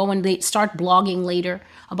 If you go and they start blogging later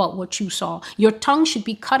about what you saw, your tongue should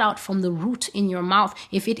be cut out from the root in your mouth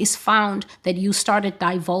if it is found that you started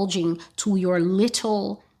divulging to your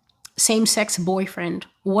little same-sex boyfriend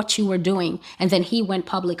what you were doing, and then he went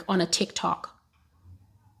public on a TikTok.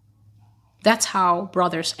 That's how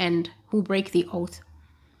brothers end who break the oath.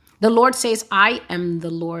 The Lord says, I am the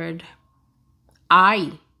Lord.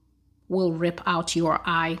 I will rip out your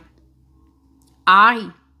eye.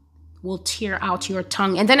 I will tear out your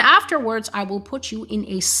tongue. And then afterwards, I will put you in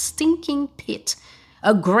a stinking pit,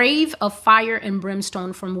 a grave of fire and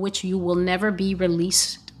brimstone from which you will never be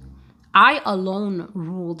released. I alone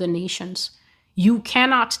rule the nations. You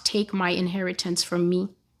cannot take my inheritance from me.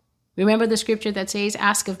 Remember the scripture that says,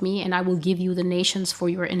 ask of me and I will give you the nations for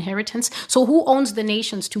your inheritance. So who owns the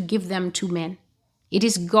nations to give them to men? It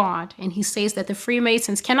is God. And he says that the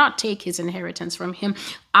Freemasons cannot take his inheritance from him.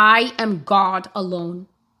 I am God alone.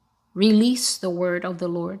 Release the word of the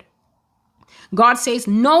Lord. God says,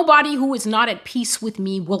 nobody who is not at peace with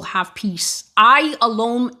me will have peace. I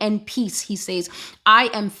alone am peace, he says. I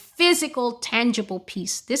am physical, tangible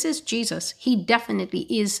peace. This is Jesus. He definitely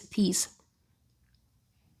is peace.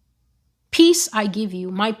 Peace I give you,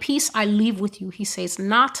 my peace I leave with you, he says,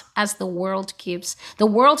 not as the world gives. The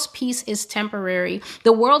world's peace is temporary.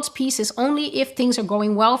 The world's peace is only if things are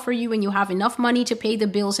going well for you and you have enough money to pay the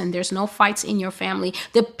bills and there's no fights in your family.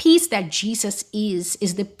 The peace that Jesus is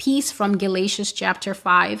the peace from Galatians chapter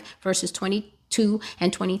 5, verses 22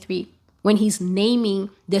 and 23, when he's naming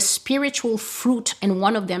the spiritual fruit and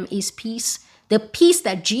one of them is peace. The peace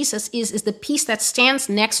that Jesus is the peace that stands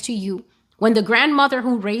next to you. When the grandmother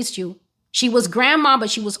who raised you, she was grandma, but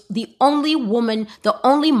she was the only woman, the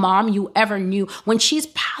only mom you ever knew. When she's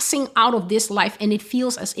passing out of this life and it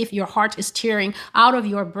feels as if your heart is tearing out of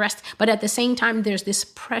your breast, but at the same time, there's this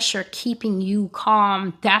pressure keeping you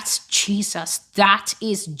calm. That's Jesus. That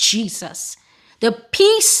is Jesus. The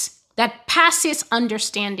peace that passes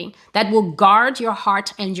understanding, that will guard your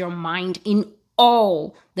heart and your mind in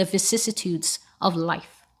all the vicissitudes of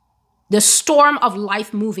life. The storm of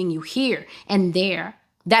life moving you here and there.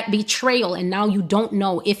 That betrayal, and now you don't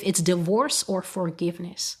know if it's divorce or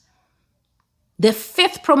forgiveness. The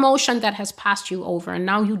 5th promotion that has passed you over, and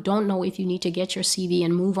now you don't know if you need to get your CV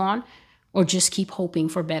and move on or just keep hoping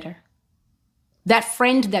for better. That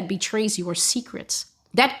friend that betrays your secrets.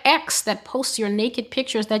 That ex that posts your naked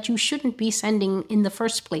pictures that you shouldn't be sending in the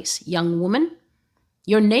first place. Young woman,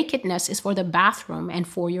 your nakedness is for the bathroom and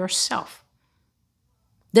for yourself.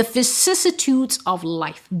 The vicissitudes of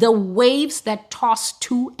life, the waves that toss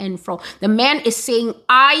to and fro. The man is saying,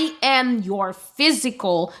 I am your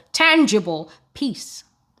physical, tangible peace,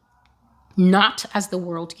 not as the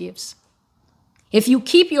world gives. If you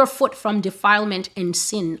keep your foot from defilement and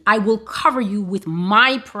sin, I will cover you with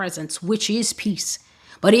my presence, which is peace.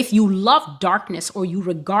 But if you love darkness or you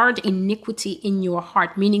regard iniquity in your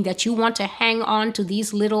heart, meaning that you want to hang on to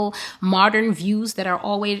these little modern views that are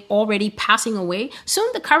already passing away, soon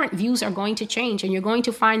the current views are going to change and you're going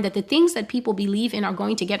to find that the things that people believe in are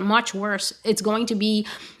going to get much worse. It's going to be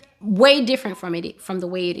way different from the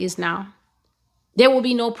way it is now. There will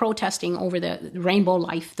be no protesting over the rainbow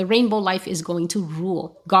life. The rainbow life is going to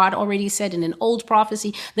rule. God already said in an old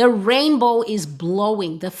prophecy, the rainbow is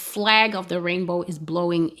blowing. The flag of the rainbow is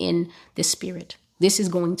blowing in the spirit. This is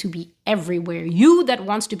going to be everywhere. You that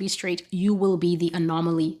wants to be straight, you will be the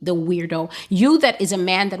anomaly, the weirdo. You that is a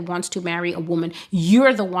man that wants to marry a woman,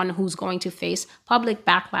 you're the one who's going to face public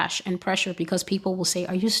backlash and pressure because people will say,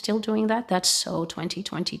 are you still doing that? That's so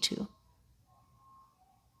 2022.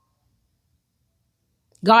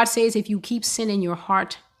 God says if you keep sin in your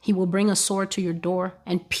heart, he will bring a sword to your door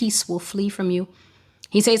and peace will flee from you.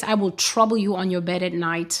 He says, I will trouble you on your bed at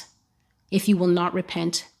night if you will not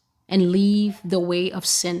repent and leave the way of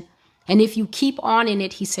sin. And if you keep on in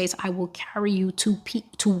it, he says, I will carry you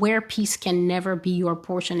to where peace can never be your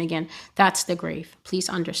portion again. That's the grave. Please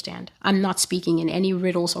understand. I'm not speaking in any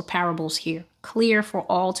riddles or parables here. Clear for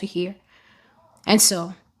all to hear. And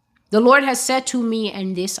so the Lord has said to me,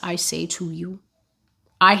 and this I say to you,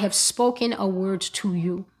 I have spoken a word to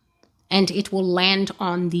you, and it will land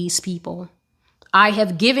on these people. I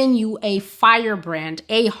have given you a firebrand,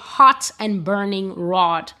 a hot and burning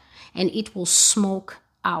rod, and it will smoke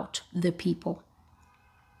out the people.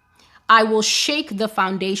 I will shake the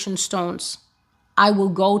foundation stones. I will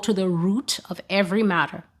go to the root of every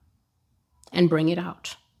matter and bring it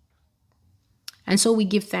out. And so we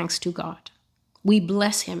give thanks to God. We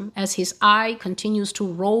bless him as his eye continues to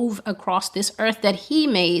rove across this earth that he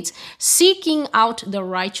made, seeking out the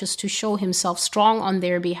righteous to show himself strong on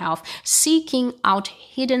their behalf, seeking out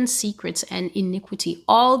hidden secrets and iniquity,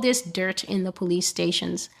 all this dirt in the police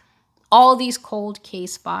stations, all these cold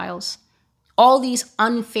case files, all these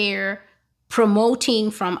unfair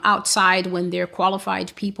promoting from outside when they're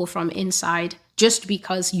qualified people from inside, just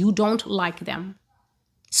because you don't like them.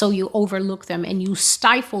 So you overlook them and you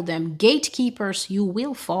stifle them. Gatekeepers, you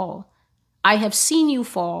will fall. I have seen you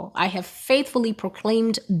fall. I have faithfully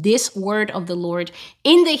proclaimed this word of the Lord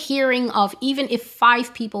in the hearing of, even if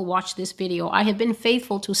 5 people watch this video, I have been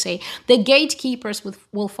faithful to say the gatekeepers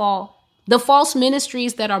will fall. The false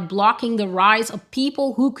ministries that are blocking the rise of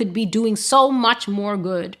people who could be doing so much more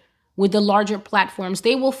good with the larger platforms,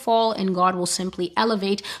 they will fall and God will simply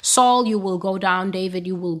elevate. Saul, you will go down. David,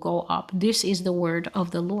 you will go up. This is the word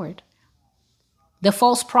of the Lord. The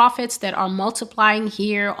false prophets that are multiplying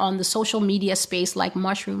here on the social media space like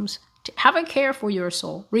mushrooms, have a care for your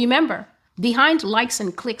soul. Remember, behind likes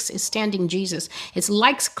and clicks is standing Jesus. It's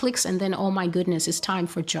likes, clicks, and then, oh my goodness, it's time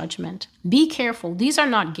for judgment. Be careful. These are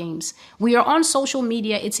not games. We are on social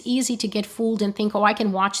media. It's easy to get fooled and think, oh, I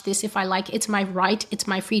can watch this if I like. It's my right. It's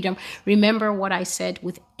my freedom. Remember what I said.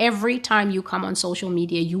 With every time you come on social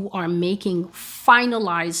media, you are making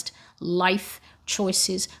finalized life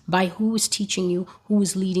choices by who is teaching you, who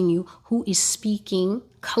is leading you, who is speaking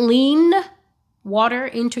clean water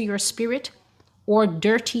into your spirit, or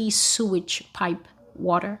dirty sewage pipe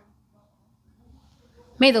water.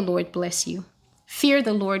 May the Lord bless you. Fear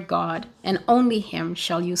the Lord God, and only him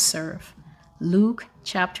shall you serve. Luke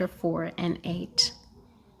chapter 4 and 8.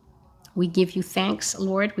 We give you thanks,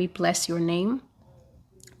 Lord. We bless your name.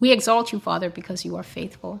 We exalt you, Father, because you are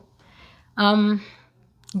faithful.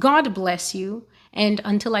 God bless you. And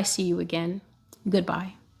until I see you again,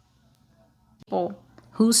 goodbye. People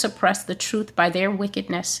who suppress the truth by their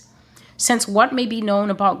wickedness, since what may be known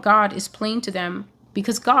about God is plain to them,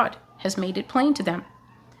 because God has made it plain to them.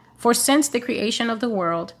 For since the creation of the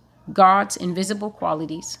world, God's invisible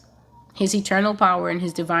qualities, his eternal power and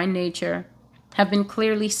his divine nature, have been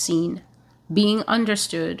clearly seen, being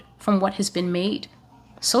understood from what has been made,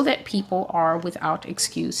 so that people are without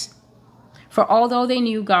excuse. For although they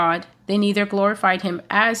knew God, they neither glorified him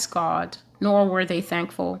as God, nor were they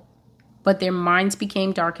thankful, but their minds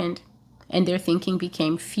became darkened, and their thinking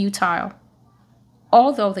became futile.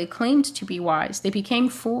 Although they claimed to be wise, they became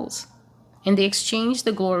fools, and they exchanged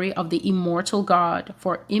the glory of the immortal God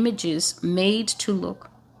for images made to look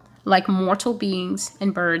like mortal beings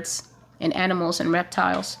and birds and animals and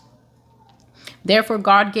reptiles. Therefore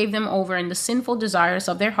God gave them over in the sinful desires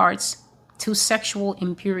of their hearts to sexual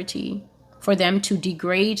impurity, for them to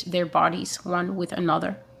degrade their bodies one with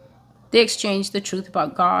another. They exchanged the truth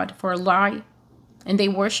about God for a lie, and they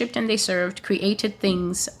worshipped and they served created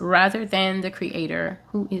things rather than the Creator,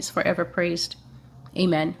 who is forever praised.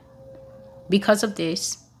 Amen. Because of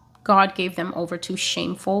this, God gave them over to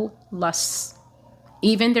shameful lusts.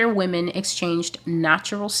 Even their women exchanged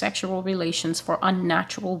natural sexual relations for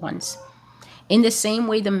unnatural ones. In the same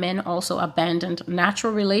way, the men also abandoned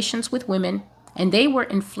natural relations with women, and they were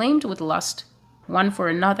inflamed with lust, one for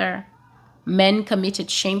another. Men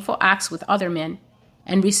committed shameful acts with other men,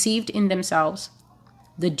 and received in themselves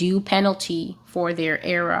the due penalty for their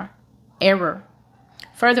error.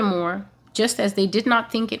 Furthermore, just as they did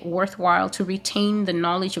not think it worthwhile to retain the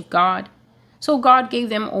knowledge of God, so God gave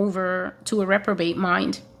them over to a reprobate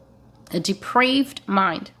mind, a depraved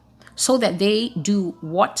mind, so that they do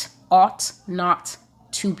what ought not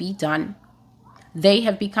to be done. They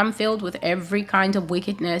have become filled with every kind of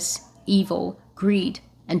wickedness, evil, greed,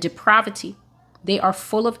 and depravity. They are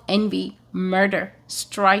full of envy, murder,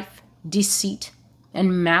 strife, deceit,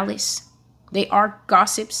 and malice. They are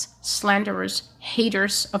gossips, slanderers,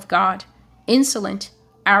 haters of God, insolent,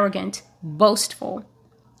 arrogant, boastful,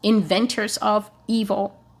 inventors of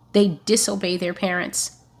evil. They disobey their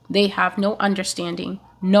parents. They have no understanding,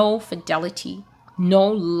 no fidelity, no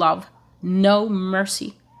love, no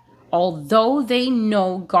mercy. Although they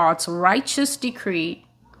know God's righteous decree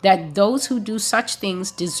that those who do such things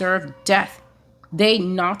deserve death, they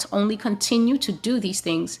not only continue to do these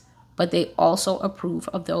things, but they also approve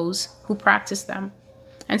of those who practice them.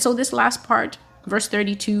 And so this last part, verse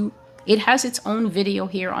 32, it has its own video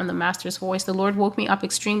here on the Master's Voice. The Lord woke me up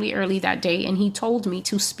extremely early that day, and he told me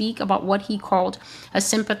to speak about what he called a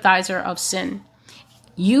sympathizer of sin.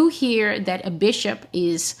 You hear that a bishop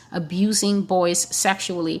is abusing boys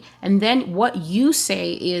sexually, and then what you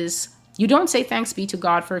say is, you don't say thanks be to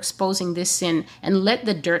God for exposing this sin and let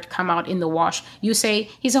the dirt come out in the wash. You say,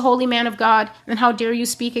 he's a holy man of God, and how dare you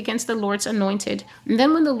speak against the Lord's anointed? And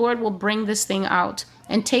then when the Lord will bring this thing out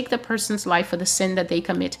and take the person's life for the sin that they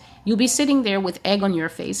commit, you'll be sitting there with egg on your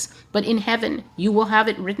face. But in heaven, you will have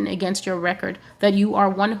it written against your record that you are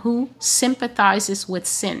one who sympathizes with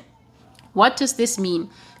sin. What does this mean?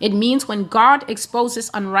 It means when God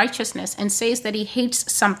exposes unrighteousness and says that he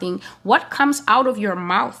hates something, what comes out of your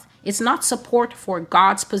mouth? It's not support for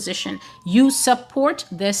God's position. You support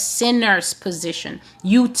the sinner's position.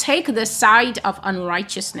 You take the side of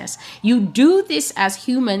unrighteousness. You do this as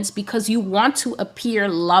humans because you want to appear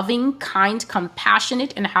loving, kind,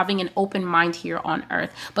 compassionate, and having an open mind here on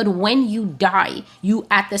earth. But when you die, you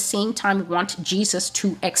at the same time want Jesus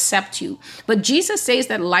to accept you. But Jesus says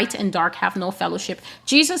that light and dark have no fellowship.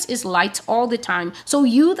 Jesus is light all the time. So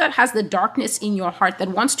you that has the darkness in your heart that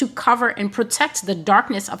wants to cover and protect the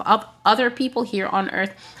darkness of other people here on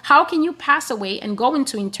earth, how can you pass away and go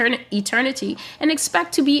into eternity and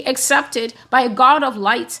expect to be accepted by a God of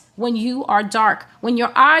light when you are dark, when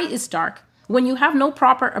your eye is dark, when you have no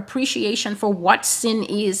proper appreciation for what sin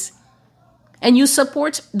is, and you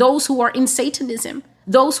support those who are in Satanism,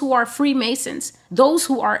 those who are Freemasons, those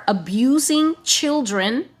who are abusing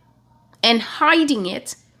children and hiding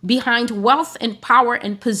it behind wealth and power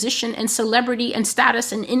and position and celebrity and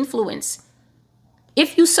status and influence?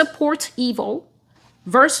 If you support evil,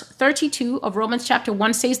 verse 32 of Romans chapter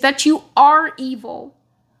 1 says that you are evil.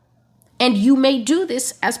 And you may do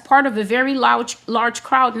this as part of a very large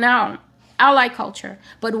crowd now, ally culture.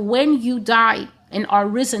 But when you die and are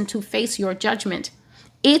risen to face your judgment,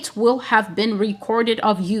 it will have been recorded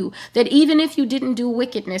of you that even if you didn't do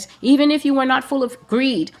wickedness, even if you were not full of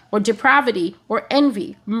greed or depravity or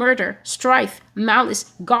envy, murder, strife,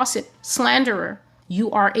 malice, gossip, slanderer, you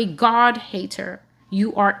are a God hater.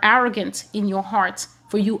 You are arrogant in your heart,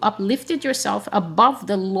 for you uplifted yourself above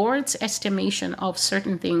the Lord's estimation of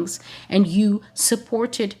certain things, and you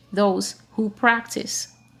supported those who practice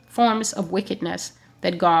forms of wickedness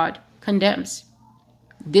that God condemns.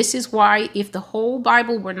 This is why if the whole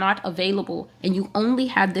Bible were not available and you only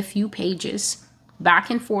had the few pages back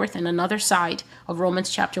and forth and another side of Romans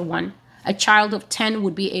chapter 1, a child of 10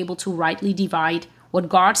 would be able to rightly divide what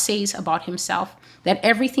God says about himself, that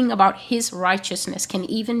everything about his righteousness can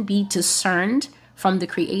even be discerned from the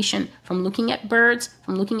creation, from looking at birds,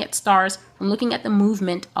 from looking at stars, from looking at the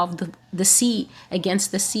movement of the sea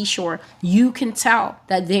against the seashore. You can tell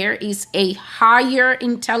that there is a higher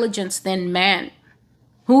intelligence than man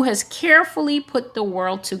who has carefully put the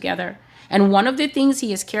world together. And one of the things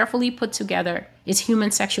he has carefully put together is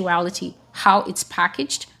human sexuality, how it's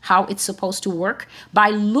packaged, how it's supposed to work. By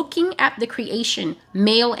looking at the creation,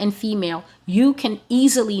 male and female, you can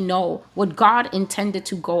easily know what God intended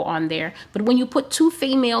to go on there. But when you put two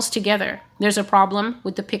females together, there's a problem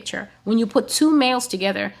with the picture. When you put two males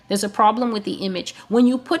together, there's a problem with the image. When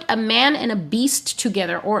you put a man and a beast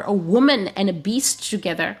together, or a woman and a beast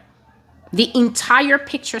together, the entire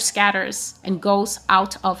picture scatters and goes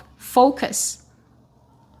out of focus.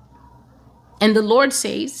 And the Lord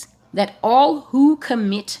says that all who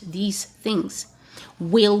commit these things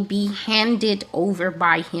will be handed over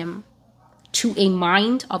by him to a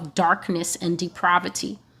mind of darkness and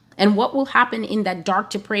depravity. And what will happen in that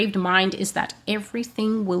dark, depraved mind is that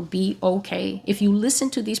everything will be okay. If you listen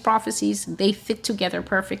to these prophecies, they fit together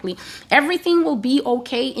perfectly. Everything will be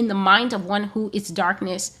okay in the mind of one who is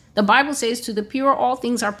darkness. The Bible says to the pure, all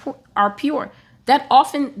things are pure. That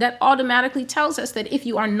automatically tells us that if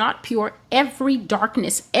you are not pure, every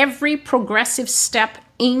darkness, every progressive step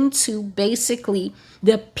into basically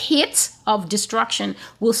the pit of destruction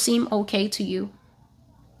will seem okay to you.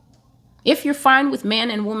 If you're fine with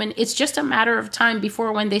man and woman, it's just a matter of time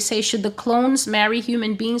before when they say, should the clones marry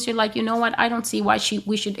human beings? You're like, you know what? I don't see why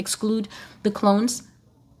we should exclude the clones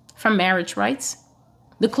from marriage rights.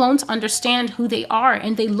 The clones understand who they are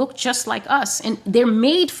and they look just like us and they're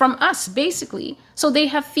made from us, basically. So they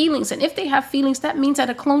have feelings. And if they have feelings, that means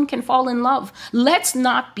that a clone can fall in love. Let's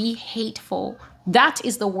not be hateful. That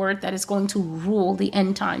is the word that is going to rule the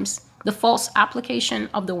end times. The false application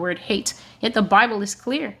of the word hate. Yet the Bible is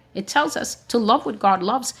clear. It tells us to love what God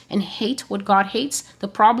loves and hate what God hates. The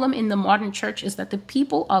problem in the modern church is that the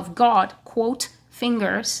people of God, quote,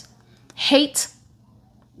 fingers, hate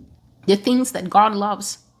the things that God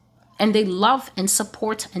loves. And they love and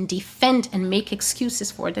support and defend and make excuses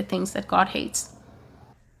for the things that God hates.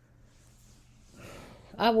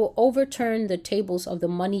 I will overturn the tables of the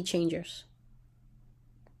money changers.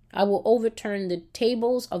 I will overturn the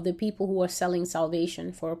tables of the people who are selling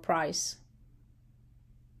salvation for a price.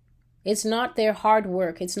 It's not their hard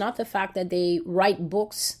work. It's not the fact that they write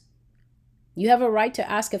books. You have a right to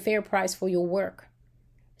ask a fair price for your work.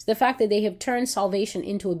 It's the fact that they have turned salvation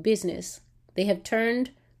into a business. They have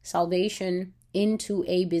turned salvation into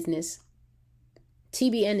a business.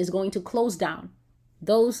 TBN is going to close down.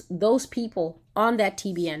 Those people on that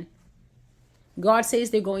TBN, God says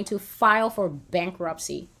they're going to file for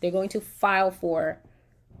bankruptcy. They're going to file for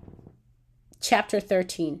Chapter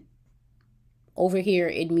 13. Over here,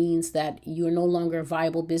 it means that you're no longer a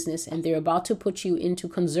viable business and they're about to put you into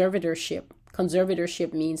conservatorship.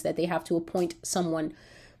 Conservatorship means that they have to appoint someone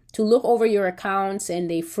to look over your accounts,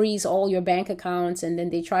 and they freeze all your bank accounts, and then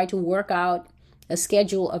they try to work out a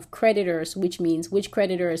schedule of creditors, which means which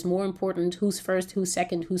creditor is more important, who's first, who's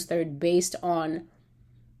second, who's third, based on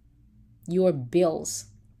your bills.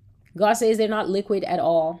 God says they're not liquid at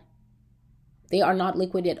all. They are not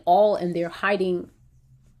liquid at all, and they're hiding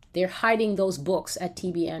those books at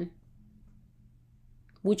TBN,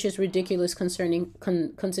 which is ridiculous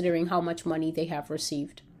considering how much money they have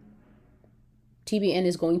received. TBN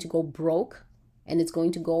is going to go broke, and it's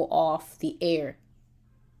going to go off the air.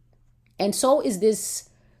 And so is this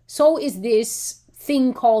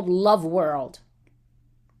thing called Love World.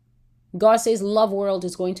 God says Love World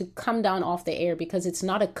is going to come down off the air because it's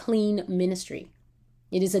not a clean ministry.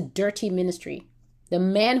 It is a dirty ministry. The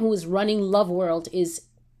man who is running Love World is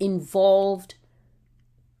involved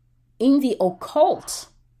in the occult.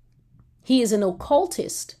 He is an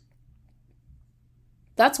occultist.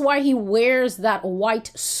 That's why he wears that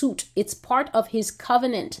white suit. It's part of his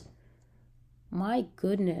covenant. My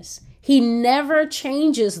goodness. He never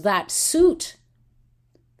changes that suit.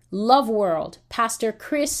 Love World, Pastor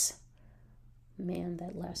Chris,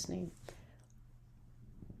 that last name.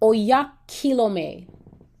 Oyakilome.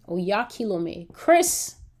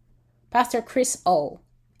 Pastor Chris O,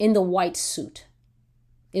 in the white suit,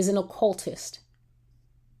 is an occultist.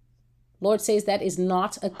 Lord says that is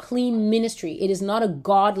not a clean ministry. It is not a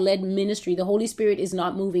God-led ministry. The Holy Spirit is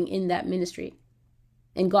not moving in that ministry.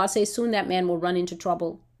 And God says soon that man will run into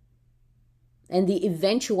trouble. And the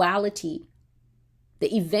eventuality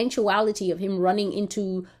of him running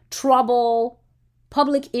into trouble,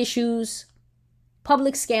 public issues,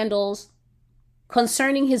 public scandals,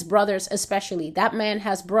 concerning his brothers especially. That man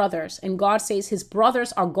has brothers, and God says his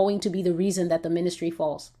brothers are going to be the reason that the ministry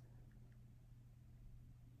falls.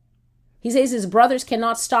 He says his brothers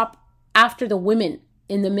cannot stop after the women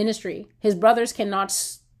in the ministry. His brothers cannot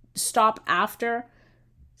stop after.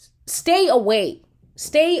 Stay away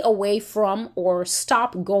from or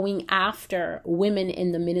stop going after women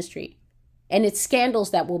in the ministry. And it's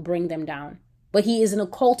scandals that will bring them down. But he is an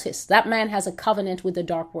occultist. That man has a covenant with the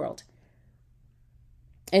dark world.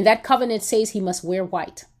 And that covenant says he must wear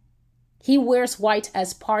white. He wears white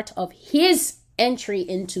as part of his entry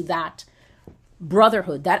into that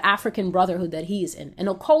brotherhood, that African brotherhood that he is in. An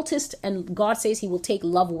occultist, and God says he will take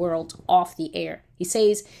Love World off the air. He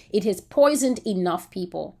says it has poisoned enough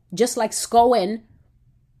people, just like Scowen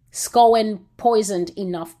poisoned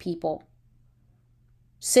enough people.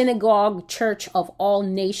 Synagogue Church of All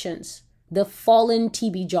Nations, the fallen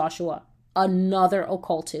TB Joshua, another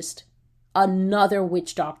occultist, another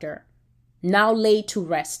witch doctor, now laid to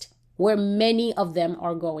rest, where many of them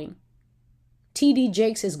are going. TD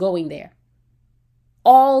Jakes is going there.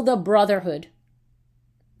 All the brotherhood,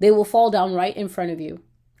 they will fall down right in front of you.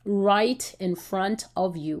 Right in front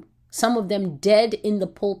of you. Some of them dead in the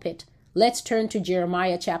pulpit. Let's turn to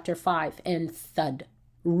Jeremiah chapter 5 and thud.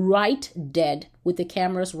 Right dead with the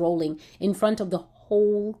cameras rolling in front of the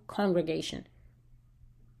whole congregation.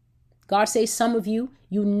 God says some of you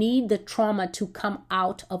need the trauma to come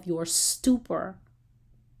out of your stupor.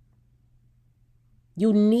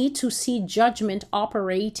 You need to see judgment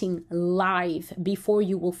operating live before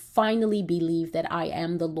you will finally believe that I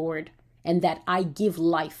am the Lord and that I give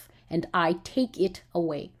life and I take it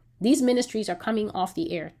away. These ministries are coming off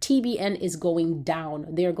the air. TBN is going down.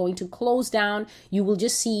 They're going to close down. You will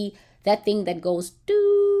just see that thing that goes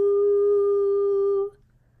doo.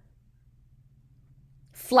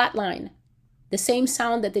 Flatline. The same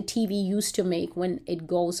sound that the TV used to make when it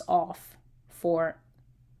goes off for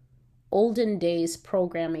olden days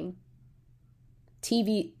programming.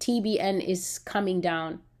 TBN is coming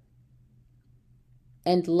down.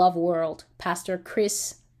 And Love World, Pastor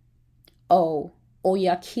Chris O.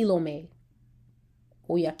 Oyakilome.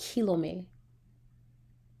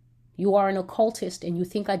 You are an occultist and you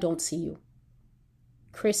think I don't see you.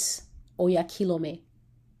 Chris Oyakilome.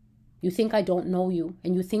 You think I don't know you,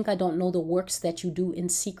 and you think I don't know the works that you do in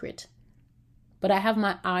secret. but I have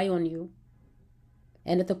my eye on you.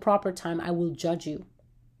 And at the proper time, I will judge you.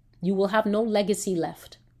 You will have no legacy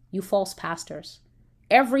left, you false pastors.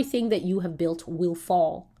 Everything that you have built will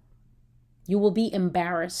fall. You will be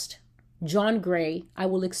embarrassed. John Gray, I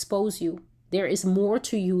will expose you. There is more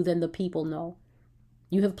to you than the people know.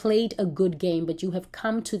 You have played a good game, but you have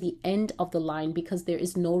come to the end of the line because there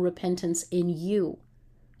is no repentance in you.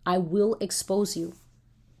 I will expose you.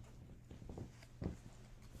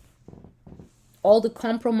 All the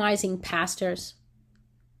compromising pastors,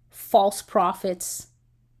 false prophets,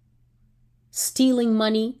 stealing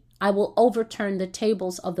money, I will overturn the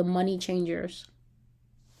tables of the money changers.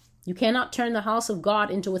 You cannot turn the house of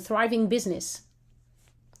God into a thriving business.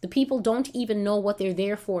 The people don't even know what they're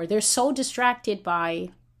there for. They're so distracted by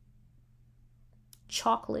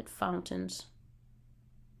chocolate fountains.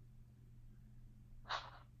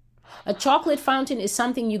 A chocolate fountain is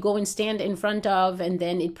something you go and stand in front of, and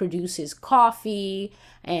then it produces coffee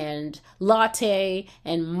and latte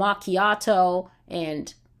and macchiato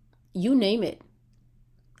and you name it.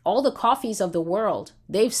 All the coffees of the world.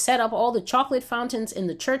 They've set up all the chocolate fountains in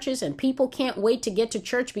the churches, and people can't wait to get to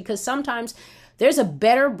church because sometimes there's a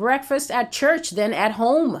better breakfast at church than at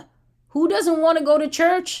home. Who doesn't want to go to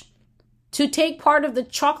church to take part of the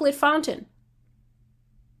chocolate fountain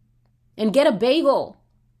and get a bagel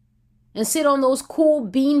and sit on those cool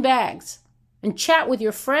bean bags and chat with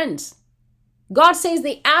your friends? God says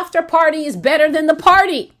the after party is better than the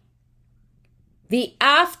party. The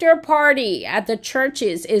after party at the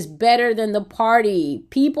churches is better than the party.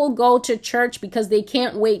 People go to church because they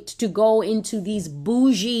can't wait to go into these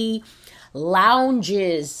bougie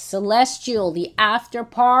lounges. Celestial, the after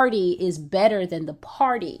party is better than the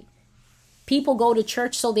party. People go to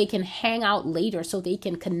church so they can hang out later, so they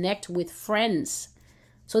can connect with friends,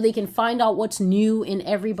 so they can find out what's new in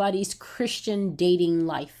everybody's Christian dating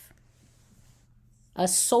life. A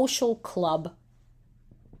social club.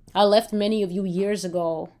 I left many of you years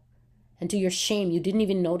ago, and to your shame, you didn't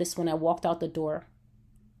even notice when I walked out the door.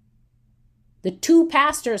 The 2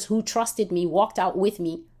 pastors who trusted me walked out with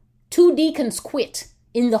me. 2 deacons quit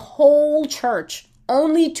in the whole church.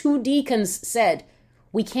 Only 2 deacons said,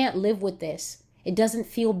 we can't live with this. It doesn't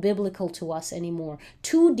feel biblical to us anymore.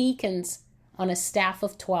 2 deacons on a staff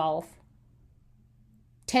of 12.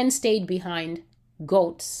 10 stayed behind,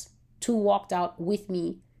 goats. 2 walked out with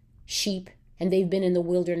me, sheep. And they've been in the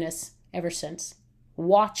wilderness ever since,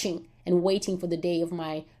 watching and waiting for the day of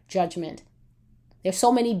my judgment. There's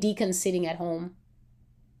so many deacons sitting at home.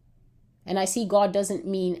 And I see God doesn't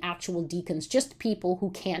mean actual deacons, just people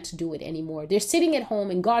who can't do it anymore. They're sitting at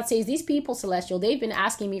home, and God says, these people, Celestial, they've been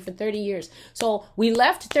asking me for 30 years. So we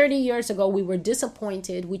left 30 years ago. We were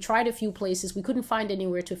disappointed. We tried a few places. We couldn't find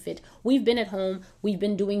anywhere to fit. We've been at home. We've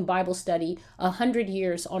been doing Bible study 100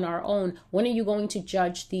 years on our own. When are you going to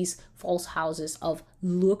judge these false houses of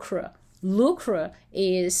lucre? Lucre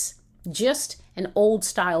is just an old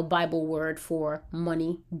style Bible word for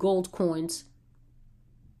money, gold coins.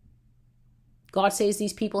 God says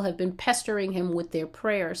these people have been pestering him with their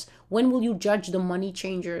prayers. When will you judge the money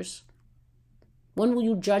changers? When will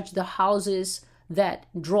you judge the houses that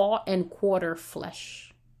draw and quarter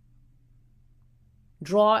flesh?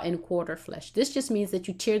 Draw and quarter flesh. This just means that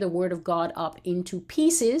you tear the word of God up into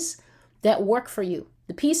pieces that work for you.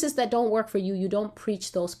 The pieces that don't work for you, you don't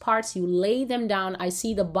preach those parts. You lay them down. I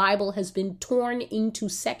see the Bible has been torn into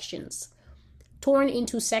sections.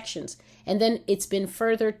 And then it's been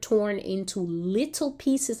further torn into little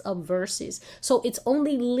pieces of verses. So it's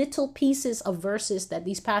only little pieces of verses that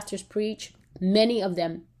these pastors preach. Many of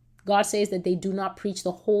them, God says that they do not preach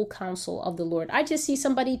the whole counsel of the Lord. I just see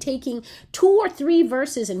somebody taking 2 or 3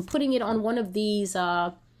 verses and putting it on one of these,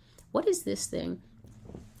 what is this thing?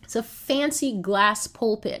 It's a fancy glass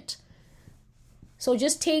pulpit. So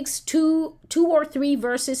just takes 2 or 3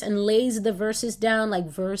 verses and lays the verses down, like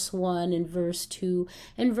verse 1 and verse 2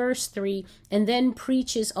 and verse 3, and then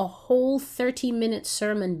preaches a whole 30-minute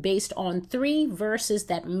sermon based on 3 verses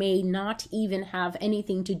that may not even have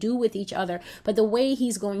anything to do with each other. But the way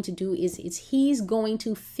he's going to do is he's going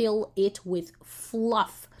to fill it with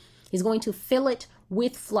fluff. He's going to fill it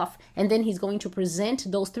with fluff, and then he's going to present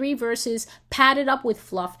those 3 verses padded up with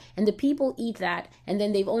fluff, and the people eat that, and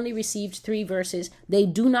then they've only received 3 verses. They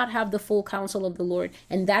do not have the full counsel of the Lord,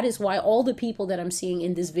 and that is why all the people that I'm seeing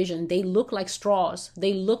in this vision, they look like straws.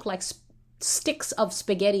 They look like sticks of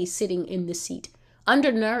spaghetti sitting in the seat.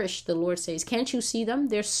 Undernourished, the Lord says. Can't you see them?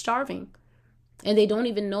 They're starving, and they don't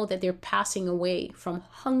even know that they're passing away from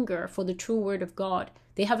hunger for the true word of God.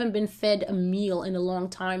 They haven't been fed a meal in a long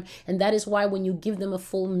time. And that is why when you give them a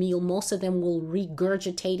full meal, most of them will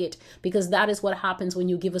regurgitate it, because that is what happens when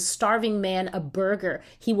you give a starving man a burger.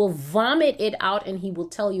 He will vomit it out and he will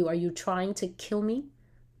tell you, are you trying to kill me?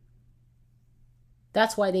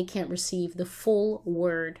 That's why they can't receive the full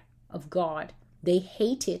word of God. They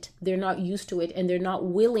hate it. They're not used to it, and they're not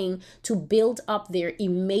willing to build up their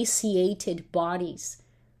emaciated bodies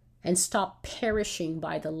and stop perishing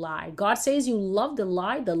by the lie. God says you love the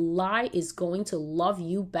lie is going to love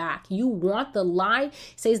you back. You want the lie,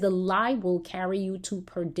 says the lie will carry you to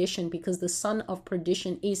perdition, because the son of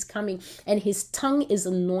perdition is coming, and his tongue is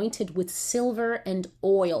anointed with silver and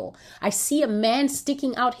oil. I see a man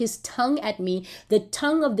sticking out his tongue at me. The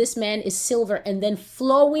tongue of this man is silver, and then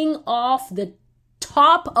flowing off the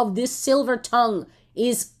top of this silver tongue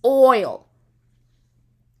is oil.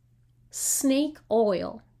 Snake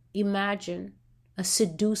oil. Imagine a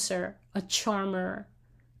seducer, a charmer,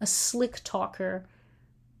 a slick talker,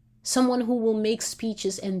 someone who will make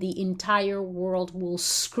speeches and the entire world will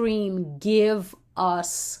scream, give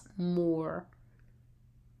us more.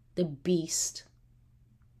 The beast.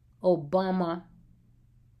 Obama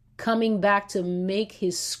coming back to make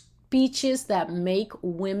his speeches that make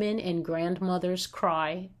women and grandmothers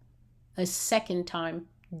cry a second time,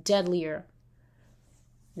 deadlier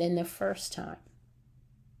than the first time.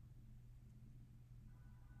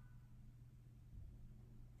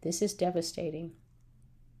 This is devastating.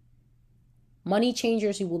 Money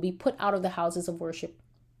changers, you will be put out of the houses of worship.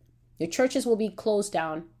 Your churches will be closed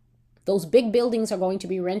down. Those big buildings are going to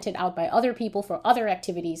be rented out by other people for other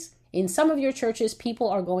activities. In some of your churches, people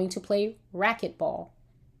are going to play racquetball.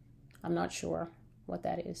 I'm not sure what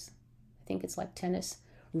that is. I think it's like tennis.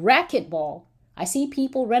 Racquetball. I see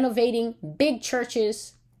people renovating big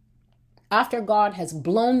churches after God has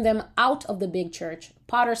blown them out of the big church.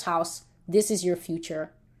 Potter's house, this is your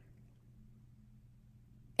future.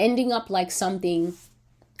 Ending up like something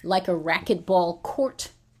like a racquetball court.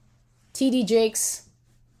 TD Jakes,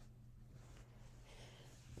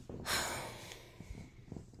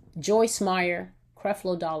 Joyce Meyer,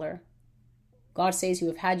 Creflo Dollar. God says you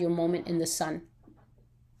have had your moment in the sun.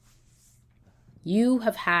 You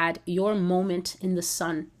have had your moment in the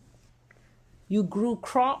sun. You grew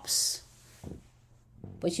crops,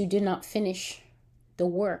 but you did not finish the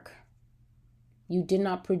work. You did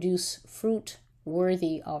not produce fruit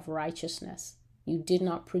worthy of righteousness. You did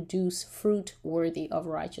not produce fruit worthy of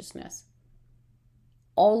righteousness.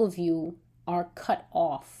 All of you are cut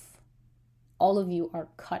off. All of you are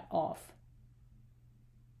cut off.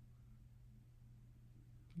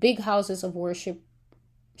 Big houses of worship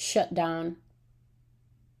shut down,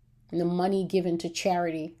 and the money given to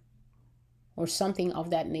charity or something of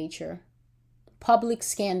that nature. Public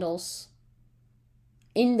scandals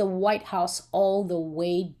in the White House all the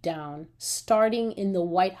way down, starting in the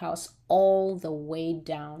White House all the way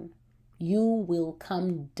down. You will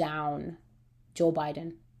come down, Joe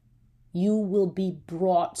Biden. You will be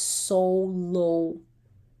brought so low.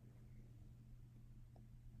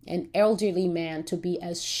 An elderly man to be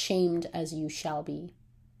as shamed as you shall be.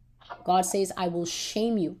 God says, I will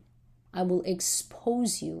shame you. I will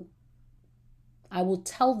expose you. I will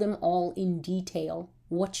tell them all in detail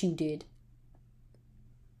what you did.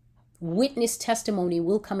 Witness testimony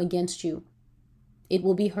will come against you. It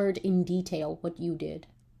will be heard in detail what you did,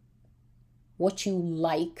 what you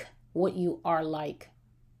like, what you are like.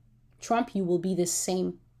 Trump, you will be the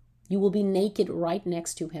same. You will be naked right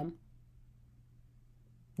next to him.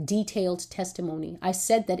 Detailed testimony. I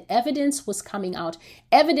said that evidence was coming out,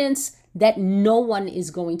 evidence that no one is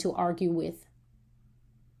going to argue with.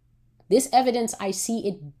 This evidence, I see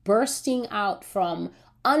it bursting out from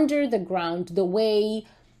under the ground, the way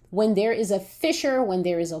when there is a fissure, when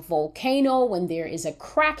there is a volcano, when there is a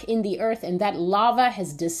crack in the earth and that lava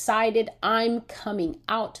has decided, I'm coming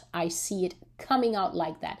out. I see it coming out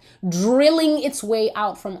like that, drilling its way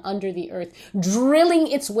out from under the earth,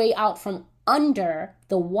 drilling its way out from under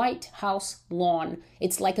the White House lawn.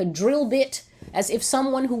 It's like a drill bit, as if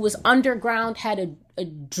someone who was underground had a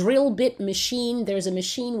drill bit machine. There's a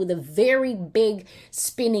machine with a very big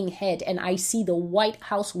spinning head, and I see the White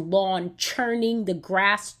House lawn churning the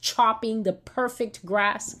grass, chopping the perfect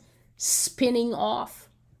grass, spinning off,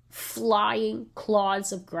 flying,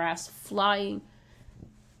 clods of grass flying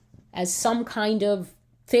as some kind of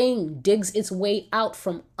thing digs its way out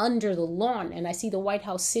from under the lawn. And I see the White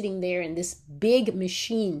House sitting there, and this big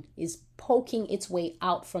machine is poking its way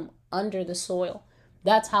out from under the soil.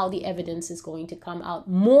 That's how the evidence is going to come out.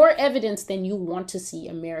 More evidence than you want to see,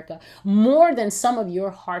 America. More than some of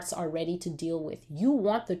your hearts are ready to deal with. You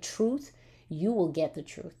want the truth, you will get the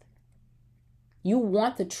truth. You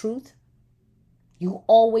want the truth? You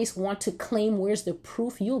always want to claim where's the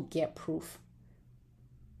proof? You'll get proof.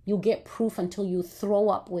 You'll get proof until you throw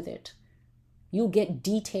up with it. You'll get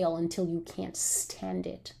detail until you can't stand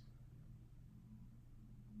it.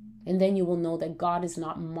 And then you will know that God is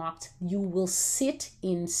not mocked. You will sit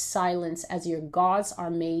in silence as your gods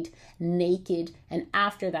are made naked. And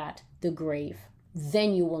after that, the grave.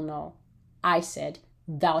 Then you will know. I said,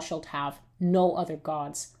 thou shalt have no other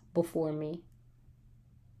gods before me.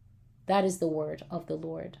 That is the word of the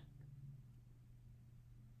Lord.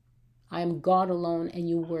 I am God alone, and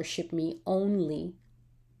you worship me only.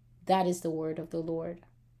 That is the word of the Lord.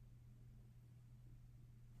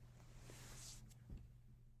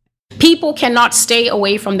 People cannot stay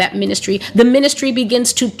away from that ministry. The ministry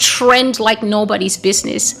begins to trend like nobody's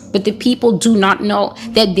business. But the people do not know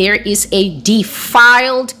that there is a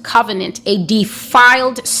defiled covenant, a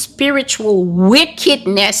defiled spiritual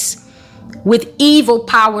wickedness with evil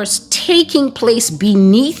powers taking place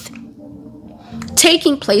beneath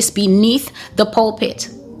the pulpit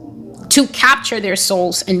to capture their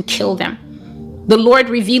souls and kill them. The Lord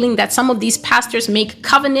revealing that some of these pastors make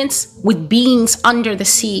covenants with beings under the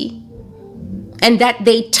sea, and that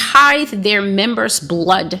they tithe their members'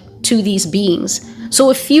 blood to these beings. So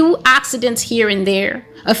a few accidents here and there,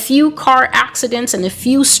 a few car accidents and a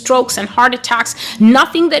few strokes and heart attacks,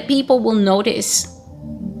 nothing that people will notice.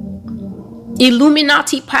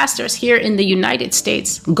 Illuminati pastors here in the United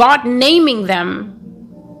States, God naming them,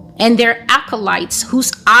 and their acolytes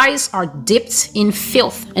whose eyes are dipped in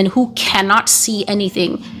filth and who cannot see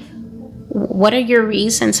anything. What are your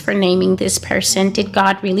reasons for naming this person? Did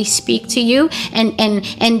God really speak to you?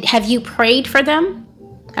 And have you prayed for them?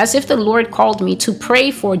 As if the Lord called me to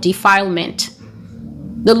pray for defilement.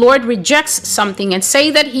 The Lord rejects something and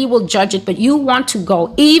say that he will judge it, but you want to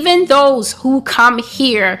go. Even those who come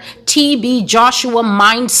here, TB Joshua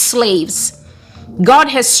mind slaves, God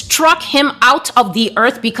has struck him out of the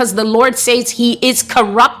earth because the Lord says he is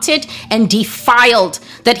corrupted and defiled,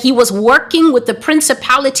 that he was working with the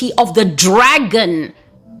principality of the dragon,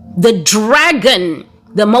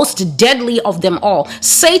 the most deadly of them all,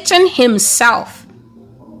 Satan himself.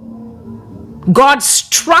 God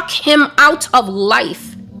struck him out of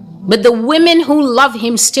life, but the women who love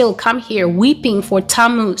him still come here weeping for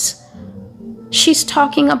Tammuz. She's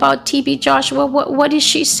talking about TB Joshua. What is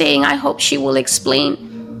she saying? I hope she will explain.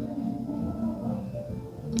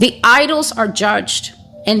 The idols are judged,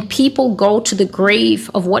 and people go to the grave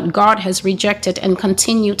of what God has rejected and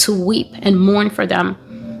continue to weep and mourn for them.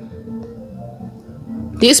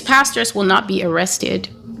 These pastors will not be arrested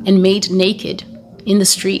and made naked in the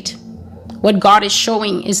street. What God is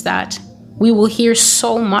showing is that we will hear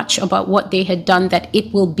so much about what they had done that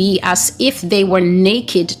it will be as if they were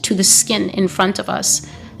naked to the skin in front of us.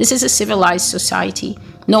 This is a civilized society.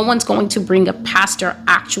 No one's going to bring a pastor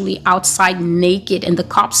actually outside naked and the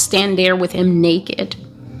cops stand there with him naked.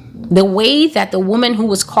 The way that the woman who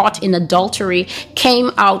was caught in adultery came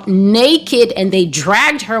out naked and they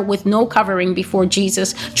dragged her with no covering before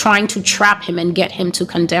Jesus, trying to trap him and get him to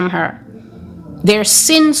condemn her. Their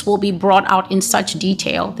sins will be brought out in such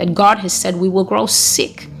detail that God has said we will grow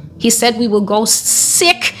sick. He said we will go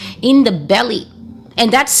sick in the belly.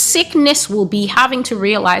 And that sickness will be having to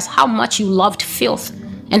realize how much you loved filth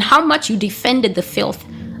and how much you defended the filth,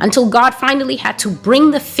 until God finally had to bring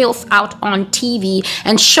the filth out on TV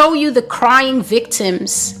and show you the crying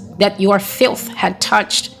victims that your filth had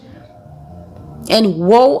touched. And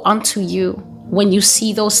woe unto you when you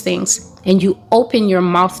see those things and you open your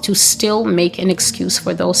mouth to still make an excuse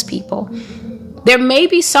for those people. There may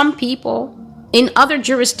be some people in other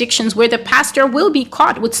jurisdictions where the pastor will be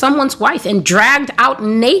caught with someone's wife and dragged out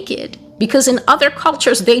naked, because in other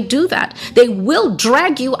cultures they do that. They will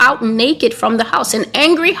drag you out naked from the house. An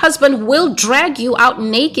angry husband will drag you out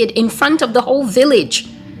naked in front of the whole village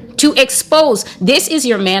to expose, this is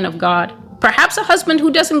your man of God. Perhaps a husband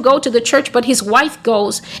who doesn't go to the church, but his wife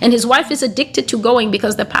goes, and his wife is addicted to going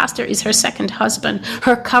because the pastor is her second husband,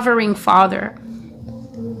 her covering father.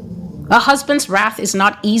 A husband's wrath is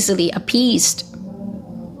not easily appeased.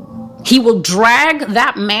 He will drag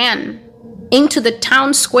that man into the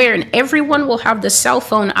town square, and everyone will have the cell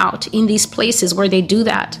phone out in these places where they do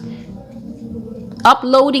that,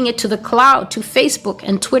 uploading it to the cloud, to Facebook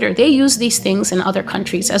and Twitter. They use these things in other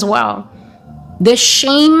countries as well. The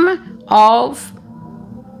shame of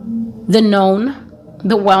the known,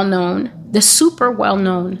 the well-known, the super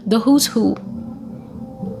well-known, the who's who,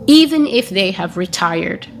 even if they have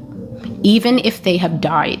retired, even if they have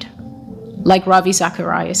died, like Ravi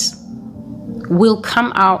Zacharias, will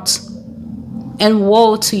come out. And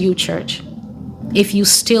woe to you, church. if you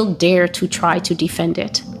still dare to try to defend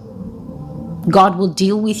it. God will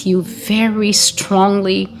deal with you very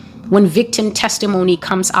strongly when victim testimony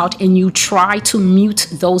comes out and you try to mute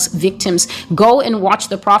those victims. Go and watch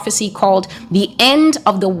the prophecy called The End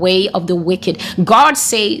of the Way of the Wicked. God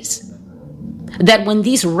says that when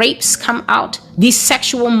these rapes come out, these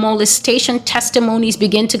sexual molestation testimonies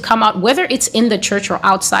begin to come out, whether it's in the church or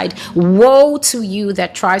outside, woe to you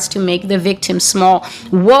that tries to make the victim small.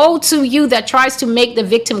 Woe to you that tries to make the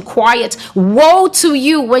victim quiet. Woe to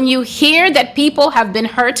you when you hear that people have been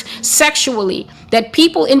hurt sexually, that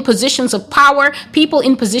people in positions of power, people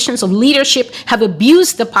in positions of leadership have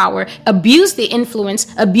abused the power, abused the influence,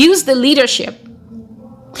 abused the leadership.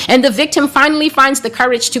 And the victim finally finds the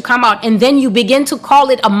courage to come out, and then you begin to call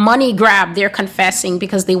it a money grab. They're confessing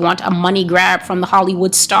because they want a money grab from the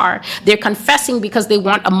Hollywood star. They're confessing because they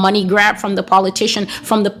want a money grab from the politician,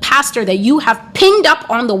 from the pastor that you have pinned up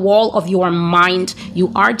on the wall of your mind.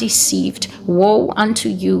 You are deceived. Woe unto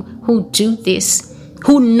you who do this,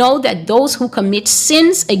 who know that those who commit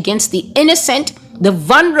sins against the innocent, the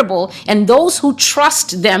vulnerable, and those who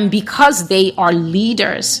trust them because they are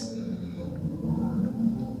leaders,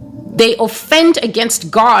 they offend against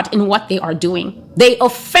God in what they are doing. They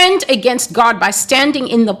offend against God by standing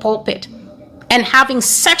in the pulpit and having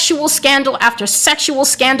sexual scandal after sexual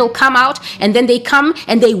scandal come out, and then they come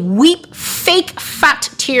and they weep fake fat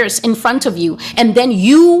tears in front of you, and then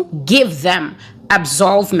you give them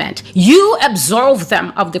absolvement. You absolve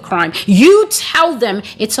them of the crime. You tell them,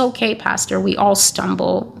 it's okay, Pastor, we all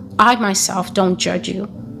stumble. I myself don't judge you.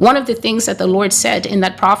 One of the things that the Lord said in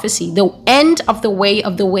that prophecy, the end of the way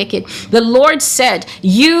of the wicked, the Lord said,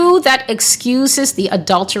 you that excuses the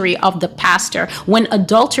adultery of the pastor, when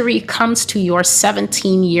adultery comes to your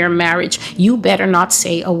 17-year marriage, you better not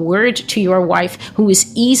say a word to your wife who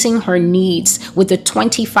is easing her needs with the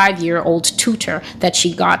 25-year-old tutor that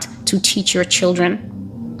she got to teach your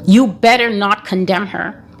children. You better not condemn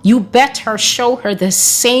her. You better show her the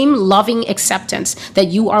same loving acceptance that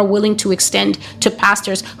you are willing to extend to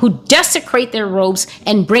pastors who desecrate their robes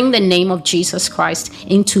and bring the name of Jesus Christ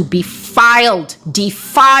into befoulment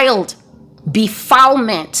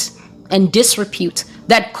and disrepute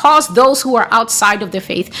that cause those who are outside of the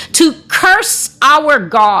faith to curse our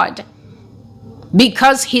God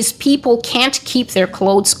because his people can't keep their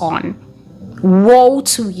clothes on. Woe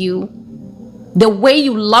to you. The way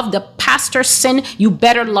you love the pastor's sin, you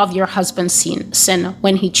better love your husband's sin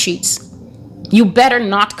when he cheats. You better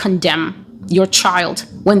not condemn your child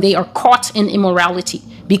when they are caught in immorality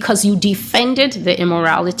because you defended the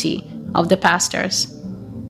immorality of the pastors.